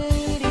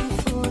waiting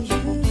for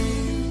you.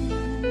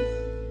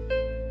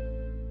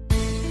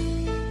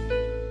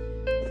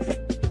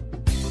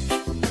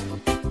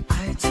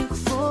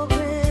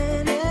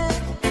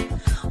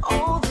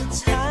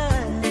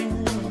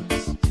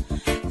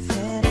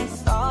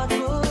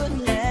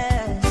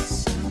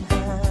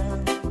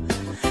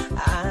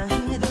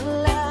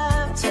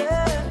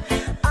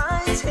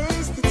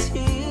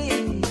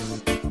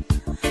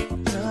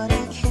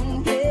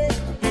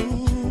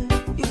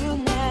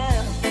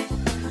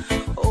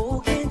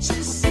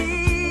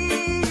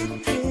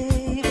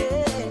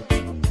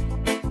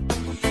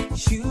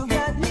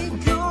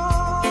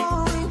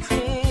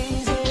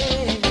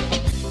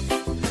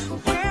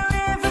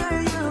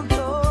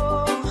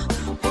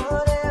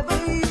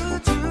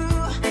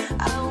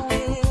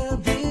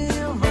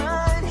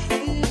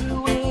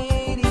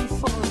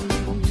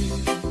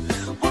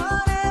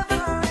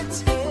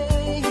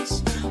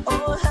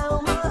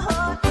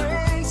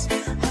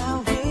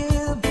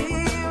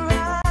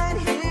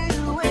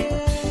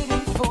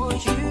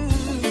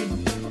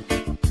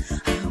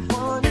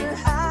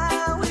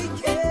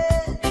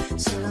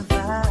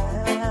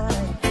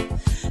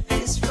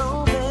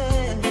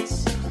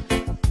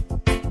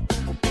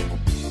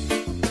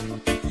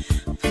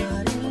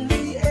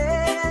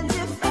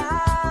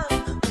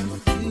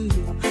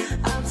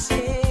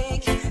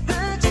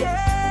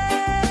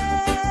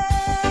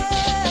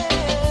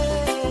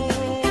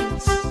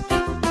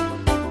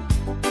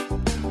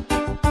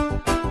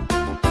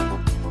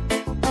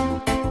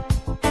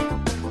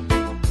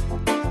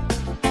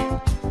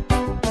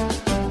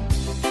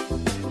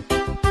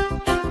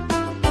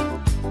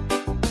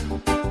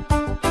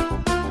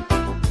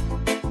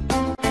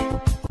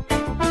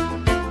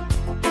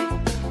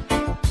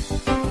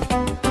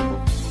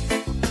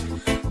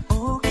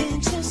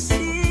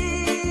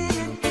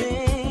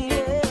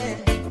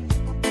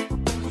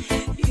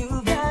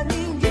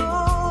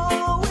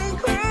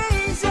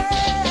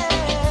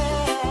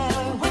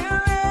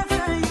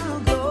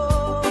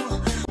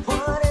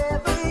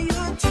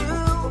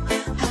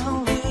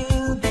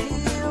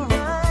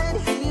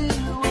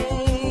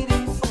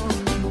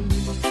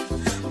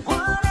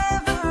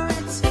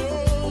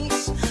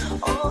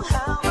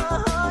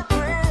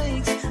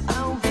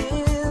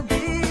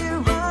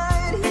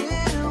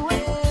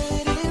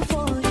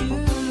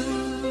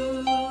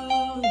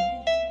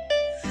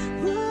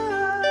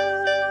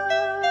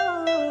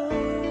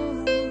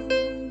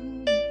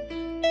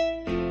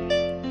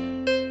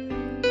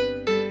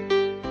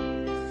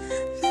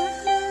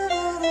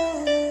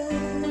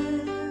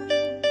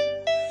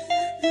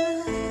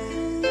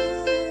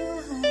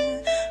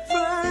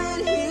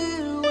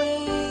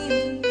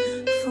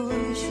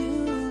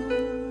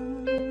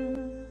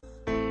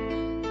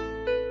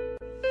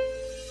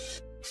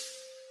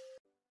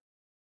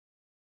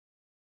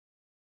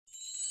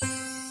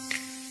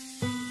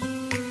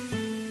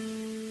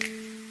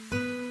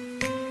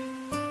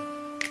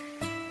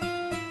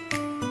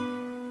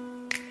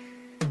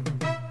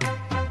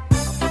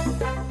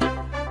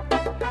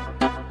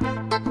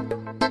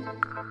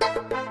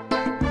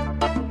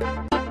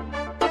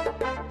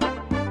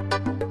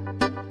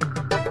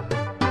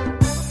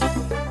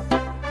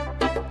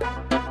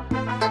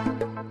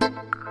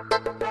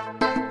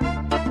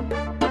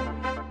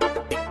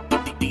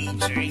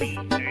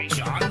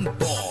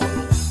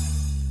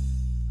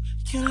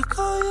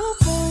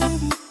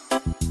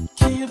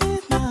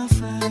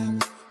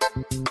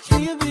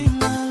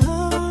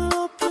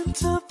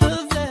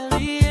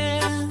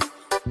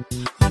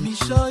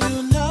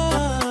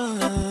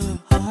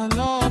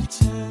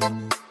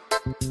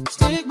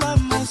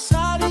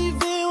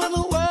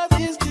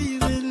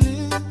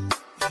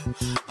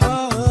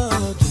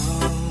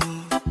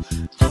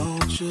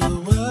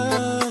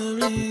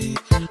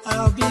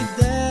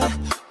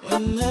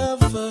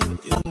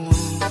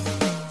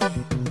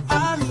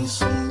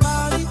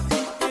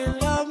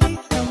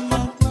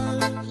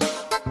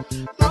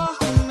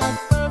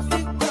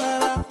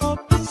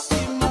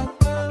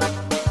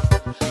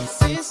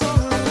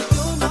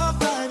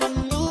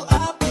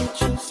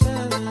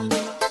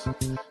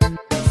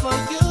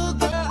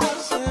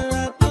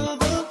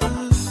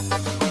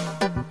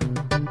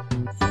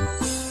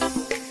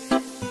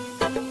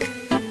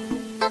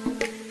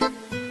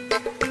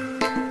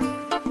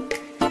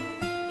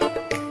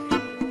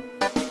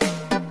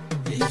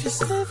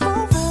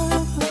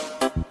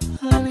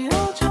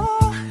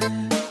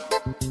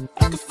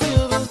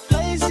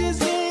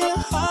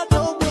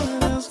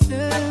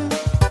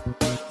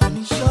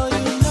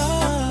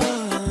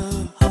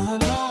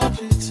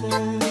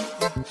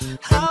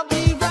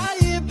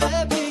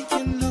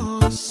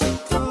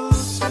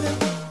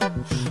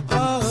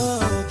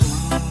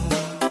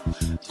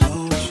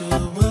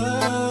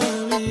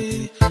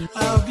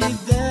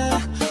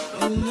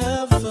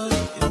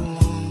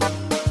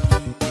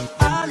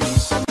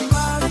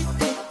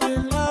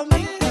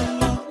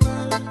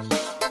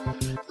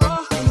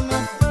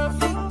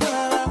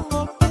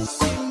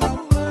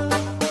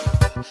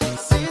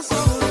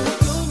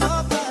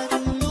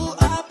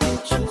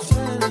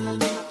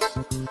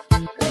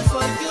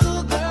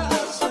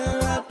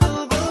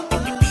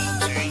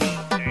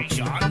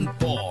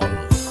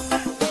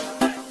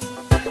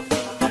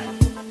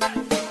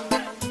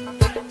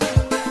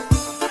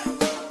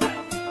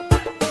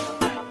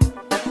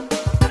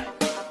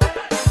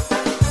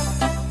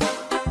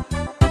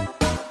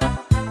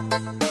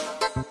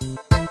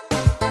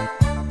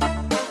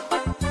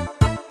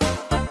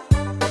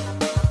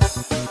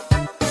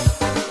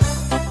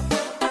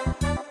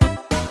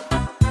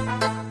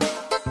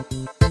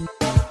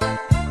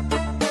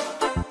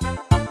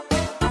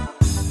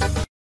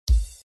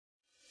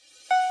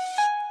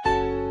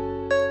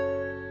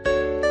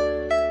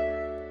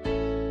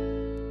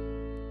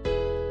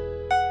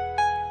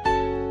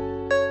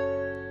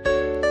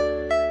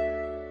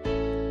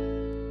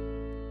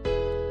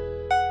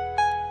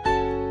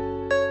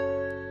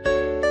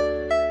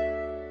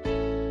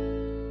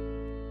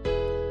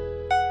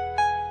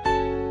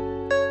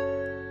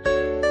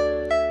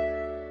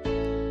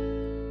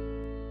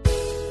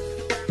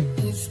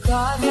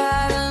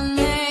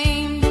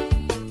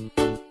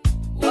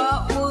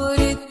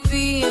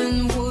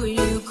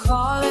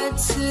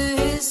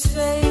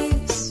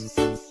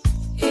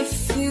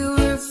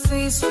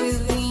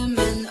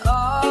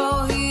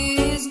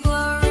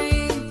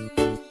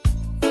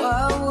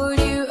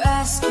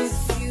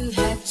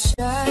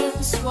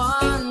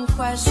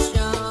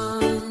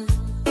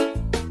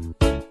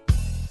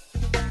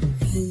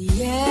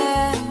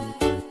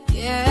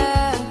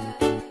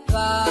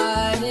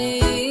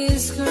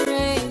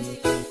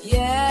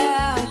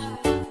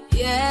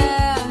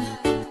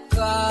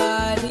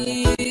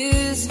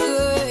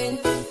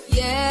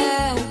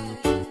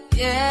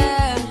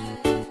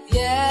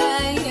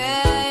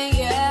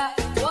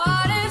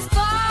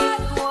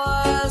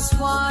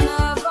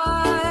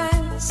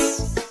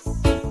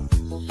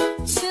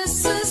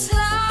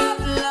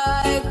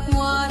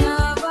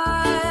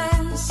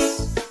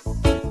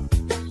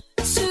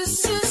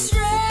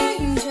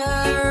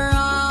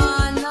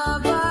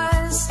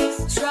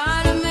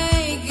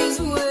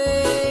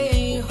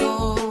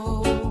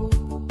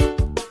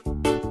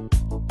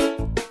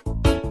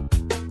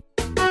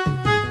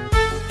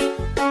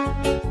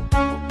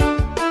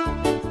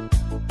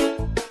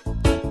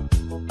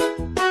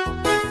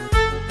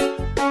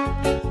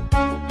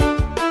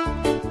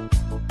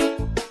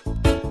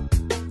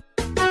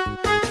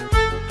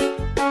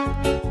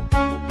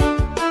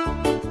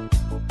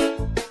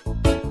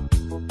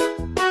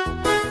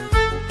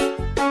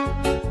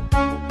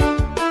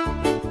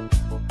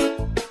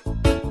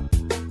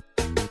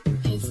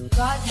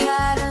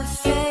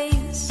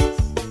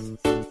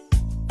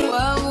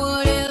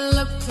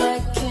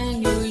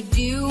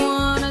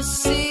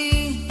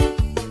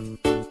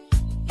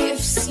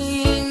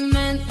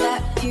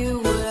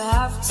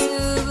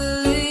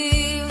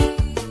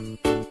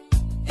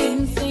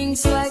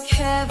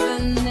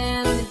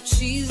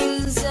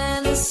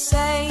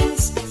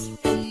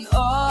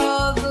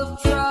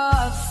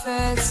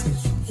 prophets.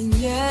 And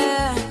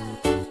yeah,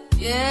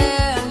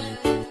 yeah,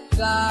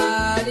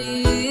 God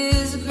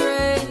is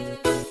great.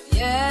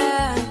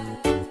 Yeah,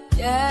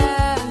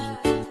 yeah,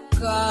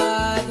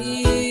 God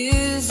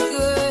is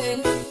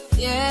good.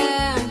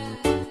 Yeah,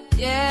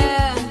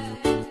 yeah,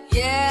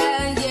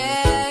 yeah,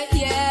 yeah,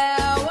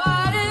 yeah.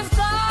 What if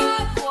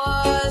God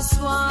was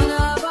one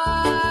of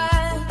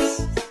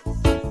us?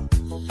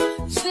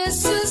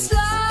 Just as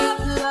love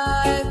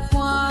like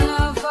one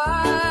of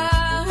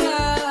us.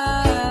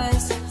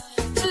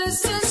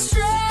 Just a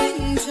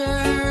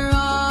stranger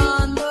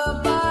on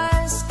the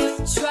bus,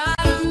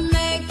 trying to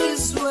make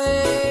his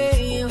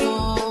way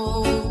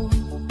home.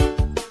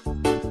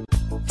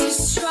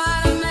 Just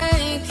trying to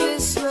make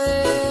his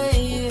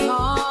way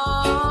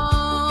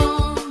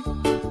home.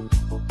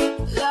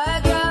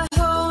 Like a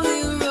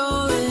holy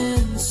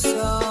rolling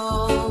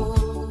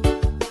stone,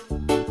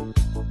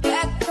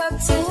 back up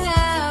to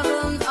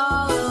heaven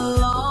all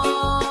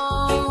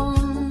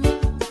alone.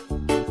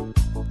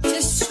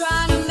 Just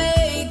trying to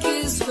make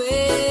his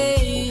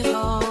way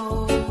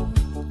home.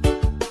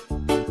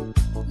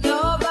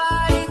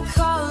 Nobody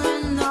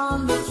calling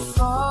on the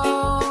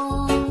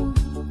phone,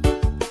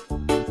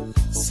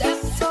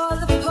 except for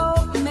the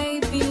Pope,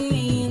 maybe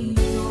in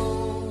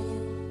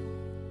Rome.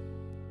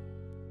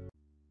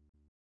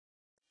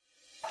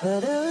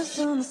 Letters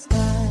on the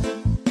sky,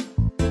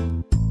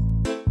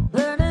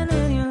 burning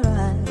in your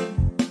eyes.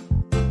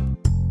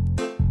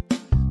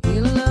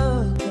 You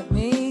look at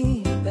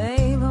me,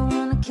 babe, I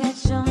wanna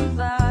catch on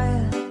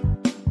fire.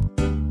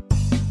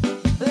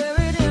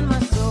 Buried in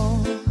my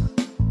soul,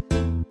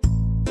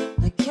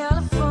 like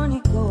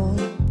California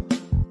gold.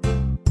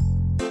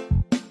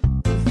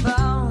 You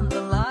found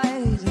the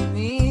light in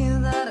me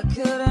that I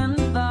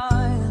couldn't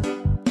find.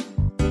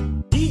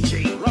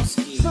 DJ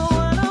Rusky. So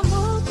when I'm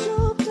all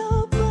choked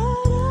up,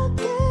 but I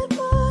get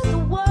my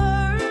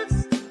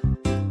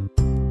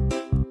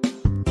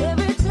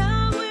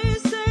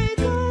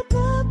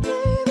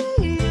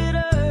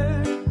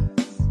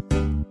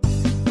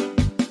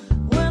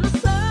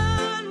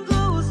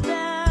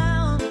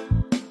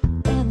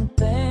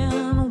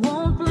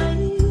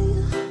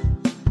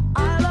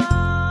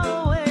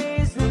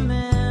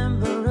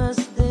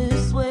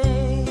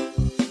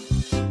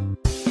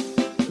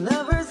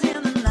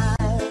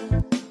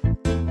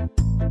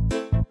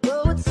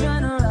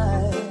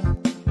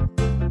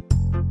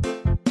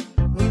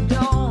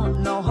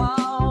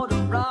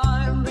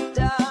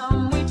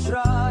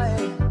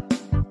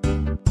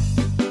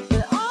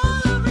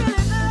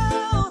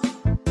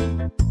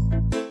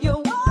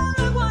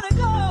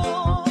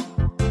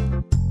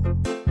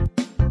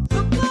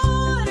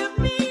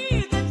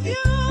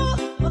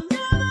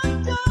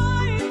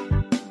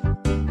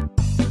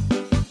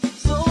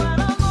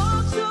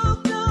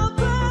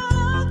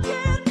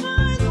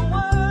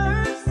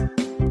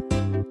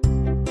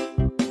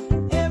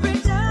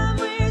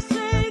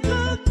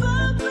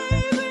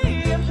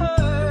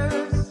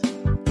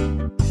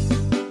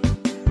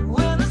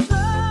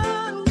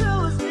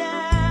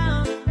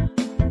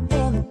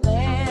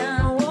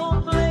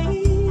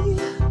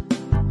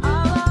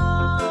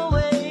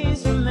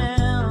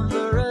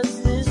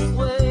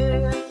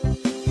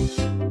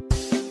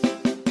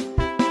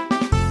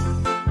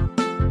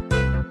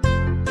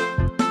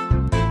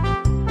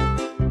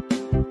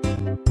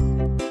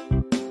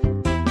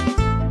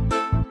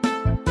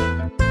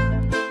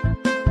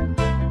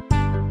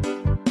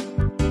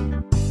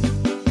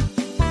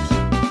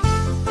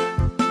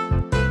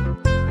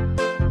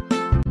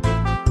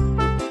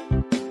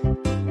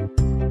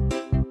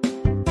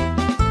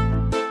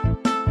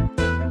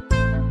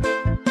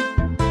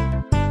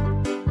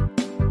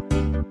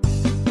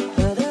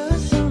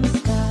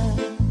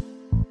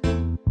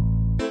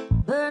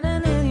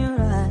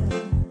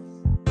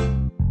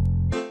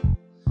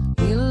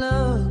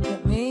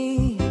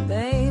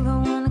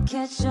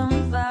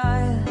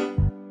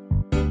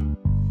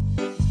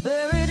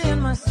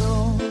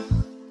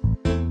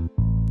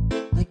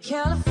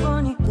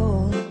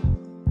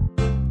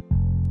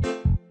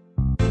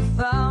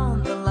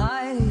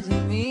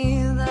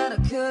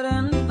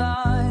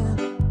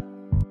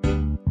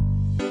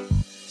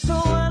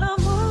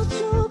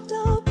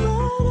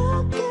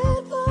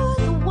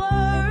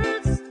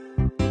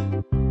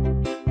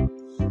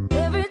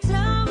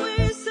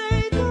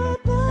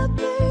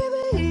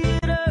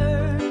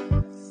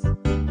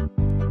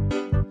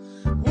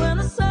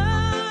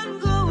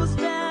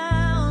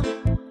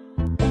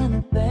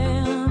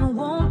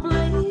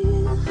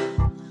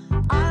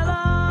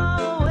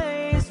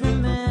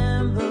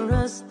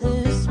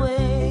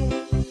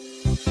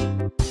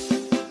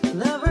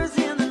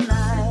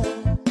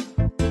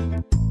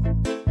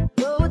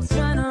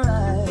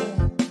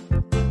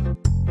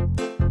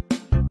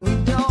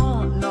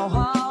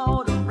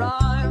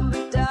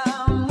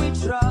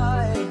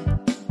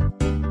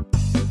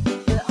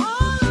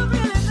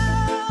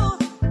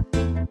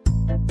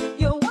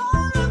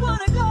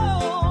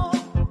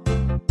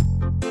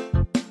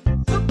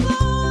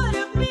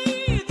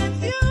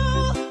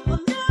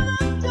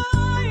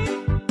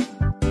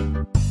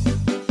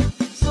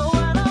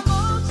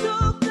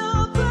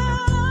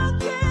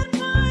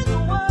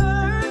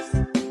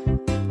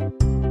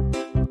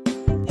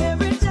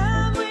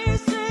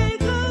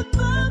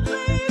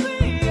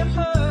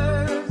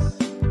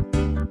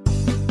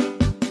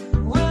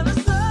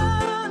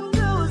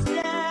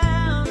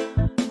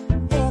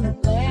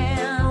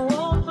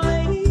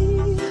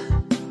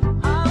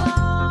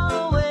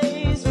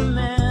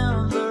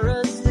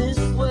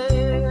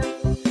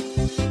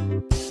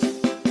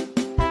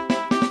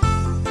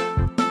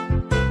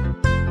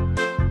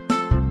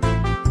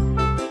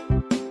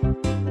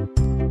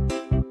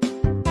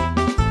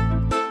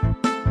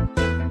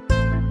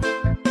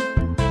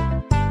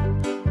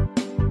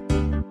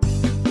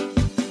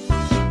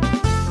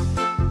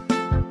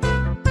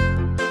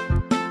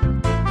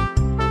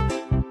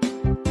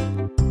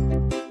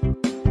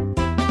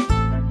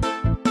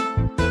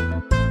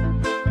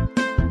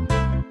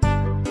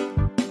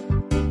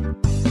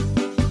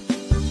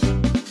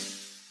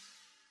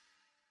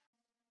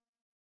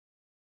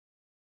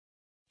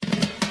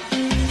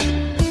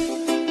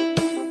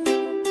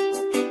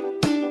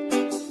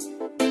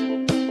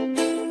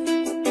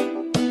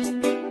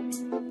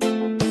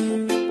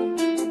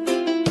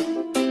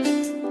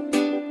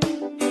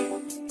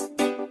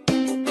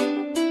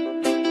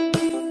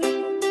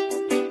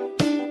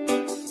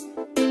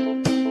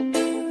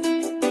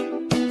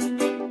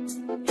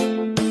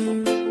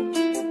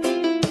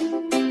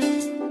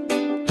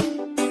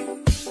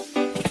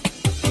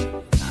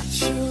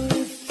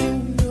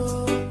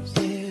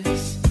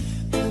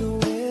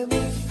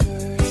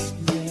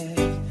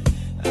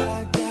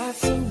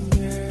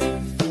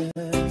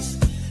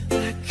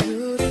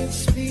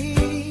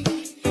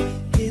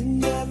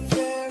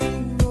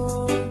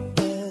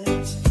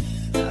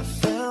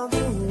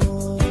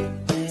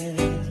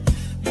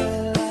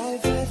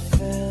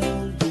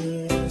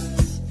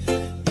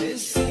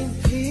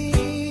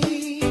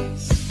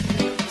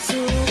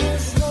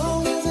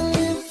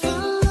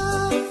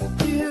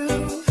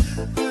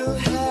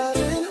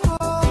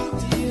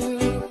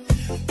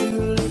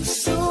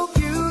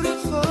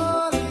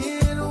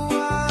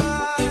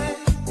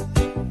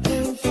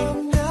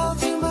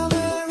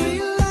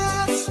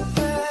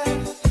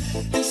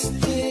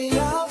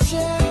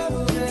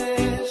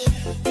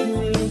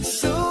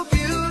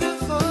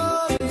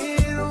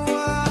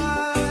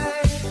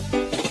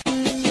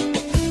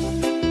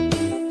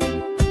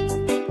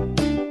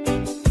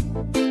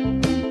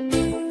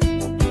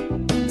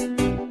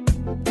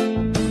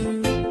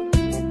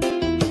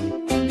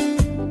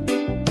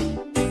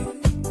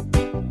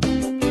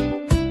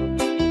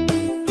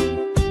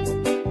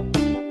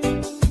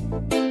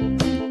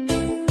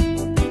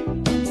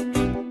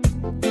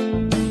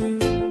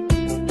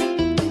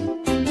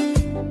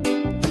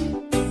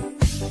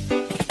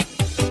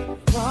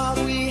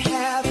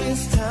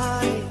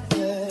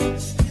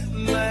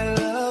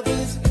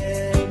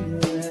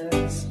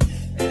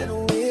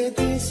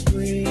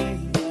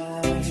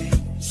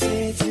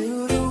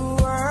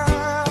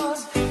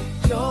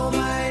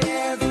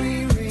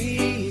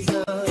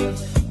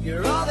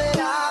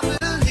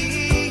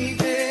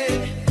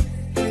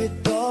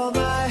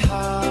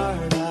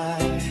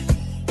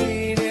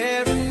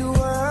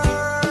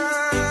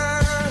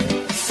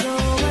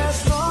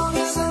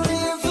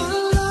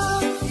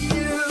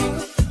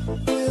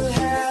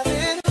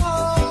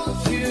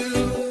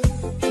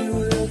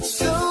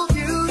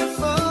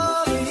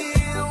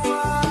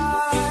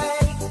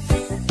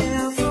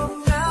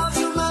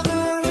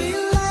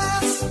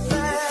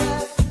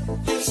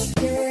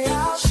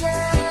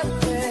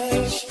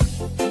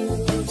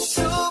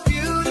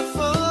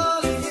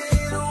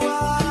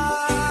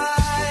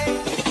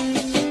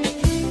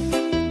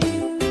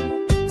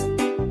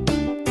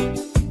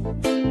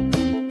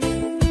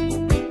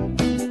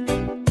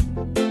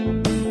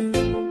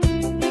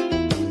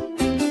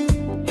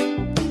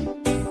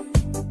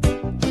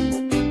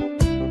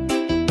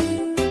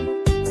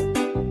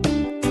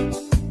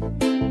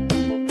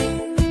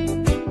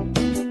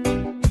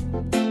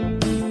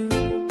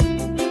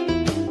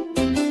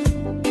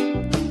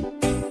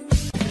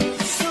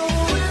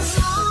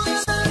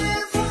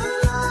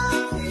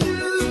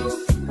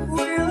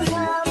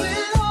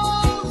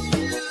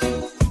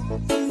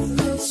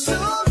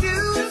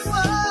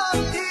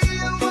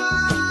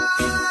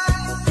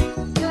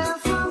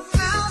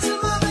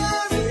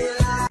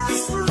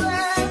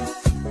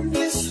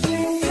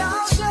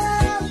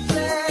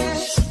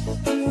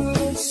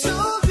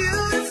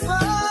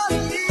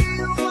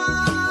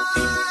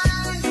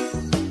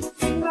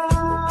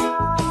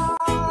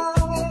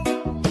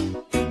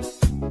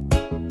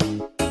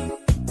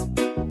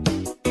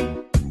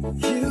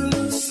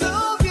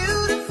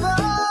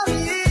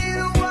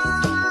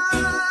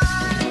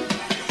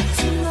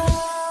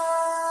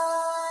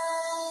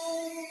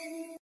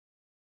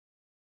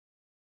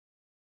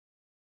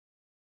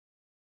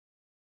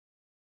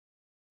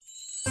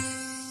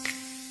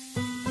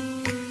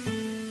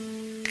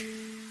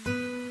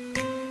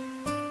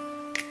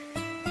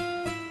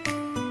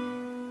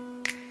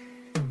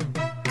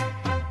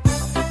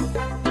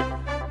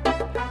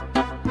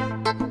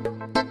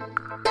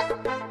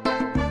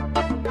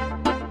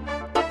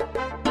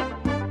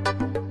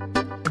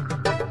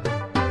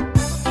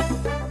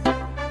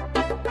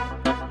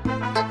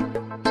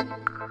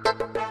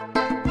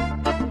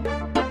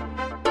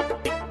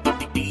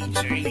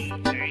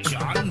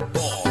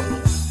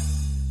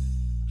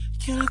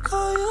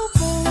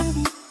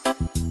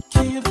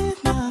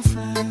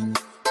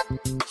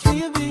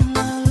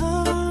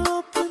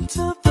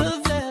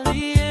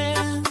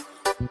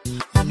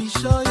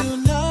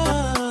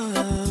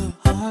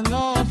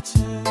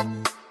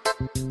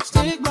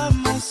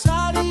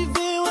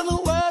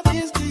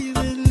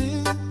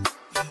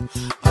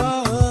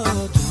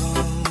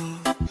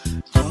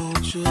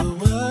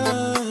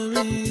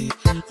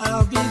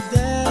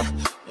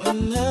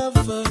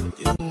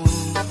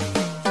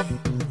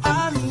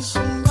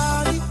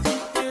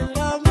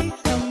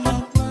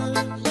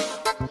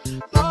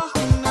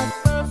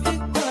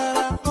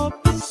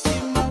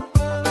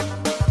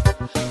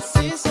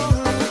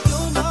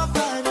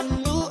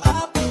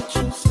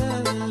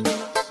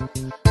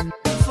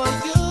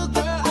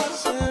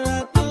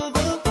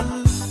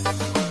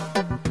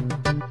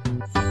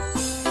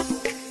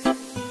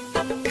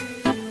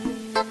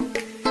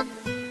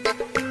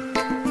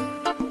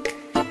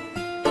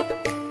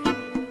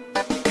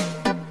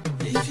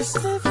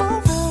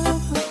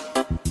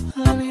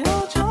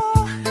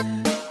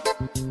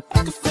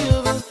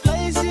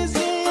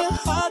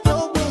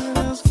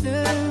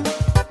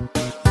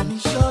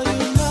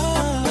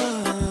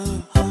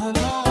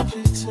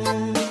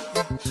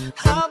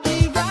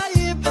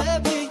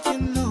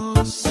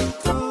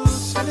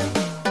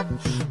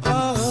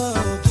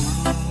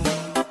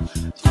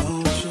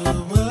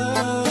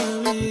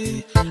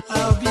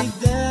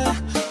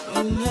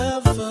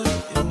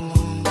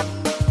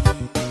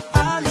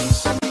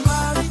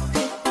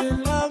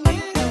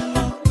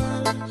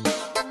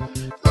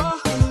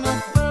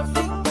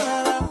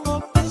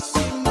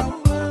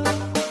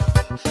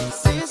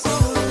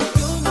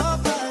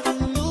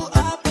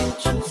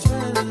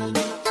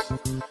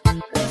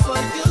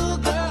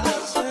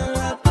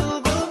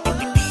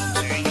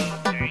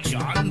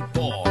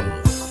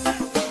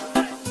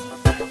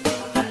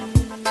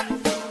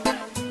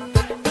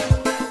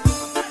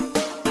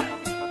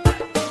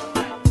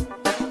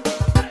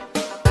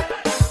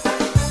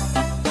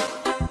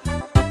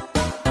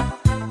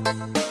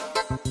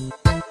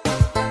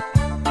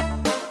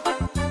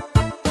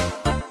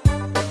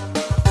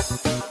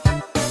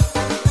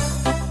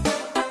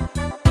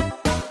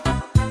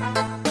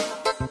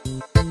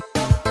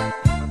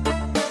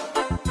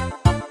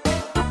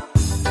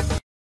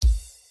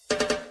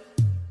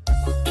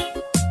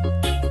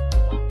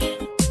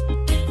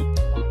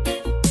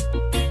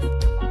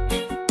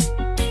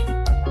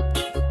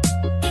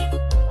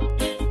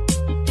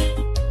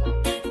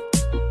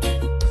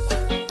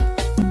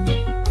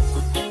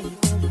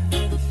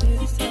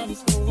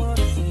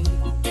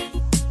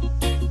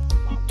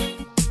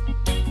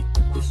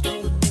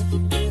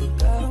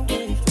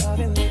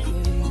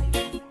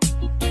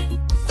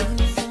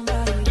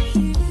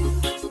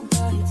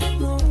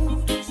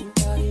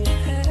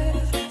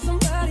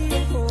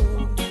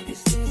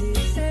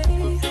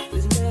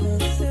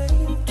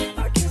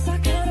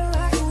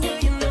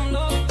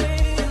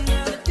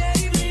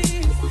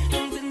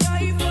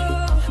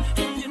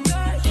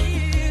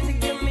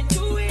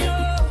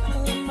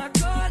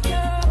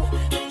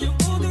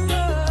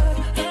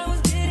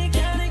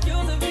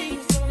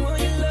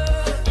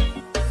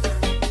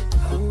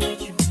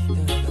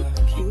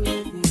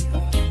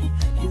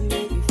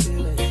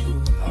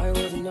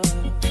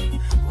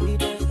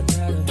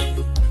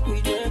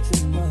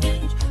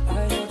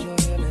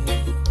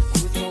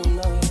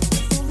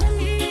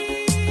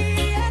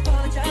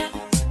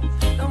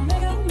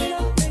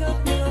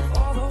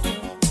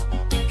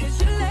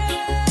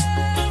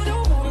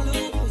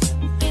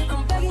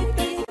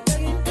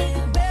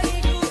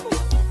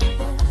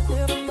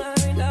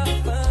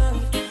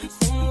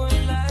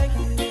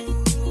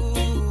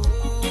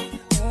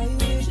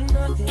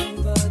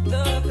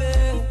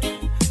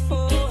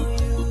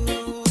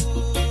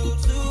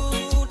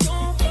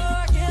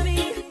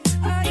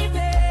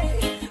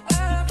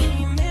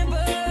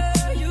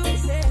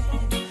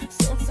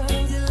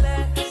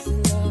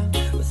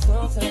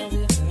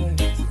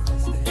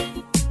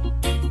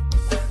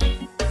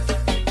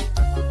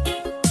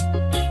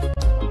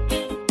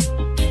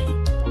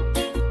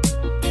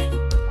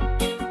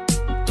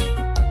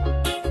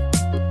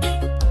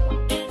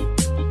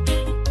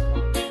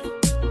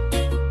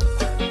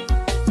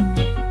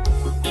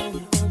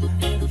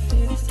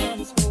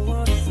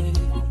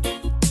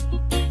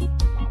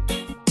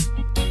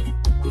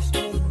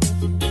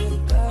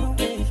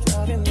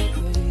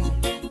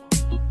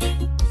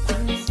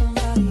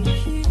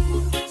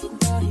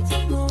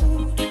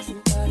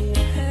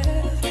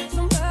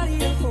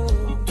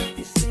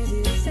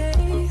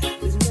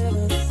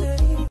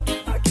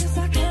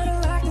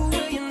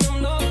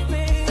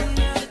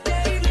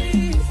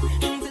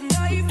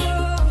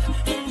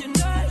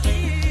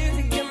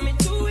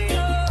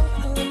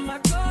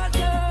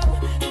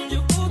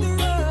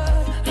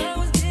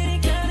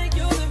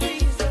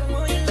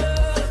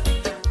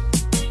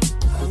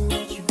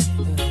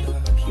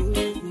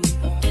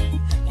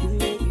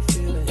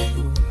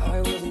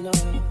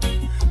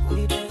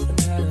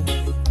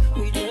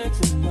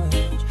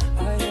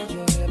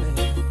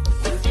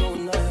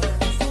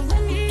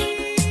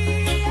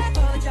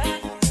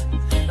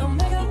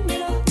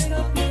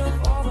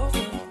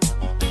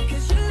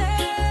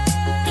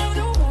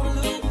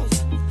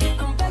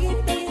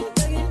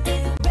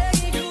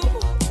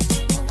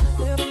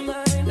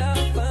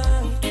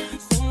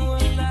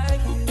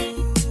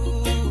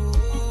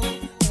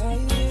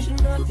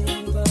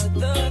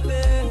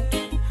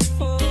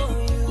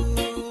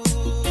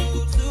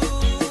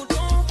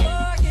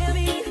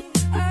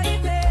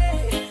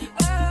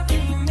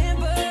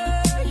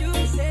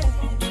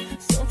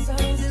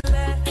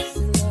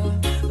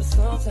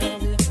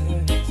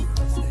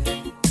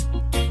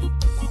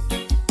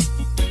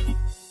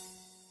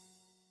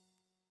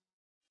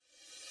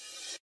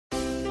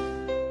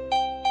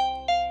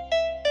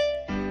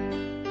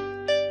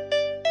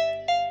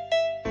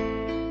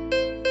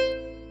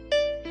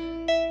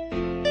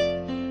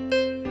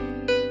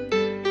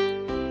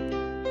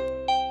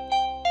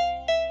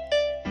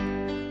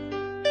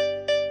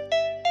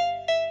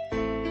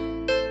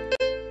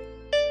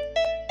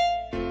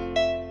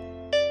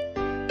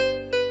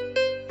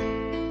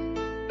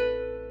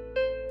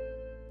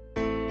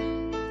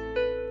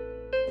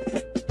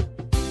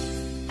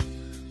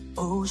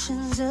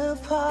Oceans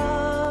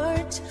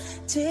apart,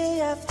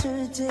 day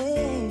after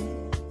day,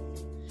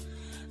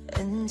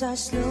 and I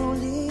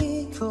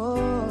slowly go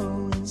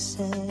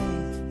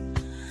insane.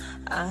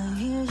 I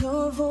hear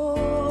your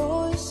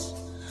voice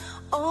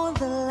on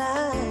the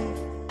line,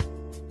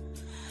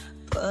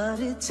 but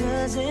it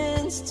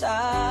doesn't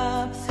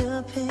stop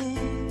the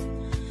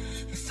pain.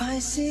 If I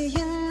see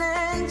you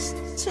next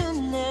to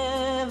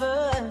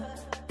never,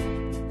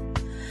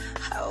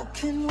 how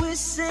can we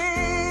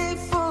say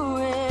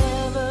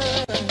forever?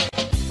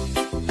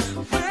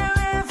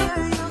 Wherever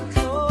you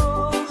go,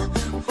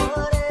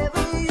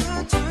 whatever you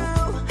do,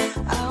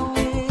 I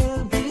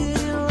will be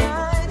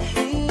right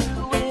here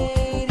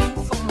waiting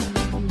for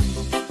you.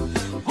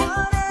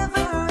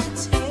 Whatever it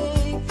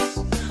takes,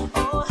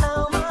 oh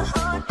how my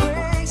heart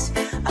breaks,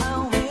 I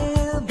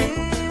will be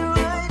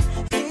right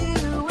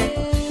here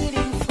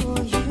waiting for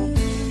you.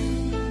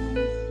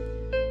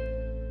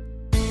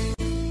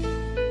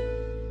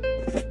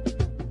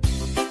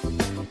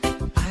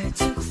 I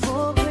took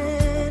for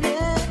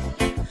granted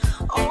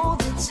all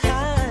the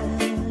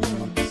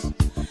times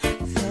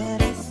that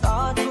I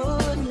thought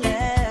would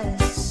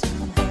last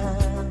somehow.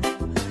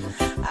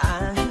 I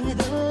hear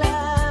the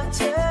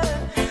laughter,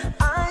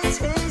 I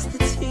taste the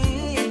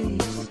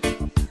tears,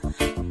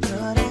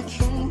 but I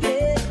can't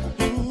get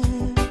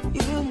near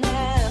you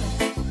now.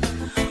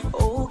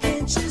 Oh,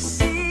 can't you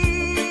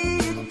see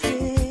it,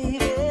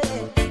 baby?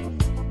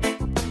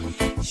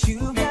 You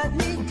got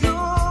me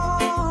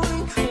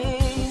going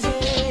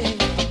crazy.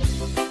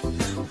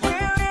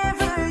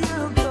 Wherever you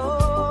go,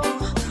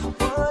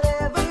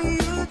 whatever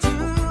you do,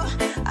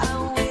 I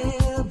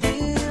will be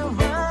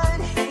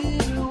right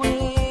here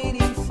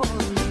waiting for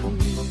you.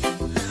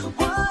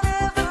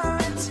 Whatever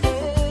it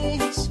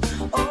takes,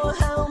 oh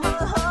how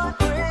my heart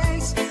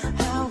breaks,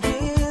 I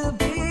will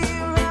be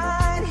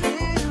right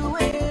here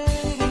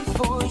waiting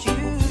for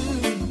you.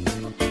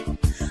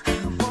 I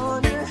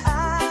wonder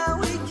how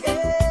we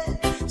can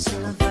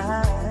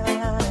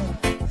survive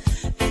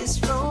this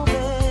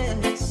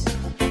romance,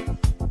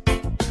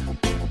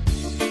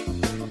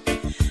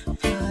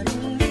 but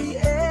in the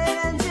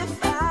end, if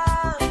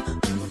I'm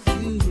with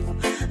you,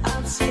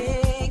 I'll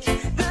take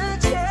the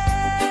chance.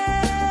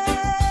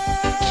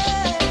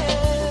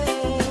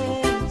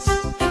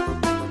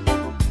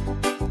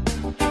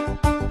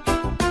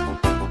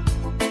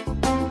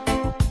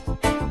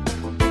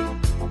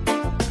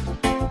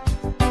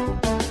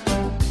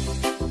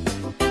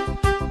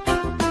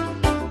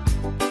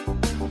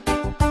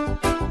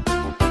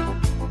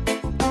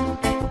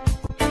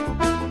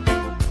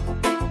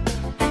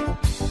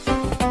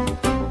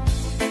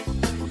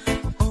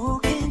 Oh,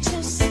 can't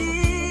you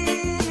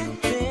see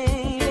it,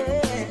 baby?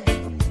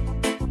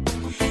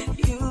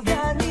 You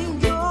got me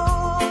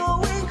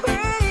going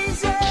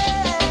crazy.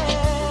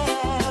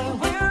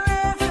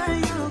 Wherever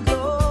you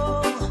go,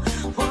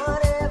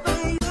 whatever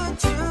you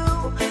do,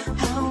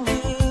 I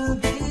will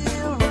be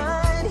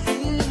right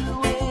here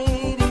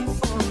waiting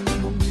for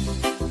you.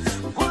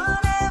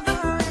 Whatever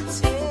it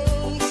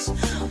takes,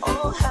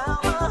 oh how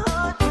my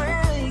heart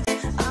breaks,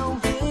 I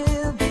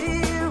will be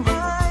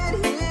right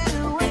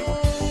here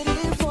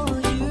waiting for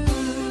you.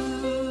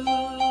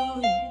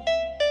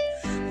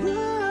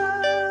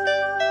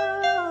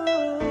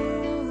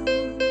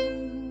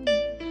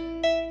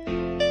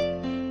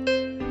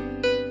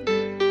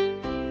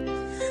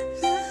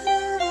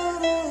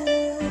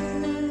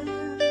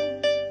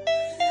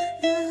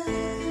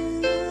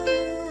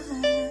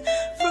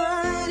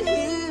 Right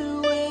here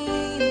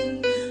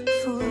waiting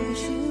for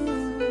you.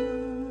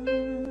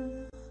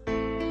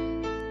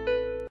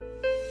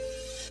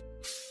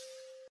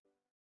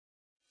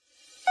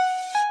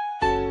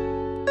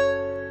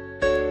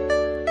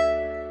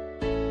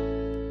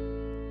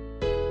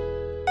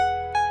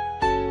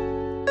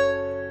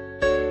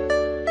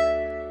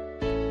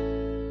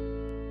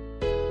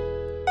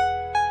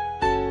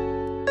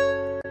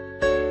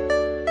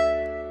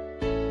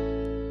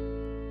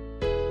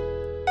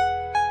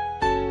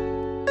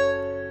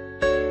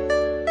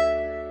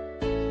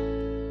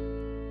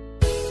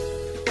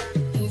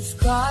 If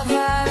God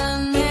had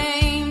a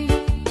name,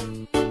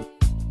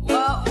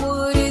 what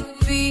would it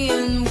be,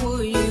 and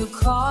would you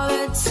call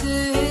it to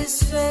his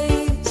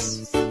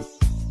face?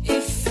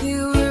 If you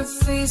were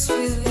faced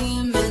with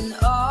him and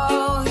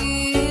all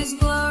his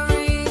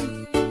glory,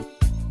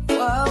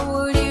 what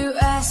would you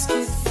ask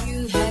if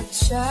you had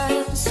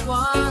just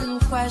one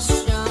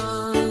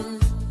question?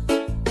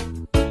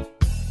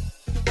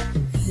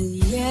 And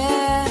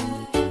yeah,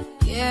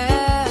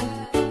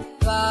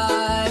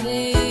 God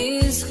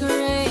is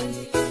great.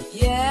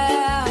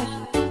 Yeah,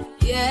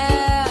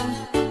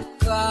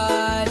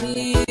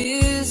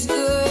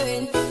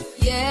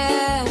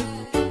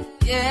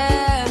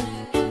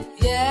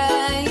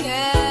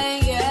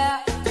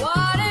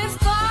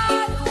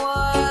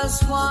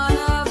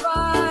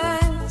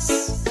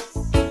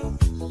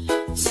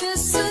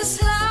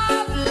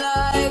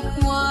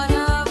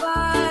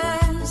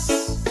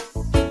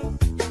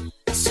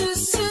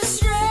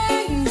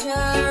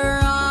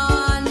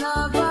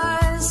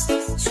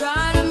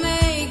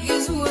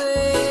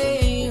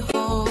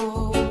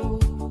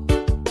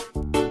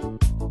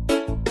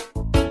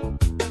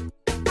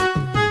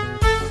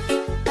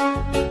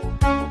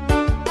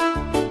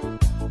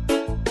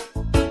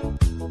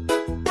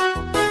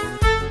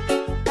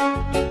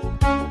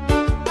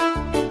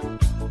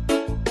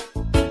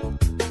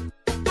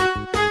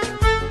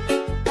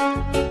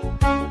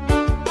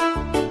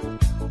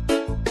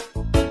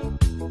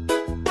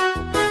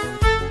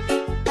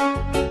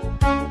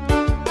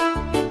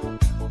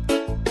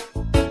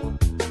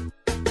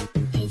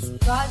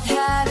 God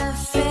had a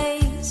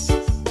face,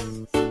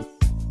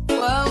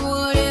 what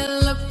would it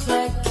look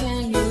like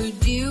and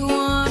would you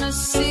wanna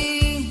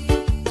see?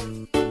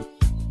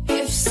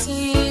 If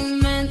seeing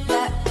meant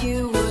that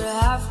you would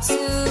have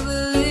to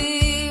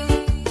believe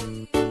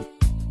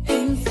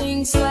in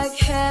things like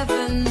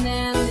heaven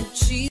and the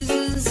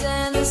Jesus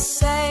and the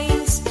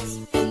saints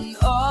and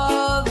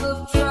all the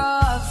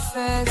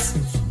prophets.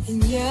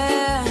 And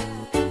yeah,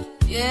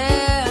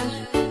 yeah,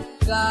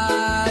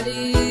 God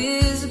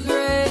is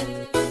great.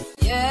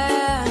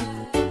 Yeah,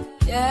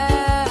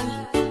 yeah,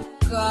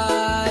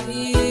 God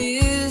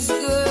is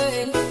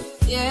good.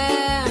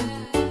 Yeah,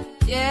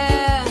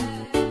 yeah,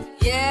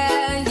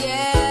 yeah,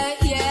 yeah,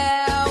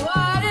 yeah.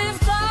 What if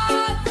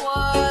God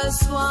was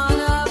one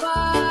of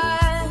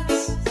us?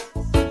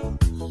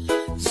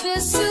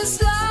 Just as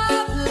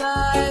love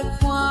like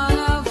one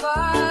of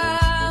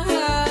us.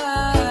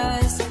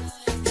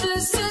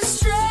 Just a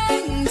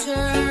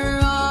stranger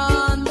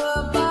on the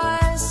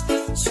bus,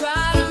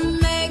 try to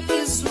make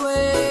his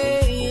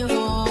way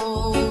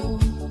home.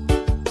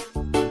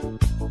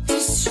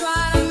 Just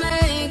try to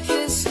make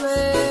his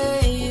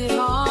way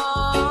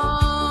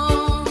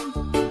home.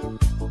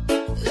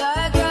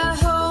 Like a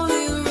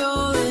holy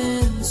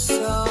rolling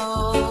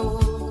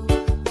stone,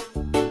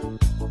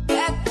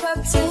 back up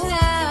to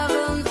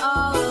heaven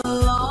all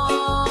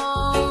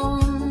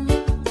alone.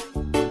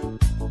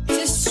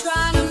 Just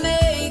trying to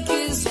make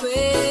his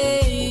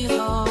way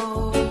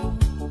home.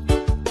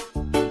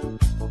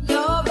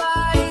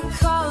 Nobody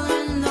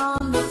calling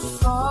on the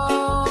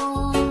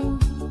phone,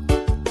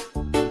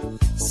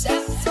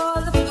 except for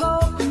the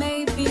Pope,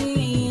 maybe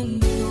in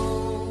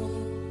Rome.